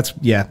think that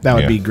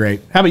would be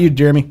great. How about you,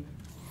 Jeremy?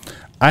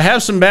 I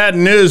have some bad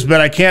news, but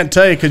I can't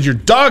tell you because your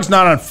dog's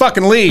not on a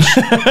fucking leash.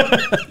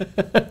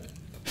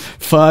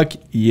 Fuck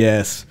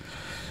yes.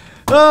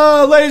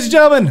 Oh, ladies and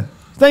gentlemen,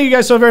 thank you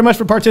guys so very much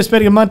for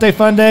participating in Monday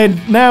Fun Day.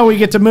 Now we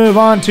get to move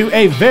on to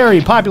a very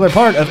popular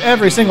part of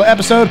every single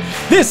episode.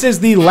 This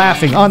is the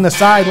Laughing on the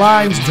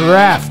Sidelines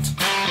draft.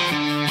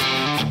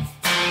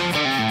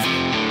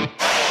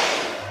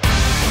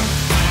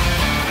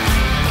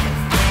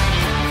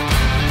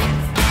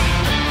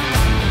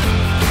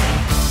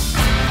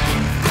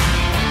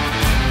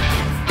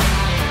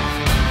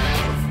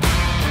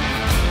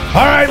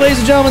 All right, ladies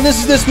and gentlemen, this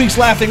is this week's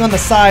Laughing on the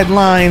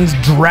Sidelines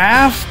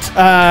draft.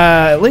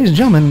 Ladies and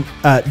gentlemen,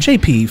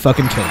 JP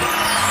fucking killed it.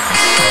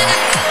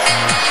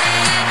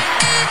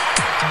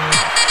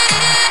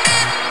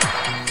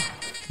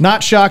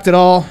 Not shocked at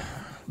all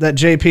that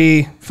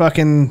JP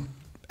fucking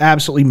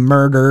absolutely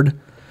murdered.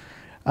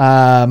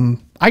 I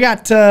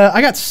got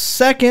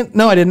second.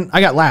 No, I didn't.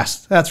 I got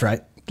last. That's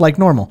right. Like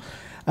normal.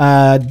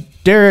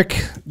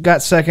 Derek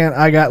got second.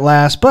 I got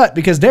last. But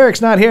because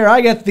Derek's not here,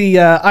 I get the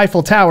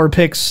Eiffel Tower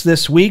picks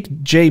this week.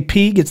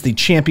 JP gets the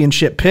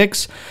championship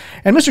picks.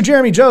 And Mr.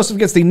 Jeremy Joseph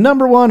gets the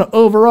 #1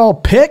 overall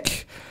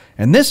pick.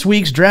 And this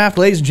week's draft,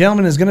 ladies and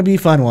gentlemen, is going to be a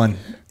fun one.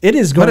 It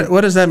is going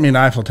What does that mean,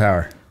 Eiffel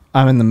Tower?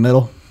 I'm in the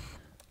middle.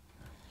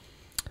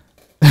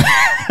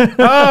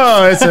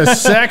 Oh, it's a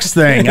sex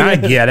thing. I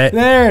get it.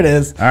 There it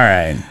is. All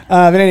right.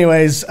 But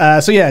anyways,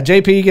 so yeah,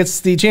 JP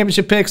gets the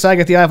championship picks. I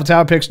get the Eiffel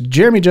Tower picks.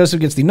 Jeremy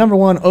Joseph gets the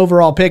 #1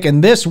 overall pick.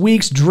 And this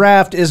week's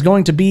draft is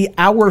going to be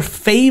our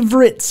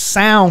favorite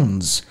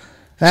sounds.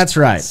 That's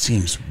right.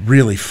 Seems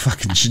really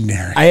fucking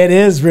generic. It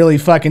is really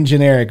fucking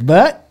generic,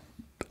 but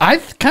I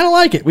kind of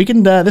like it. We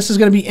can. This is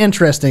going to be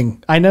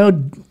interesting. I know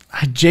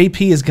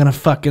JP is going to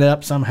fuck it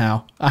up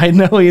somehow. I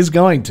know he's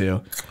going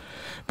to.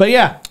 But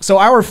yeah, so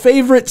our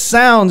favorite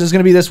sounds is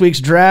going to be this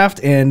week's draft,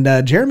 and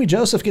Jeremy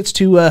Joseph gets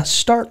to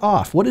start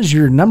off. What is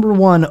your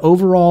 #1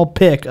 overall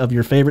pick of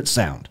your favorite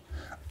sound?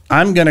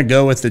 I'm going to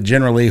go with the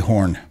General Lee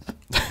horn.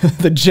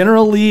 The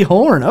General Lee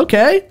horn.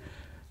 Okay.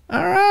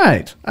 All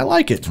right. I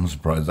like it. I'm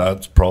surprised.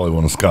 That's probably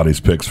one of Scotty's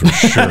picks for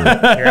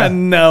sure.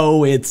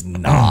 No, it's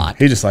not.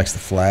 He just likes the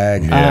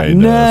flag. Yeah, he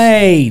does.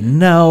 Nay,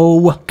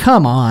 no.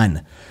 Come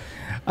on.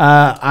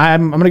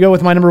 I'm going to go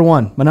with my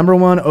 #1. My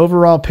 #1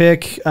 overall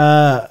pick,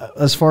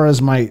 as far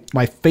as my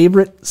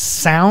favorite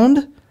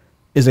sound,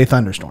 is a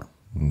thunderstorm.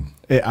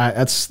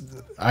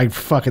 I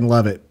fucking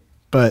love it,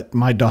 but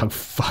my dog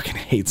fucking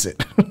hates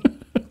it.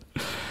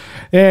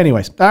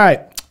 Anyways, all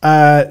right.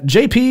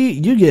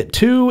 JP, you get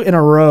 2 in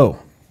a row.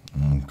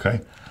 Okay.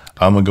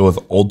 I'm going to go with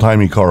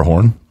old-timey car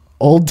horn.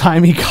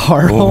 Old-timey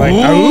car horn.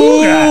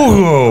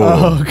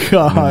 Oh,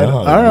 God. Yeah,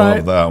 All I right.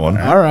 love that one.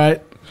 All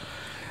right.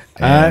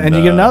 And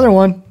you get another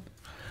one.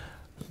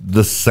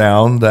 The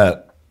sound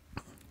that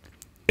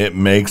it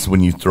makes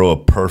when you throw a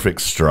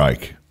perfect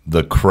strike.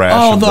 The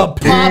crash of the the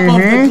pop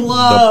of the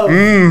glove.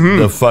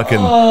 the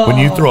fucking when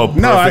you throw a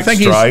perfect No, I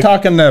think strike. he's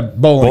talking to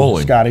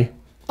bowling, Scotty.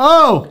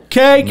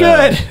 Okay,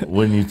 good.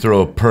 When you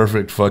throw a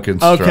perfect fucking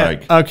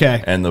strike.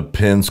 Okay. And the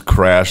pins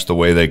crash the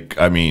way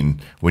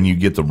when you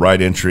get the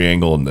right entry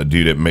angle and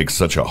it makes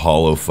such a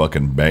hollow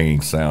fucking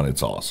banging sound.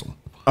 It's awesome.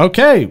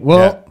 Okay, well,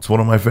 Yeah, it's one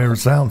of my favorite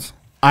sounds.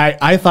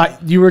 I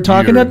thought you were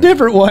talking a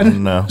different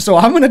one. No. So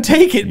I'm going to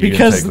take it You can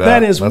because take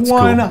that is That's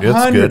 100. Cool.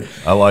 It's good.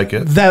 I like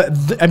it.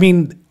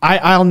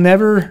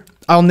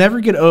 I'll never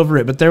get over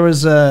it. But there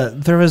was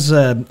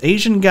a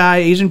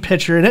Asian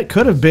pitcher, and it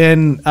could have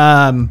been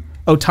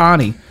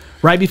Ohtani.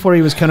 Right before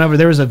he was coming over,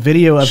 there was a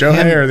video of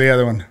Shohei him. or the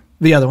other one?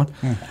 The other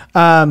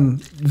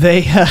one.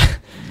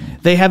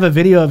 They have a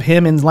video of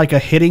him in like a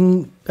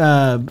hitting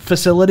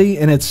facility,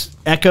 and it's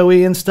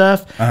echoey and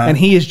stuff. And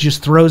he is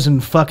just throws in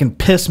fucking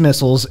piss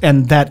missiles,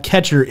 and that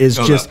catcher is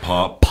just that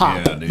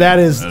pop. Yeah, dude. That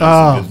is.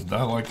 I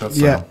like that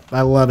sound. Yeah,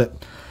 I love it.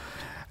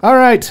 All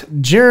right,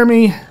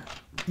 Jeremy,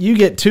 you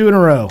get 2 in a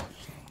row.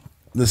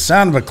 The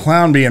sound of a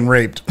clown being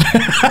raped.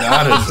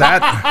 That is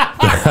that.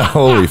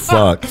 Holy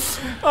fuck.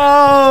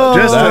 Oh,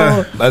 Just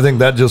I think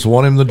that just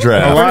won him the a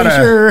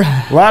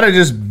draft. lot of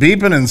just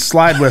beeping and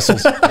slide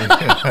whistles.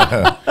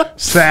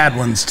 Sad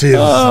ones too.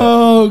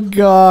 oh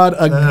God.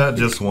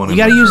 Just won him You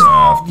gotta the use.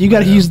 draft. You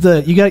gotta use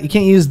the. You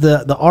can't use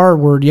the R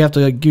word. You have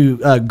to do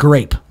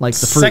grape, like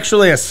the fruit.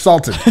 Sexually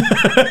assaulted.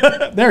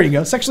 There you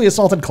go. Sexually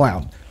assaulted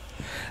clown.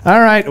 All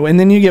right, and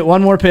then you get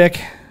one more pick.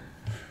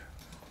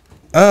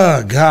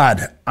 Oh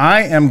God,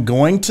 I am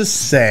going to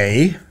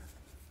say.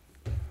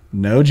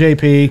 No,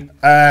 JP.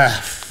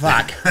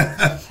 Fuck.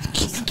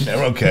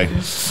 Yeah, okay.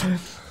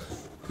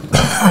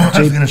 I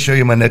was going to show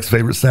you my next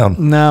favorite sound.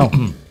 No.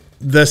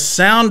 The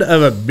sound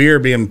of a beer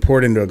being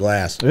poured into a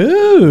glass.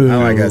 Ooh. I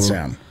like that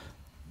sound.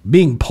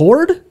 Being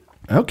poured?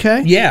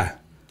 Okay. Yeah.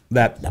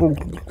 That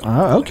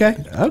Okay.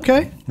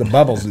 Okay. the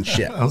bubbles and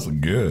shit. That was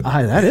good.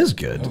 That is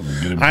good. Good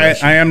I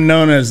impression. am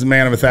known as the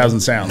man of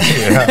 1,000 sounds.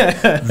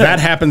 That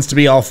happens to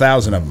be all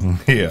 1,000 of them.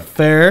 Yeah.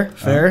 Fair.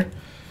 Fair.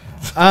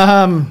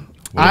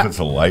 What if it's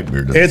a light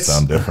beer? Does it It's-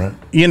 sound different?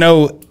 You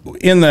know,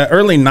 in the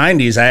early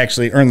 90s, I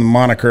actually earned the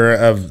moniker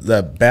of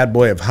the bad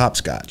boy of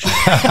hopscotch.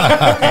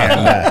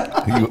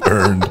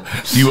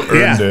 You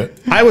earned it.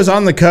 I was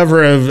on the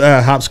cover of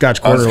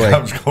Hopscotch Quarterly.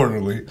 Hopscotch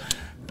Quarterly.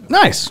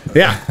 Nice.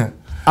 Yeah.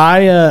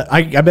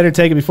 I better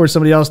take it before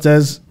somebody else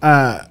does.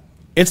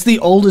 It's the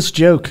oldest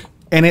joke,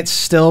 and it's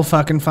still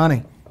fucking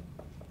funny.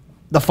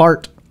 The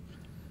fart.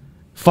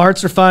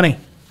 Farts are funny.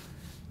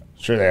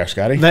 Sure they are,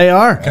 Scotty. They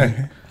are.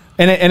 Okay.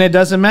 And it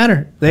doesn't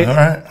matter. All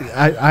right.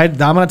 I'm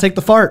gonna take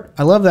the fart.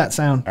 I love that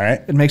sound. All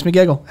right. It makes me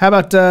giggle. How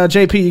about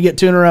JP? You get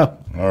 2 in a row.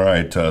 All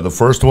right. The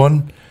first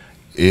one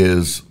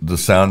is the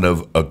sound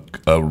of a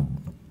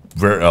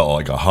very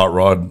like a hot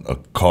rod, a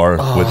car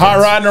with Hot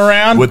rodding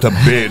around? with a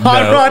big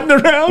rodding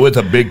around? with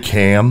a big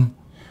cam.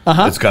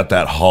 It's got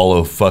that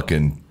hollow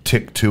fucking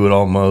tick to it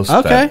almost.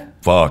 Okay.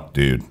 That, fuck,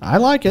 dude. I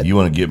like it. You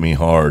want to get me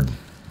hard?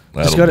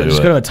 Just go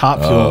to a top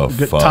fuel. Oh,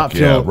 Good fuck, top yeah,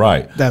 fuel.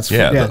 right. That's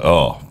yeah. yeah.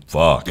 Oh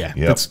fuck. Yeah,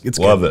 Yep. it's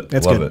love good. it.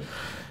 That's love good. it.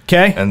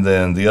 Okay. And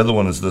then the other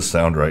one is this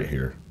sound right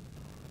here.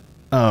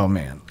 Oh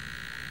man.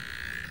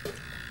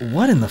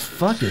 What in the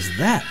fuck is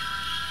that?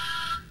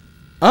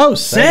 Oh,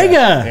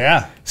 Sega.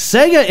 Yeah.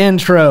 Sega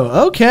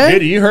intro. Okay.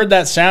 Dude, you heard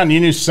that sound,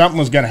 you knew something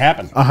was going to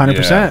happen.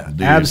 100%. Yeah,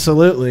 dude.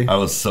 Absolutely. I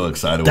was so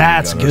excited.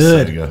 That's when we got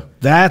our good. Sega.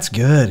 That's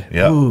good.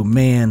 Yep. Ooh,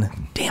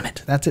 man. Damn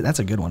it. That's it. That's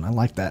a good one. I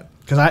like that.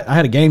 Because I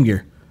had a Game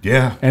Gear.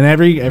 Yeah. And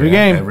every game.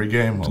 Every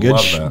game. I Good,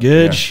 love that.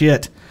 good Yeah.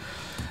 shit.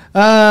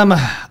 I'm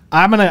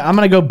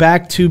gonna go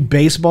back to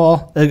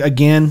baseball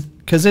again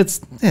because it's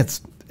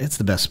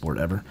the best sport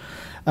ever.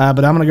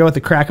 But I'm gonna go with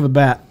the crack of a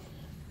bat,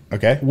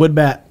 Okay. wood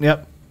bat.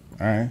 Yep.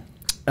 All right.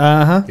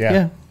 Yeah.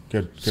 Yeah.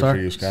 Good Sorry,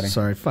 for you, Scotty.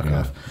 Sorry. Fuck Yeah.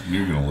 off.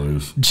 You're gonna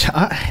lose.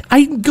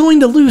 I'm going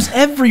to lose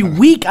every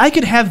week. I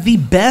could have the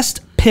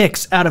best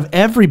picks out of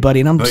everybody,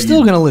 and I'm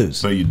still gonna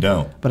lose. But you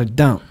don't. But I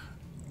don't.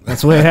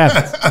 That's the way it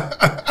happens.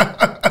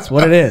 That's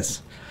what it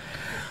is.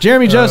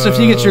 Jeremy Joseph,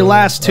 you get your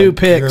last 2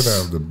 picks. Could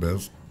have the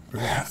best.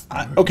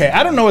 Okay,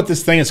 I don't know what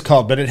this thing is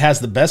called, but it has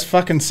the best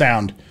fucking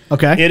sound.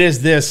 Okay. It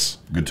is this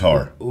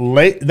Guitar.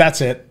 that's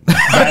it.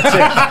 That's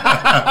it.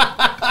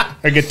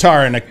 A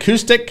guitar, an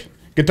acoustic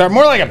guitar,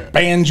 more like a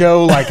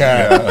banjo, like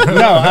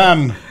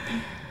a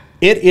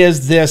it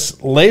is this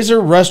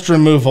laser rust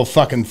removal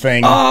fucking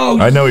thing. Oh,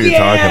 I know what you're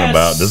talking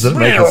about. Does it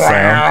make a sound?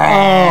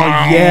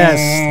 Oh,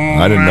 yes.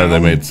 I didn't know they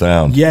made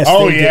sound. Yes,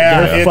 Oh they do.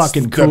 yeah, They're it's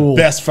fucking cool.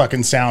 the best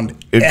fucking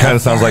sound. It kind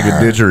of sounds like a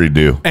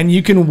didgeridoo. And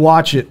you can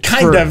watch it.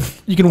 Kind of.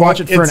 You can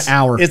watch it for an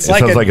hour. It's It like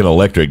sounds like an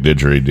electric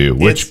didgeridoo,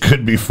 which it's-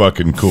 could be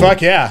fucking cool.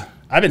 fuck yeah.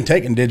 I've been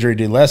taking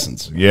didgeridoo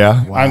lessons.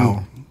 Yeah.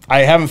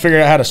 I haven't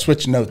figured out how to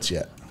switch notes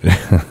yet.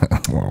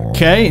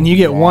 Okay, and you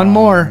get one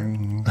more.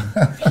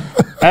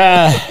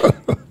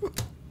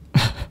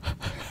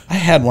 I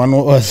had one.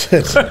 What was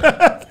it?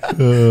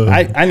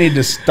 I need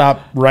to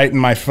stop writing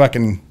my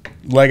fucking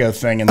Lego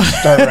thing and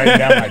start writing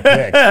down my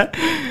picks.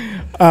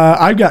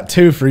 I've got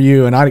 2 for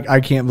you, and I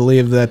can't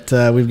believe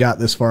that we've got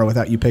this far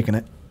without you picking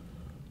it.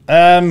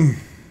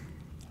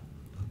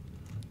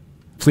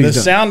 Please The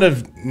don't. sound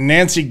of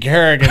Nancy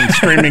Kerrigan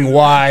screaming,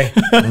 "Why?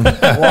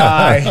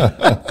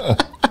 Why?"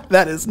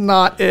 That is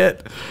not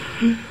it.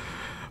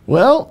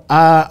 Well,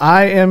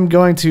 I am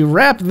going to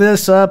wrap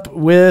this up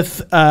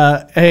with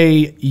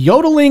a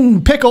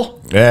yodeling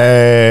pickle.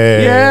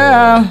 Hey.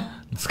 Yeah,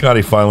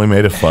 Scotty finally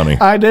made it funny.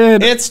 I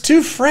did. It's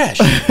too fresh.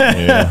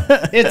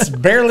 Yeah. It's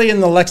barely in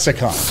the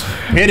lexicon.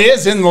 It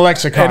is in the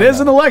lexicon. It is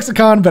in the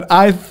lexicon, but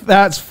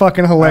that's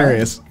fucking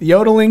hilarious.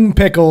 Yodeling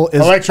pickle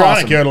is Electronic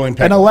awesome. yodeling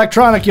pickle. An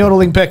electronic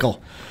yodeling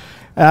pickle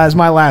is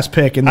my last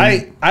pick. And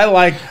I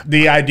like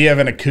the idea of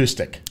an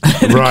acoustic.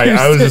 Right.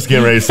 I was just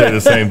getting ready to say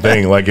the same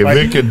thing. Like, if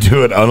it could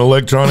do it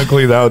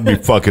unelectronically, that would be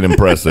fucking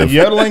impressive.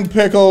 Yodeling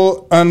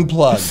pickle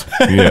unplugged.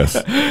 Yes.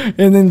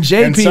 and then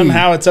JP. And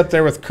somehow it's up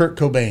there with Kurt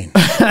Cobain.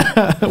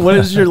 What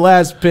is your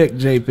last pick,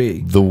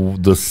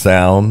 JP? The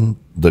sound,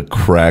 the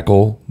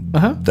crackle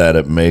that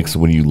it makes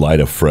when you light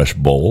a fresh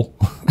bowl.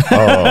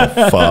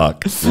 Oh,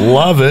 fuck.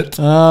 Love it.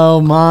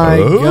 Oh my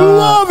god.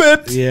 Love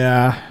it.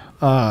 Yeah.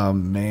 Oh,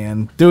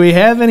 man. Do we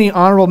have any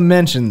honorable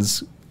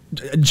mentions?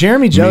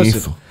 Jeremy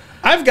Joseph. Meef.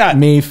 I've got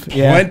Meef,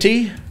 yeah.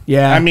 plenty.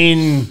 Yeah. I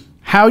mean,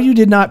 How you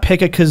did not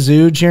pick a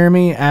kazoo,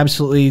 Jeremy,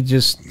 absolutely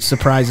just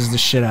surprises the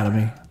shit out of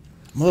me.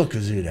 I'm a little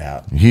kazooed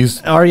out.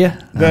 He's Are you?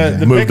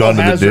 The Moved pickle on to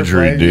the has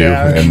replaced-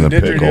 didgeridoo and the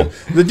pickle.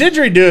 didgeridoo. The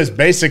didgeridoo is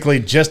basically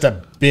just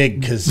a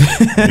big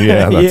kazoo.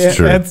 yeah, that's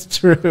true. That's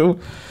true.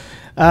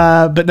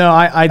 But no,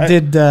 I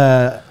did.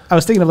 I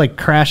was thinking of like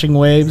crashing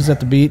waves at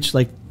the beach,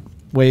 like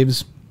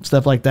waves,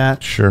 stuff like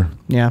that. Sure,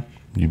 Yeah.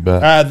 you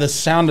bet. The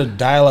sound of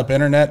dial-up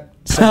internet.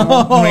 signal.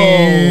 Oh,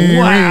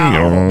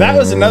 wow. That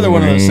was another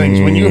one of those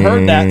things. When you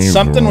heard that,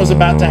 something was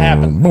about to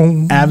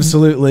happen.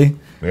 Absolutely.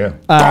 Yeah.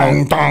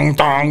 Dong, dong,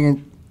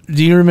 dong.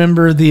 Do you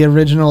remember the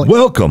original?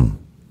 Welcome.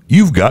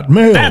 You've got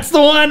mail. That's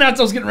the one. That's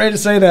I was getting ready to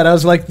say that. I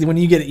was like, when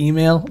you get an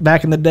email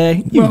back in the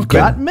day, you've Welcome.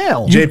 got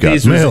mail. You've got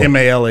JP's was mail.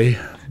 MALE.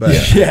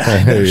 But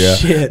Yeah. no yeah.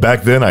 Shit.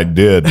 Back then I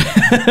did.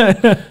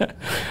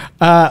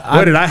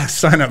 why did I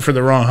sign up for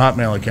the wrong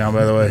Hotmail account,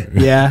 by the way?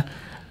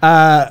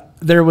 Yeah.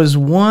 There was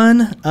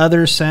one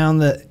other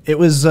sound that it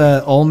was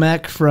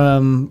Olmec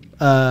from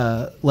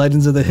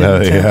Legends of the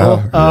Hidden yeah.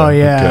 Temple. Oh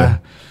Yeah, yeah. okay.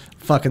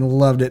 Fucking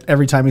loved it.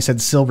 Every time he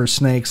said silver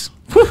snakes.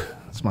 Whew,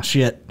 that's my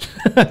shit.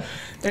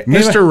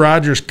 Mr.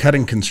 Rogers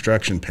cutting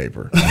construction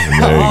paper. There you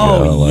go.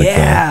 I like yeah.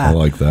 that. I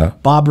like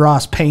that. Bob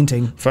Ross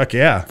painting. Fuck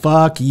yeah.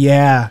 Fuck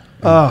yeah.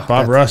 Oh,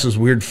 Bob Ross is a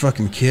weird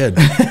fucking kid.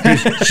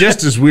 He's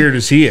just as weird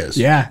as he is.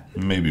 yeah.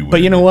 Maybe.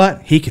 But you know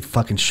what? He could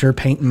fucking sure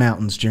paint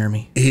mountains,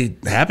 Jeremy. He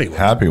happy with it.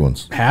 Happy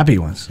ones. Happy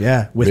ones,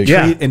 yeah. With Big-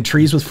 tree, and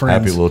trees with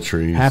friends. Happy little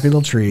trees. Happy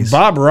little trees.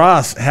 Bob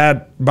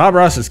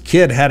Ross's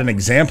kid had an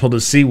example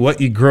to see what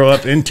you grow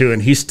up into,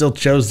 and he still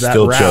chose that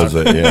Still route. chose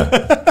it.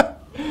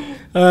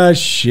 Yeah.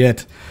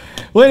 Shit.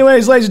 Well,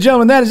 anyways, ladies and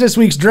gentlemen, that is this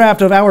week's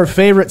draft of our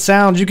favorite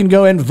sounds. You can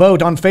go and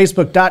vote on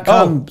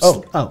Facebook.com.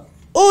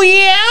 Oh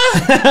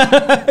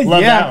yeah?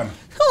 Love Yeah. that one.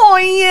 Oh,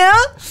 yeah?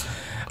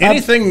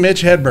 Anything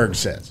Mitch Hedberg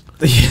says.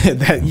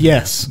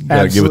 Yes.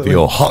 Gotta give it the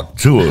old hawk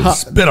to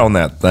spit on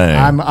that thing.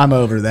 I'm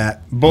over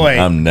that. Boy,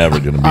 I'm never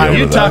gonna be over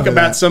you that. talk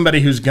about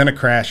somebody who's gonna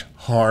crash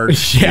hard.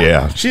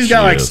 Yeah. She's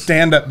got she like is.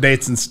 stand-up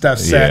dates and stuff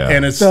set, Yeah.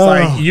 and it's Oh.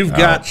 like you've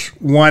got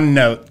one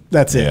note,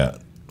 That's it. Yeah.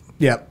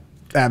 Yep.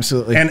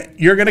 Absolutely. and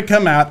you're gonna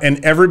come out,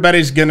 and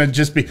everybody's gonna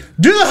just be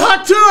do the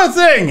hot Tua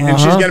thing, and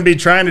she's gonna be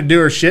trying to do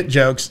her shit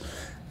jokes,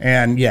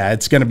 and yeah,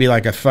 it's gonna be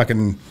like a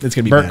fucking It's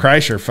gonna be Bert bad.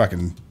 Kreischer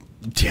fucking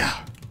yeah.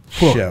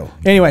 show.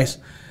 Anyways,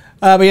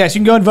 but yes, you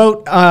can go and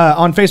vote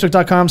on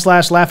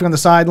Facebook.com/laughing on the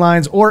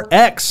sidelines or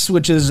X,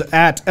 which is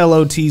at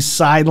LOT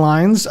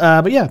sidelines.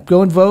 But yeah,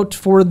 go and vote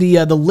for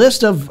the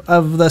list of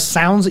the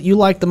sounds that you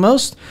like the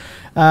most,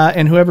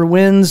 and whoever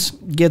wins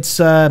gets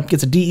a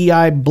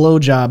DEI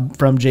blowjob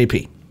from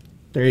JP.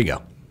 There you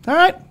go. All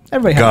right,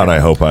 everybody. God, I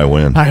hope I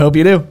win. I hope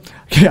you do.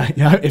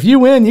 Yeah, if you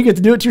win, you get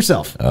to do it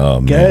yourself.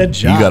 Oh, man. Good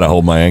job. You gotta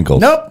hold my ankles.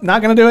 Nope,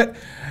 not gonna do it.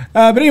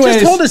 But anyways,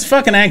 Just hold his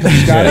fucking ankles,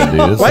 Scotty. Yeah,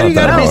 dude, it's Why not do you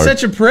that gotta be hard.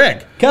 such a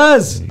prick?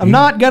 cause I'm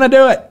not gonna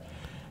do it.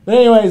 But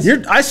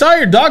anyways, I saw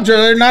your dogs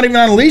earlier; they're not even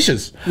on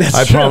leashes.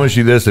 I promise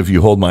you this: if you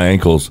hold my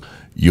ankles,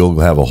 you'll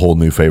have a whole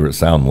new favorite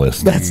sound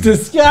list. that's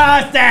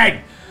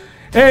disgusting.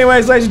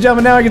 Anyways, ladies and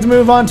gentlemen, now I get to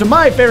move on to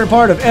my favorite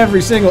part of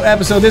every single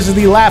episode. This is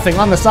the laughing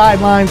on the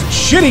sidelines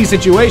shitty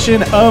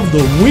situation of the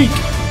week.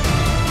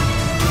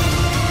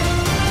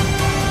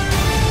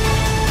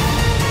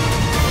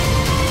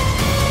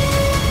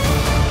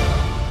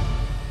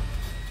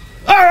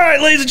 All right,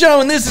 ladies and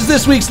gentlemen, this is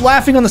this week's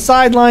Laughing on the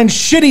Sidelines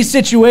shitty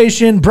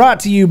situation, brought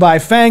to you by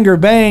Fanger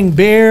Bang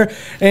Beer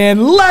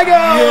and Lego.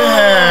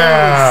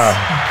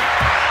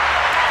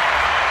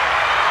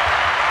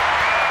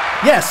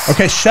 Yes.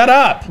 Okay, shut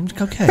up.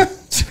 Okay.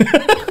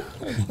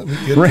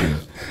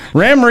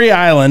 Ramree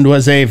Island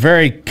was a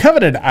very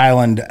coveted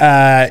island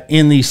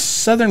in the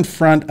southern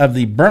front of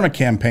the Burma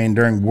campaign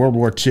during World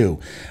War II.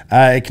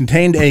 It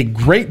contained a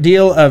great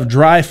deal of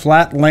dry,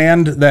 flat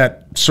land that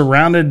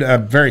surrounded a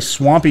very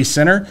swampy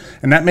center,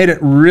 and that made it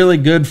really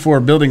good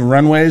for building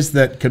runways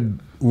that could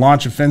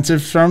launch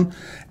offensives from.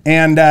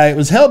 And it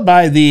was held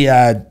by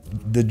the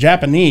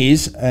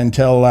Japanese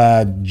until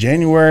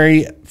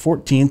January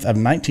 14th of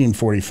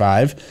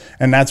 1945,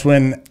 and that's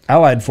when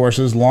Allied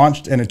forces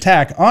launched an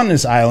attack on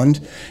this island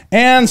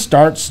and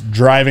starts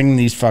driving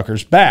these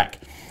fuckers back.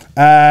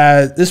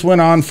 This went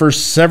on for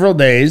several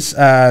days.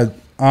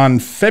 On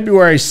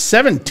February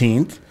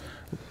 17th,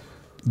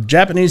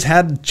 Japanese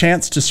had a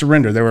chance to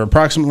surrender. There were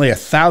approximately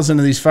 1,000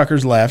 of these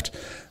fuckers left.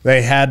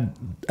 They had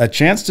a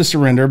chance to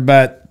surrender,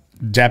 but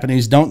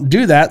Japanese don't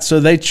do that, so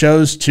they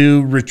chose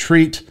to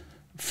retreat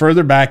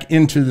further back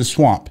into the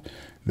swamp.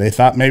 They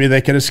thought maybe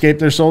they could escape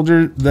their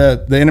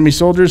the enemy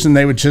soldiers, and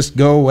they would just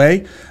go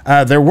away.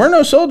 There were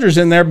no soldiers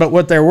in there, but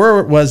what there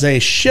were was a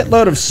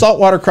shitload of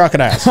saltwater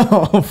crocodiles.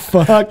 Oh,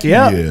 fuck.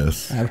 Yeah.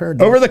 Yes. I've heard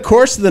that. Over the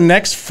course of the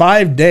next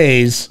 5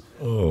 days,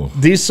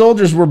 these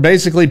soldiers were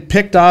basically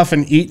picked off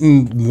and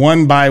eaten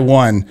one by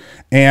one.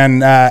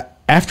 And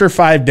after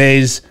 5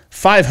 days,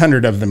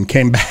 500 of them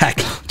came back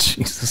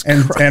Jesus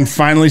and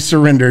finally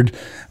surrendered.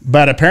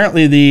 But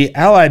apparently the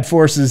Allied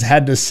forces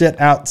had to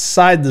sit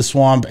outside the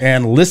swamp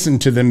and listen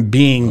to them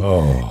being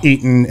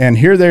eaten and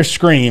hear their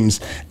screams.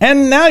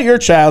 And now your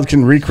child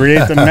can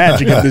recreate the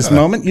magic of this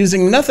moment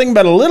using nothing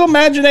but a little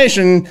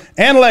imagination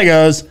and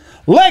Legos.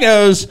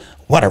 Legos,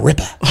 what a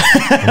ripper.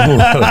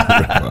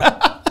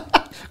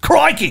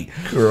 Crikey.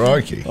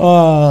 Crikey.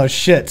 Oh,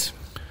 shit.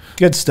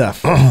 Good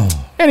stuff.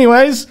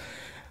 Anyways,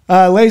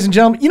 ladies and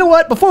gentlemen, you know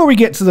what? Before we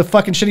get to the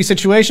fucking shitty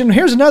situation,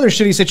 here's another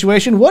shitty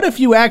situation. What if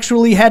you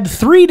actually had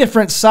 3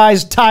 different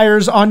sized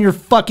tires on your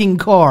fucking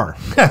car?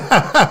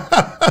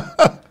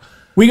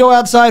 We go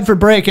outside for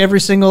break every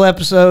single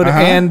episode,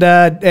 and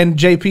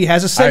JP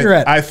has a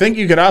cigarette. I think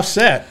you could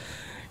offset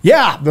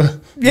yeah.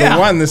 the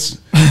one that's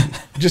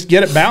just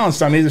get it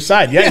balanced on either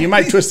side. Yeah, you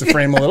might twist the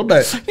frame a little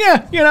bit.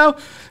 Yeah, you know.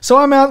 So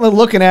I'm out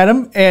looking at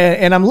them,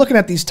 and I'm looking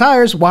at these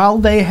tires while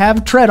they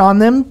have tread on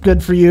them.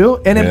 Good for you.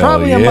 And in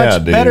probably a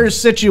much better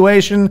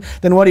situation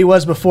than what he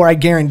was before. I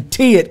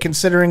guarantee it,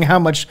 considering how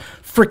much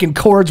freaking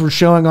cords were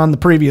showing on the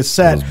previous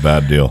set. That was a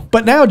bad deal.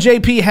 But now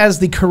JP has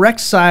the correct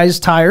size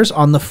tires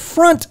on the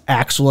front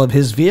axle of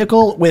his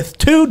vehicle with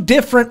 2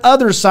 different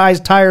other size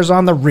tires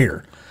on the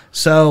rear.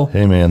 So,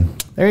 hey, man.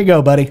 There you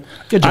go, buddy.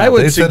 Good job. I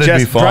would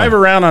suggest drive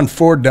around on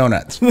 4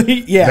 donuts.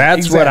 Yeah,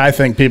 that's what I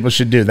think people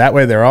should do. That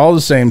way they're all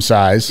the same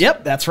size.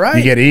 Yep, that's right.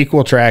 You get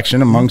equal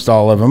traction amongst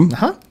all of them.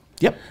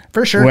 Yep,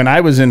 for sure. When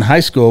I was in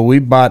high school, we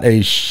bought a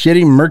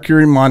shitty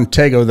Mercury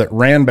Montego that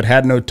ran but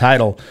had no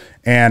title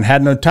and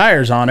had no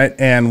tires on it,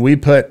 and we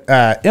put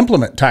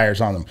implement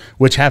tires on them,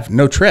 which have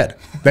no tread.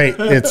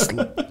 It's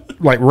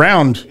like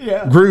round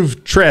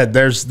groove tread.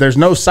 There's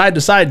no side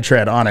to side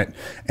tread on it,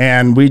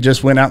 and we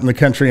just went out in the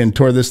country and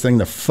tore this thing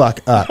the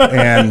fuck up,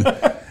 and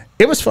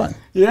it was fun.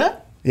 Yeah,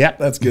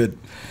 that's good.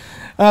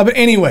 But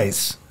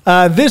anyways,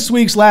 this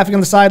week's Laughing on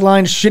the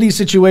Sidelines shitty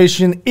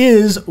situation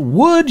is: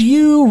 would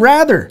you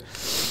rather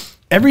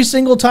every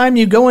single time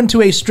you go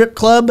into a strip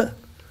club,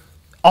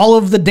 all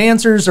of the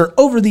dancers are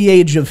over the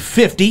age of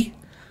 50,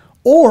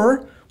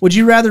 or would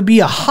you rather be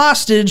a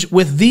hostage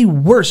with the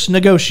worst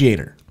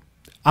negotiator?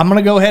 I'm going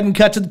to go ahead and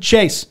cut to the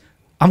chase.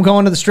 I'm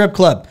going to the strip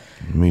club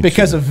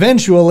because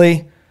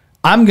eventually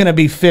I'm going to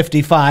be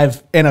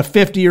 55 and a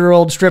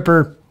 50-year-old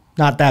stripper,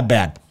 not that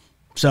bad.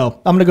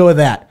 So I'm going to go with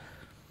that.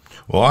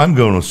 Well, I'm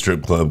going to a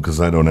strip club because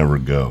I don't ever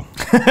go.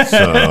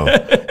 So,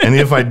 and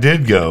if I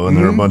did go and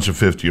there are a bunch of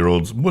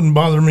 50-year-olds, it wouldn't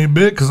bother me a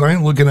bit because I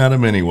ain't looking at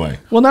them anyway.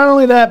 Well, not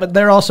only that, but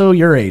they're also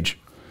your age.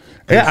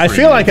 Yeah, I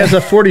feel like as a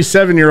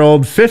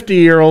 47-year-old,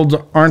 50-year-olds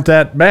aren't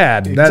that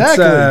bad.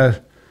 Exactly.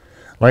 That's,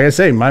 like I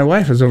say, my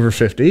wife is over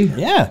 50.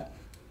 Yeah.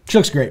 She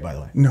looks great, by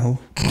the way. No,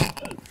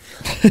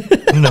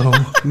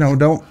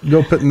 don't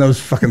go putting those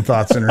fucking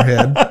thoughts in her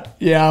head.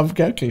 Yeah,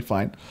 okay,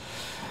 fine.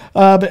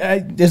 But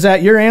is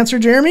that your answer,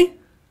 Jeremy?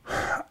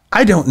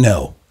 I don't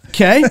know.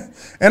 Okay.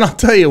 And I'll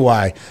tell you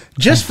why.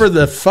 Just for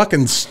the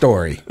fucking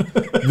story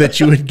that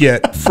you would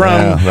get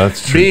from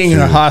being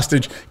a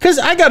hostage. Because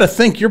I got to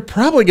think you're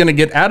probably going to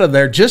get out of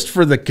there just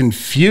for the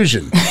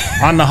confusion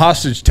on the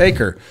hostage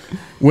taker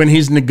when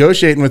he's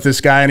negotiating with this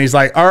guy and he's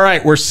like, all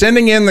right, we're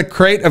sending in the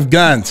crate of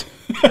guns.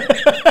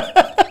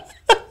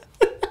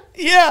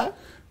 Yeah.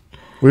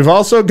 We've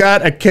also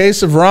got a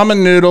case of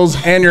ramen noodles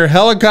and your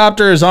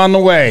helicopter is on the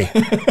way.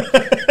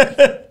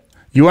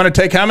 You want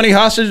to take how many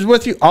hostages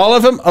with you? All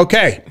of them?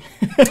 Okay.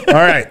 All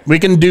right. We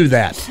can do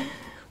that.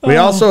 We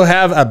also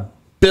have $1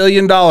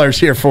 billion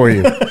here for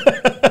you.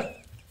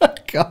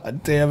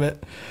 God damn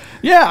it.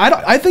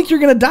 Yeah, I think you're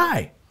going to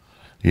die.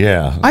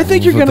 Yeah. I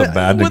think you're going to, with a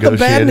bad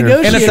negotiator.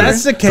 And if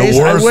that's the case,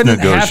 I wouldn't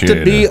have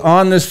to be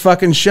on this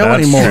fucking show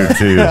anymore.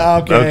 True too.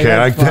 Okay,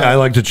 I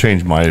like to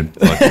change my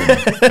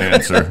fucking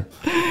answer.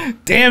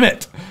 Damn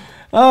it.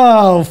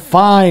 Oh,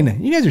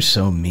 fine. You guys are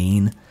so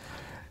mean.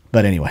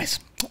 But anyways.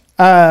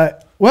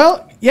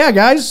 Well, yeah,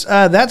 guys,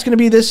 that's going to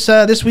be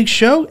this week's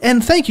show.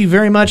 And thank you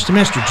very much to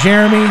Mr.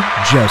 Jeremy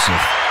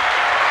Joseph.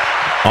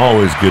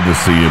 Always good to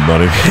see you,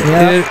 buddy.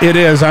 Yep. It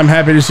is. I'm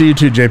happy to see you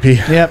too,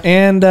 JP. Yep,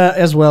 and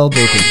as well,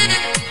 JP.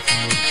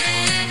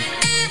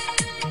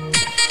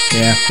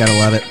 Yeah, gotta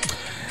love it.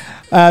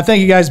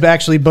 Thank you guys,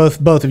 actually,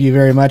 both of you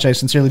very much. I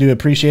sincerely do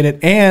appreciate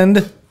it.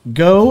 And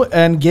go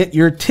and get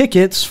your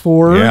tickets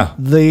for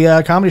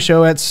the comedy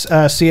show at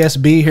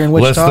CSB here in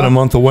Wichita. Less than a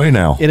month away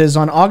now. It is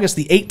on August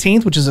the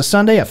 18th, which is a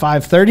Sunday at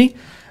 5:30.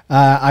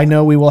 I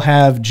know we will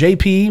have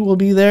JP will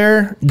be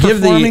there. Give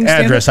the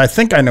address. I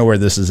think I know where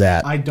this is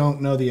at. I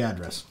don't know the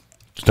address.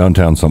 It's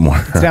downtown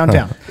somewhere. It's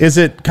downtown. Is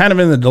it kind of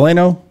in the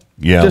Delano?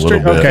 Yeah,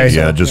 district? A little bit. Okay.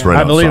 Yeah, just right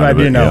outside. I believe I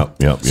do know.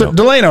 Yep. So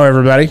Delano,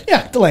 everybody.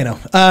 Yeah, Delano.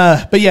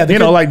 But yeah,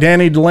 like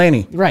Danny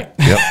Delaney. Right.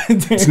 Yep.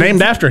 It's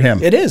named after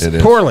him. It is.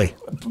 Poorly.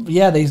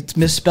 Yeah, they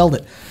misspelled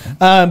it.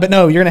 But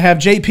no, you're going to have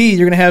JP.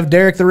 You're going to have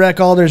Derek the Wreck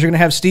Alders. You're going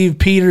to have Steve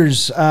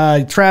Peters,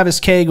 Travis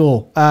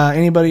Cagle.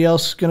 Anybody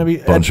else going to be?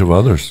 Bunch of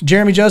others.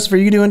 Jeremy Joseph, are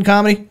you doing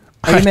comedy?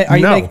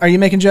 Are you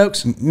making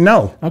jokes?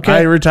 No. Okay.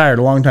 I retired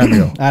a long time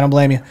ago. I don't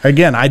blame you.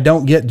 Again, I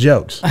don't get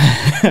jokes.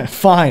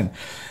 Fine.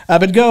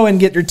 But go and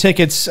get your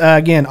tickets.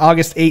 Again,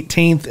 August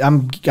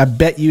 18th. I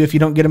bet you if you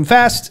don't get them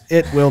fast,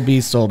 it will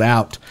be sold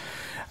out.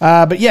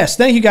 But yes,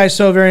 thank you guys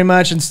so very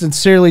much, and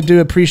sincerely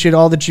do appreciate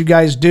all that you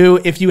guys do.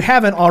 If you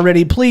haven't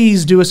already,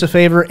 please do us a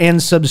favor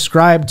and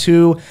subscribe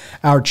to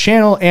our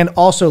channel, and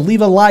also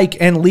leave a like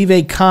and leave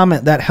a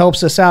comment. That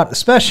helps us out,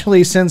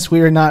 especially since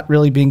we are not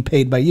really being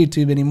paid by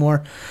YouTube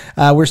anymore.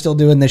 We're still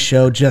doing this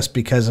show just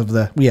because of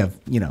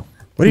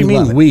what do you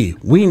mean we?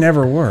 We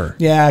never were.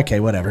 Yeah, okay,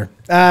 whatever.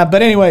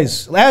 But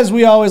anyways, as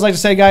we always like to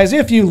say, guys,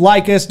 if you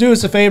like us, do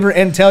us a favor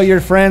and tell your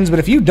friends. But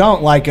if you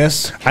don't like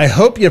us, I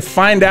hope you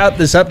find out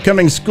this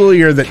upcoming school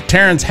year that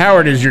Terrence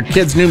Howard is your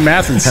kid's new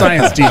math and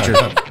science teacher.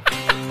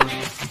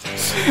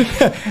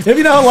 If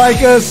you don't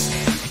like us,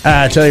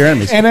 tell your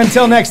enemies. And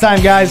until next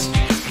time, guys,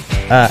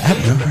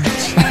 have no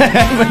hearts.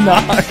 Have no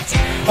hearts.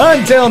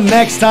 Until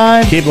next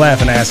time, keep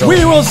laughing, asshole.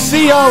 We will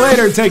see y'all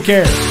later. Take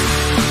care.